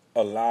be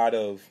a lot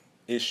of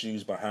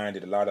issues behind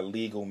it, a lot of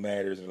legal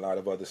matters and a lot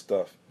of other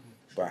stuff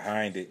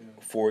behind it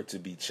for it to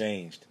be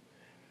changed.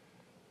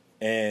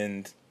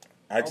 And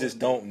I just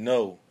don't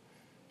know.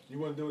 You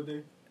want to do it,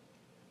 D?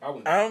 I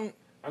wouldn't.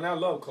 And I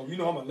love Kobe. You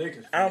know I'm a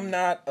Lakers fan. I'm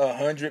not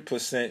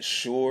 100%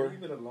 sure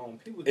Leave it alone.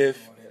 People do all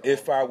that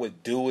if all I the time.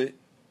 would do it.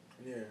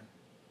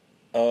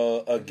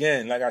 Yeah.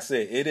 Again, like I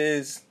said, it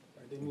is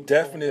Like they moved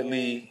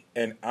definitely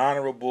an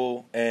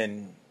honorable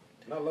and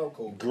Kobe. And I love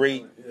Kobe.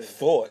 great Yeah.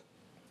 thought.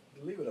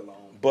 Leave it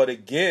alone. But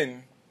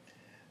again,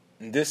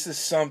 this is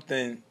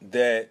something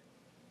that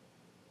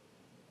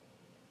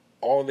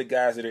all the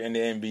guys that are in the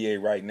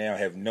NBA right now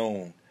have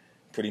known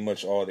pretty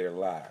much all their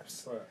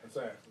lives. Right.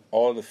 Exactly.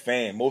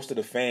 Most of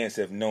the fans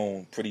have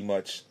known pretty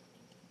much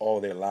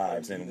all their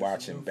lives in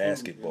watching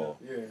basketball.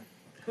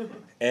 Yeah.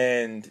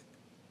 And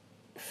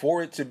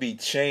for it to be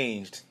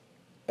changed,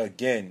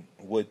 again,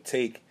 would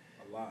take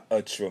A lot.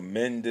 a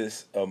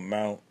tremendous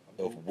amount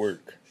of Rules,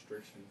 work.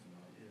 Restrictions and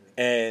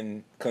all.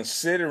 And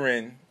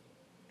considering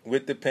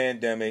with the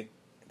pandemic,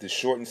 the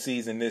shortened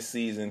season this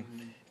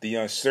season, the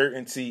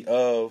uncertainty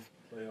of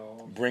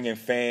Playoffs. bringing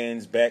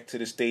fans back to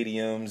the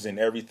stadiums and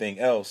everything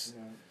else,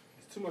 Yeah.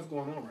 It's too much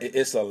going on right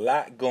it's a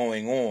lot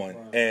going on.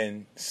 Right.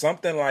 And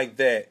something like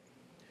that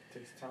now. It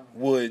takes time.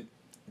 would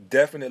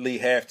definitely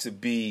have to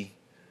be,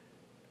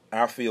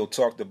 I feel,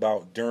 talked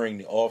about during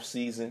the off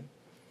season,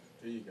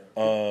 There you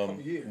go.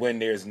 Couple years. when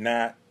there's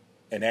not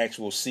an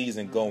actual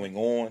season going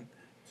on.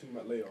 Too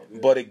much layoff. Yeah.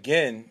 But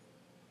again,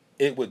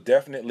 it would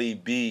definitely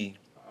be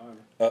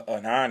Honor.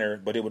 an honor,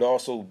 but it would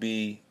also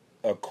be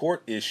a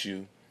court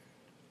issue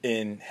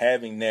in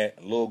having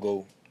that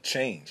logo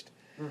changed.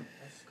 That's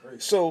crazy.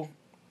 So,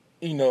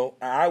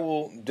 I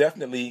will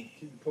definitely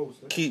Keep you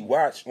posted. keep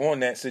watch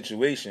on that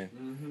situation.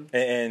 Mm-hmm.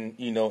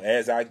 And,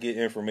 as I get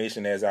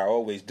information, as I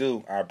always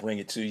do, I bring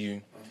it to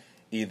you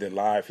either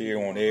live here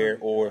on air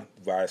or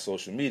via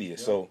social media.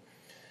 So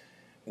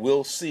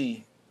we'll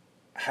see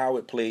how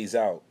it plays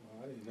out.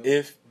 I didn't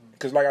know.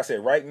 Because like I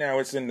said, right now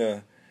it's in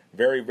the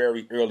very,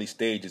 very early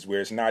stages where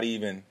it's not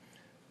even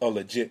a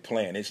legit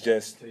plan. It's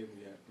just Table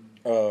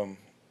yet.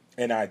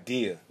 an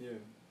idea Yeah.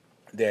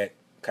 that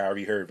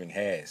Kyrie Irving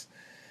has.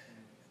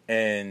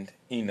 And,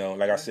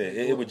 like I said,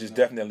 it would just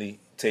definitely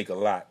take a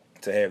lot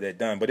to have that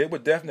done. But it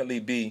would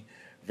definitely be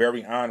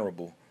very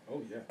honorable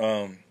Oh yeah.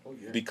 Oh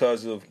yeah.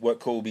 because of what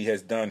Kobe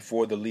has done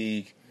for the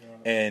league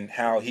and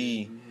how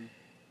he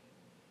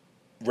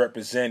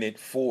represented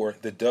for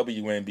the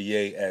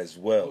WNBA as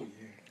well. Oh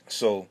yeah.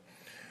 So,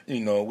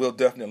 we'll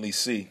definitely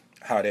see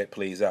how that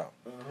plays out.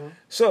 Uh-huh.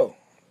 So,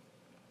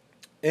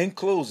 in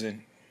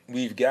closing,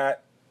 we've got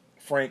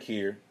Frank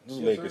here, who's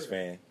a Yes, Lakers sir.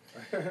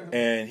 fan,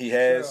 and he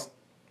has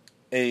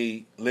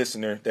a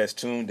listener that's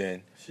tuned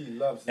in, She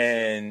loves it.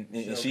 and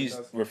Michelle she's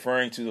Gudowski.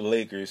 referring to the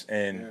Lakers.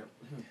 And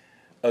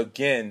Yeah.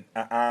 again,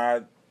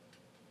 I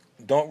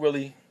don't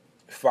really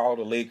follow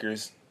the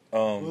Lakers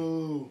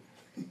Ooh.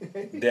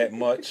 that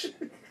much,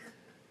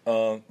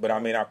 but I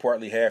mean, I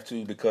partly have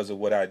to because of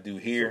what I do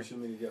here. Social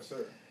media, yes,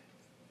 sir.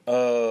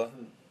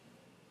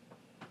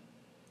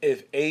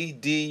 If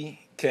AD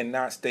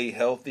cannot stay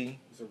healthy,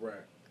 It's a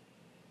wrap.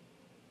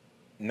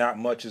 not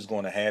much is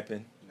going to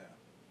happen. No.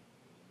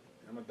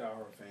 I'm a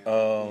diehard fan.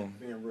 Um,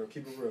 Being real.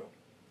 Keep it real.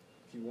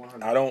 Keep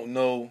 100. I don't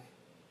know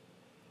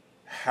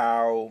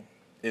how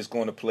it's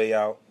going to play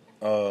out.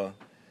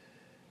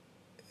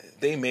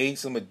 They made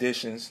some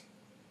additions.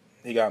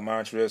 They got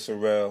Montrezl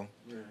Harrell.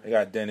 Yeah. They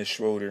got Dennis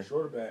Schroeder.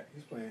 Shorter back.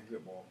 He's playing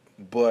good ball.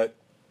 But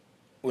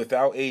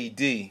without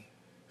AD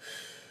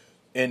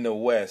in the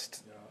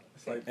West, Yeah.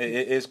 It's like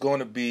it's going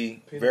to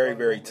be peanut very, butter,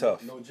 very no-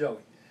 tough. No jelly.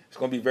 It's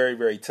going to be very,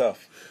 very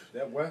tough.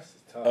 That West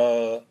is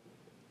tough.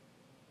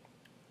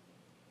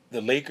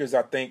 The Lakers,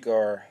 I think,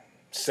 are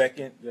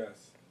second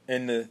Yes.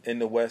 in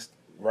the West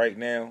right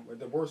now. But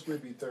the worst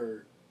would be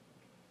third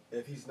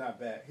if he's not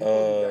back. He's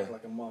going to be back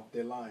like a month.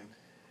 They're lying.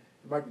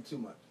 It might be too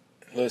much.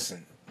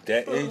 Listen,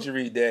 that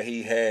injury that he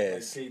Like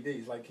has KD.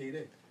 He's like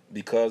KD.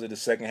 because of the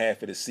second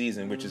half of the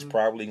season, which is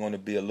probably going to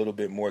be a little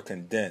bit more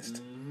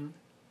condensed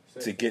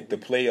to get the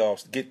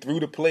playoffs, get through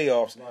the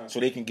playoffs, Right. so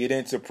they can get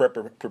into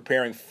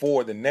preparing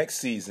for the next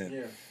season.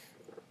 Yeah.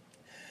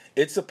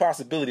 It's a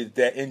possibility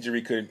that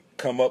injury could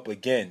come up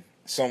again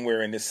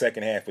somewhere in the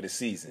second half of the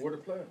season Or the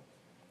playoffs.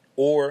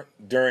 or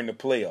during the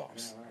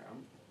playoffs. Yeah,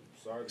 I'm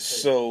sorry to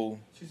say. So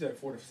She said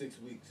 4 to 6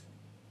 weeks.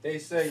 They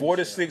say 4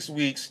 to Michelle. 6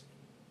 weeks,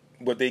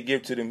 what they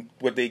give to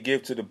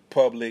the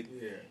public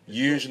Yeah.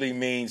 usually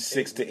means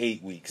 6 to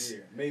 8 weeks Yeah.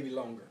 Maybe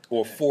longer.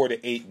 or Yeah. 4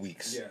 to 8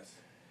 weeks. Yes.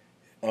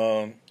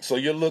 So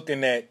you're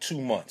looking at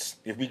 2 months.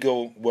 If we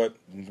go what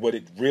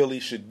it really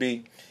should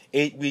be,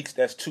 8 weeks,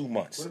 that's 2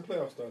 months, When the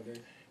playoffs start, then.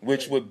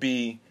 which would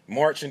be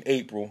March and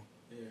April.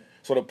 Yeah.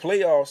 So the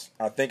playoffs,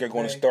 I think, are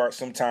going to May. start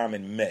sometime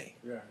in May.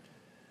 Yeah.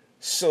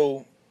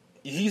 So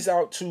he's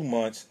out 2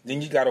 months.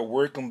 Then you got to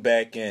work him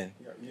back in.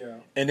 Yeah.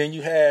 And then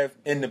you have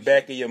in the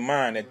back of your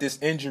mind that this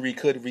injury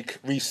could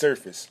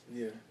resurface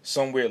Yeah.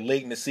 somewhere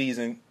late in the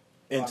season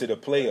into the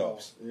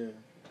playoffs. Yeah.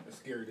 That's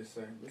scary to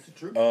say. It's the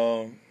truth.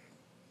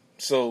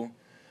 So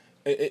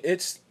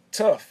it's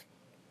tough,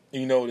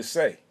 to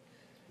say.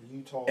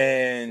 Utah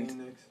and,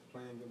 Phoenix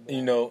playing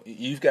good ball.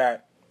 You've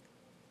got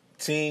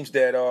teams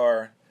that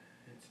are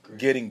It's great.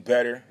 getting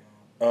better.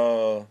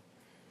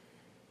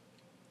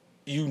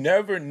 You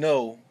never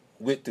know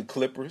with the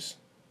Clippers.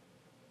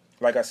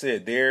 Like I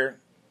said, they're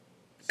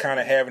kind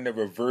of having the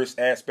reverse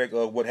aspect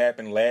of what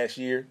happened last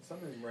year,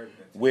 Something's right with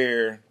that.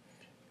 where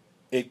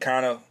it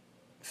kind of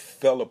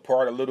fell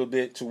apart a little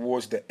bit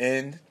towards the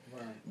end.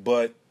 Right.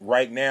 But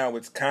right now,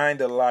 it's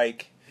kind of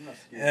like, I'm not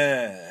scared.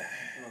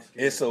 I'm not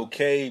scared. it's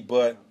okay,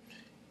 but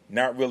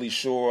not really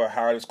sure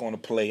how it's going to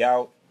play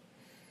out.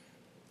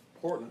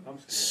 Portland, I'm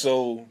scared.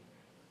 So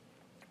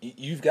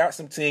you've got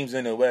some teams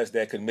in the West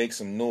that could make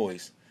some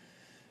noise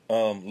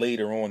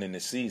later on in the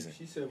season.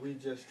 She said we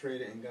just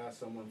traded and got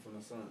someone from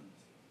the Suns.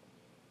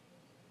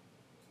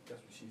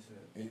 That's what she said.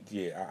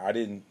 Yeah, I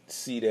didn't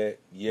see that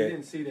yet. We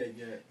didn't see that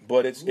yet.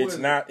 But it's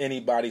not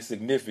anybody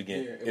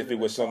significant if it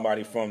was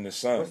somebody from the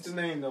Suns. What's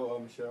the name, though,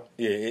 Michelle?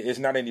 Yeah, it's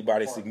not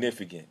anybody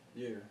significant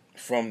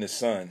from the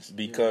Suns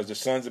because the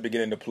Suns are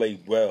beginning to play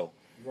well.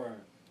 Right.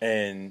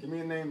 And give me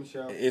a name,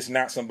 Michelle. It's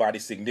not somebody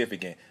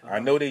significant. I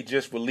know they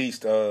just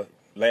released,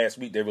 last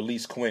week, they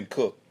released Quinn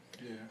Cook,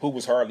 who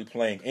was hardly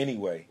playing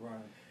anyway. Right.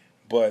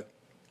 But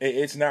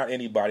it's not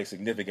anybody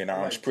significant.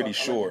 I'm pretty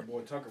sure.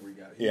 Boy Tucker we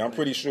got. I'm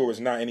pretty sure it's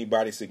not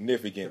anybody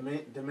significant.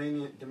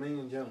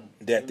 Damian Jones.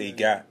 That they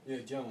got. Yeah,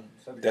 Jones.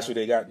 That's what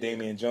they got,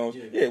 Damian Jones.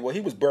 Yeah, well,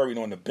 he was buried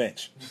on the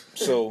bench.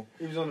 So,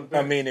 he was on the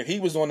bench. I mean, if he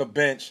was on the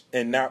bench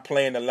and not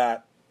playing a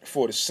lot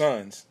for the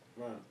Suns,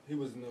 right. He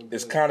was no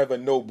it's kind of a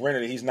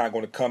no-brainer that he's not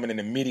going to come in and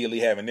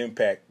immediately have an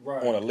impact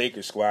on a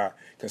Lakers squad,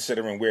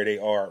 considering where they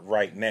are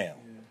right now.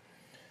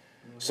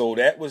 So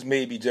that was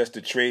maybe just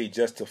a trade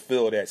just to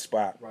fill that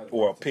spot,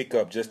 or a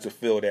pickup just to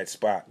fill that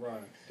spot.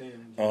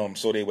 Right.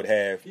 So they would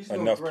have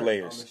enough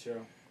players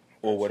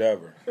or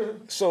whatever.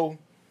 So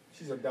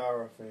she's a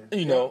Dara fan.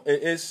 You know,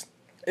 it's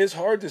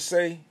hard to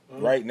say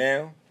right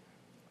now,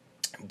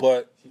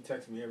 but she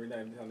texts me every night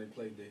every time they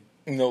play day.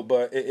 You know,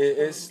 but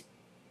it's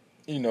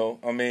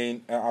I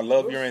mean, I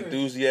love your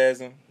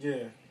enthusiasm.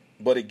 Yeah.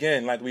 But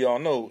again, like we all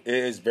know, it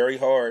is very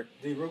hard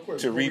real quick,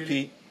 to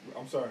repeat.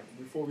 I'm sorry.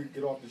 Before we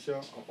get off the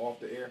show, off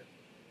the air,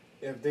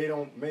 if they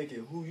don't make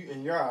it, who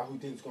in your eye, who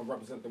think is going to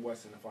represent the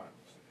West in the finals?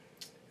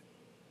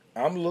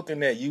 I'm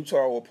looking at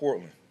Utah or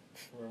Portland.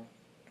 Well,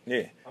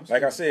 yeah,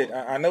 like I said,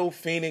 I know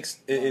Phoenix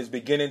is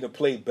beginning to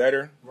play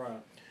better. Right.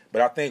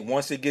 But I think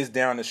once it gets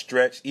down the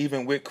stretch,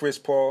 even with Chris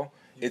Paul,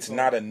 it's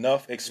not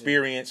enough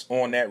experience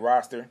on that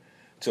roster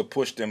to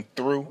push them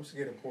through. I'm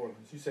scared of Portland.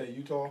 You say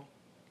Utah?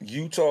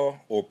 Utah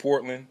or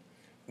Portland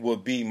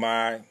would be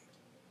my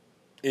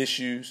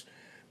issues.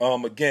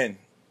 Again,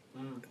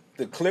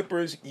 the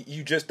Clippers,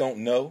 you just don't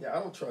know. Yeah, I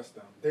don't trust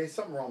them. There's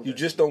something wrong with You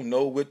just don't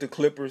know with the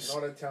Clippers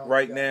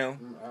right now.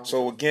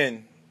 So,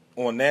 again,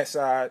 on that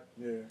side,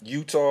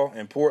 Utah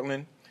and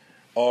Portland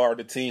are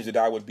the teams that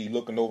I would be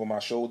looking over my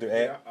shoulder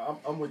at. Yeah,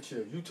 I'm with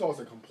you. Utah's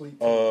a complete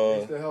team.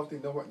 They're still healthy.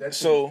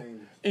 So,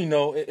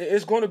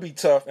 it's going to be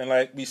tough. And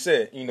like we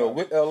said,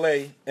 with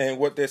L.A. and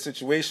what their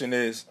situation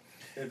is,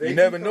 you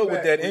never know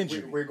with that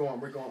injury. We're going.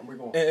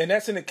 And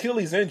that's an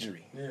Achilles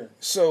injury. Yeah.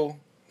 So,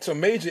 it's a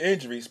major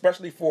injury,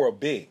 especially for a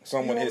big,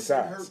 someone his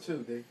size. Hurt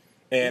too, Dave.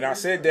 And I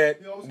said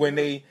that when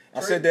they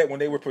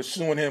were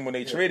pursuing him when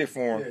they traded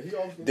for him,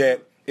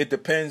 that it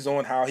depends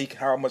on how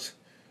much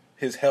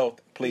his health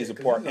plays a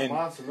part in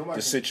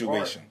the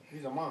situation.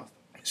 He's a monster.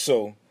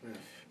 So,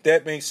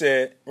 that being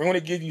said, we're going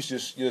to give you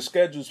your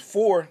schedules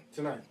for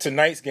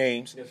tonight's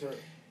games. Yes, sir.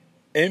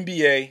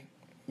 NBA,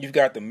 you've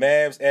got the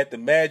Mavs at the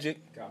Magic.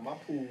 Got my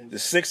pools. The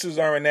Sixers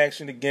are in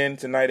action again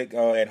tonight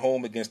at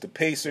home against the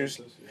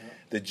Pacers.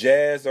 The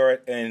Jazz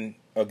are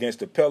against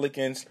the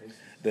Pelicans.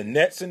 The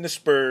Nets and the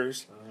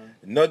Spurs.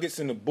 The Nuggets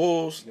and the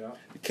Bulls. Yeah.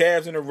 The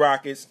Cavs and the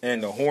Rockets.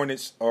 And the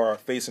Hornets are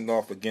facing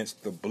off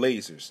against the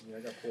Blazers. Yeah, I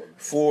got Portland.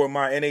 For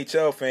my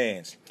NHL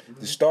fans,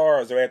 the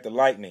Stars are at the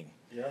Lightning.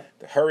 Yeah.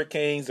 The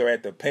Hurricanes are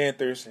at the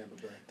Panthers.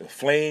 The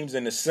Flames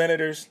and the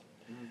Senators.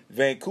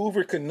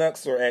 Vancouver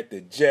Canucks are at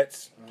the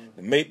Jets.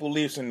 The Maple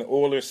Leafs and the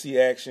Oilers see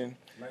action.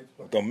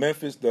 The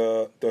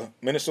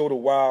Minnesota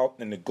Wild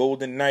and the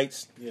Golden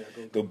Knights.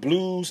 The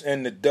Blues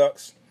and the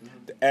Ducks.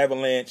 The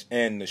Avalanche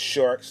and the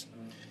Sharks.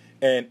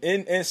 And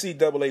in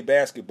NCAA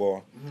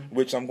basketball,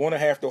 which I'm going to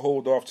have to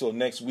hold off till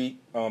next week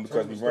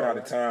because we've run out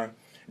of time,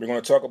 we're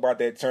going to talk about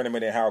that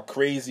tournament and how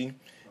crazy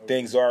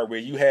things are, where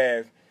you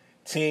have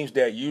teams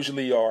that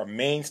usually are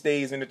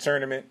mainstays in the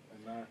tournament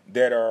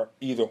that are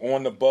either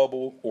on the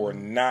bubble or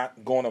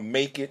not going to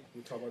make it.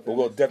 But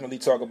we'll definitely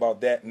talk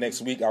about that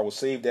next week. I will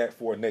save that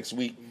for next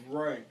week.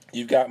 Right.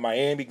 You've got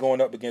Miami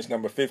going up against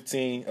number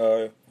 15,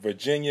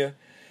 Virginia.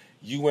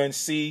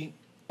 UNC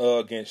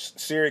against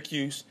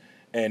Syracuse.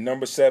 And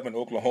number 7,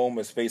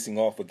 Oklahoma is facing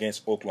off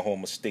against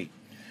Oklahoma State.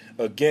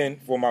 Again,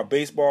 for my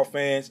baseball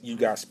fans, you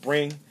got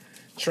spring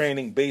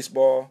training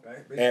baseball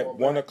at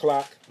 1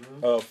 o'clock.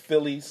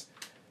 Phillies,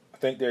 I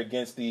think they're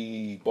against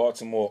the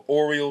Baltimore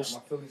Orioles.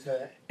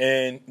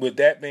 And with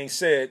that being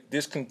said,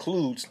 this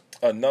concludes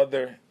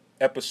another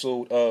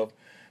episode of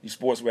the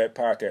Sports Rap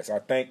Podcast. I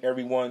thank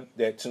everyone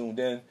that tuned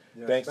in.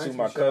 Yes, thanks to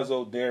my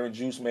cousin, Darren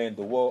Juiceman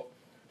DeWalt,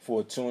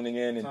 for tuning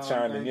in and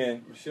chiming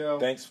in. Michelle.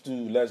 Thanks to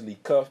Leslie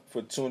Cuff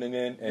for tuning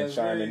in and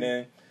chiming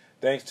in.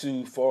 Thanks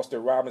to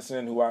Foster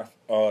Robinson, who I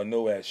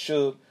know as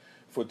Suge,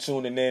 for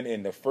tuning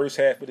in the first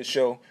half of the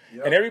show.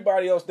 Yep. And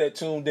everybody else that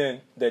tuned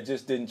in that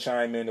just didn't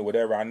chime in or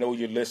whatever, I know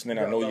you're listening.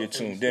 I know you're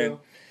tuned in.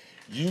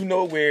 You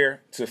know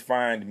where to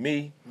find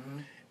me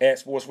at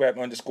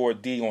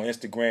SportsRap_D on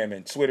Instagram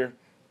and Twitter.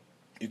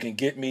 You can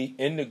get me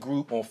in the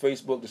group on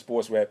Facebook, the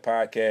Sports Rap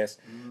Podcast.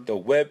 The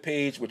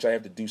webpage, which I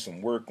have to do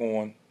some work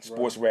on,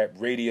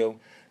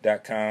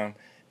 sportsrapradio.com.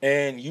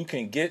 And you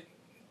can get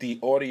the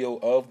audio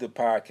of the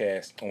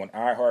podcast on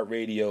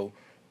iHeartRadio,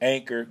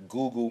 Anchor,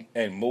 Google,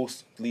 and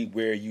mostly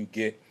where you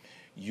get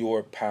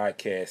your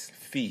podcast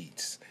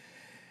feeds.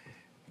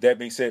 That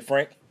being said,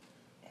 Frank.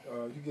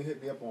 You can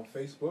hit me up on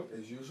Facebook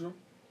as usual.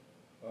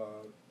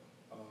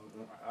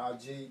 On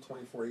IG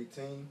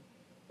 2418,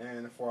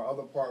 and for our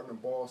other partner,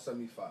 Ball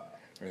 75.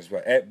 That's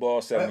right, at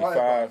Ball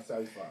 75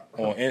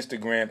 on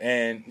Instagram,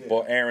 and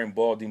Aaron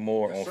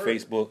Baltimore on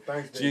Facebook.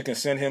 Thanks, so you can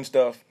send him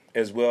stuff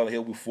as well.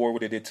 He'll be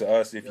forwarded it to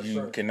us if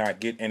you cannot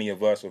get any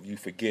of us, or if you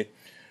forget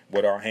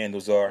what our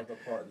handles are.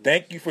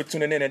 Thank you for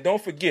tuning in, and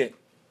don't forget,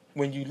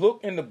 when you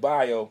look in the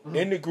bio,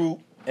 in the group,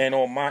 and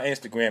on my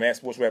Instagram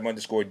at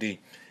sportsrap_D,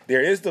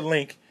 there is the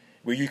link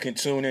where you can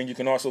tune in. You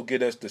can also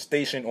get us the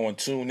station on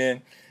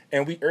TuneIn,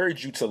 and we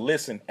urge you to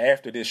listen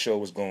after this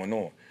show is going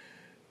on.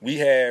 We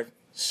have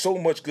so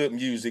much good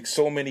music,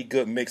 so many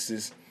good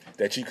mixes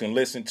that you can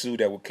listen to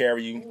that will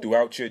carry you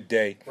throughout your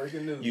day.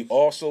 Breaking news. You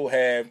also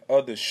have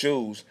other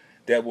shows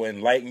that will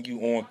enlighten you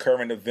on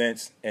current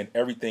events and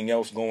everything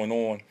else going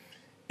on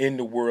in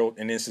the world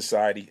and in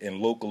society and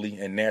locally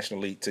and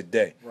nationally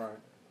today. Right.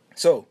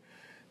 So,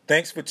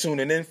 thanks for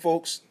tuning in,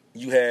 folks.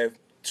 You have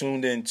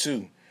tuned in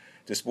to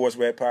the Sports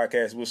Rap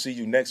Podcast. We'll see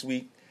you next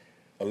week,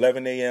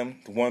 11 a.m.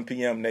 to 1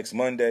 p.m. next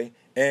Monday.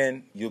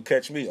 And you'll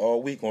catch me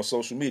all week on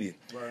social media.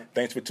 Right.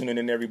 Thanks for tuning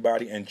in,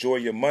 everybody. Enjoy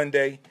your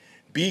Monday.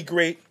 Be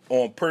great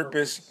on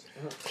purpose.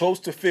 Close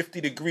to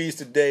 50 degrees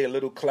today, a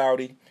little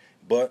cloudy,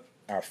 but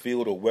I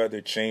feel the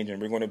weather changing.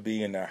 We're going to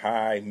be in the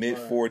high,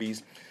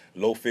 mid-40s,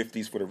 low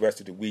 50s for the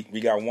rest of the week.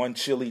 We got one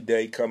chilly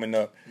day coming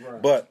up,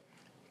 but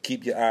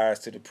keep your eyes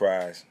to the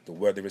prize. The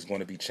weather is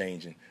going to be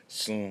changing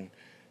soon,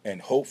 and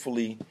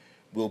hopefully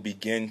we'll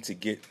begin to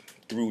get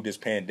through this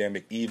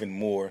pandemic even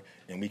more,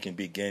 and we can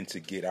begin to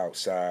get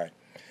outside.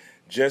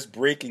 Just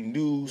breaking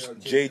news,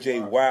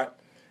 J.J. Watt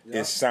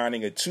is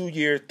signing a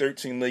 2-year,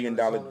 $13 million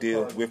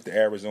deal with the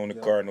Arizona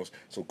Cardinals.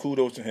 So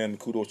kudos to him, and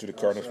kudos to the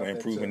Cardinals for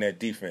improving that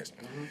defense.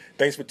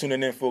 Thanks for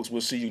tuning in, folks.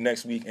 We'll see you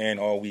next week and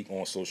all week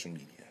on social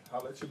media.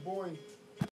 Holla at your boy.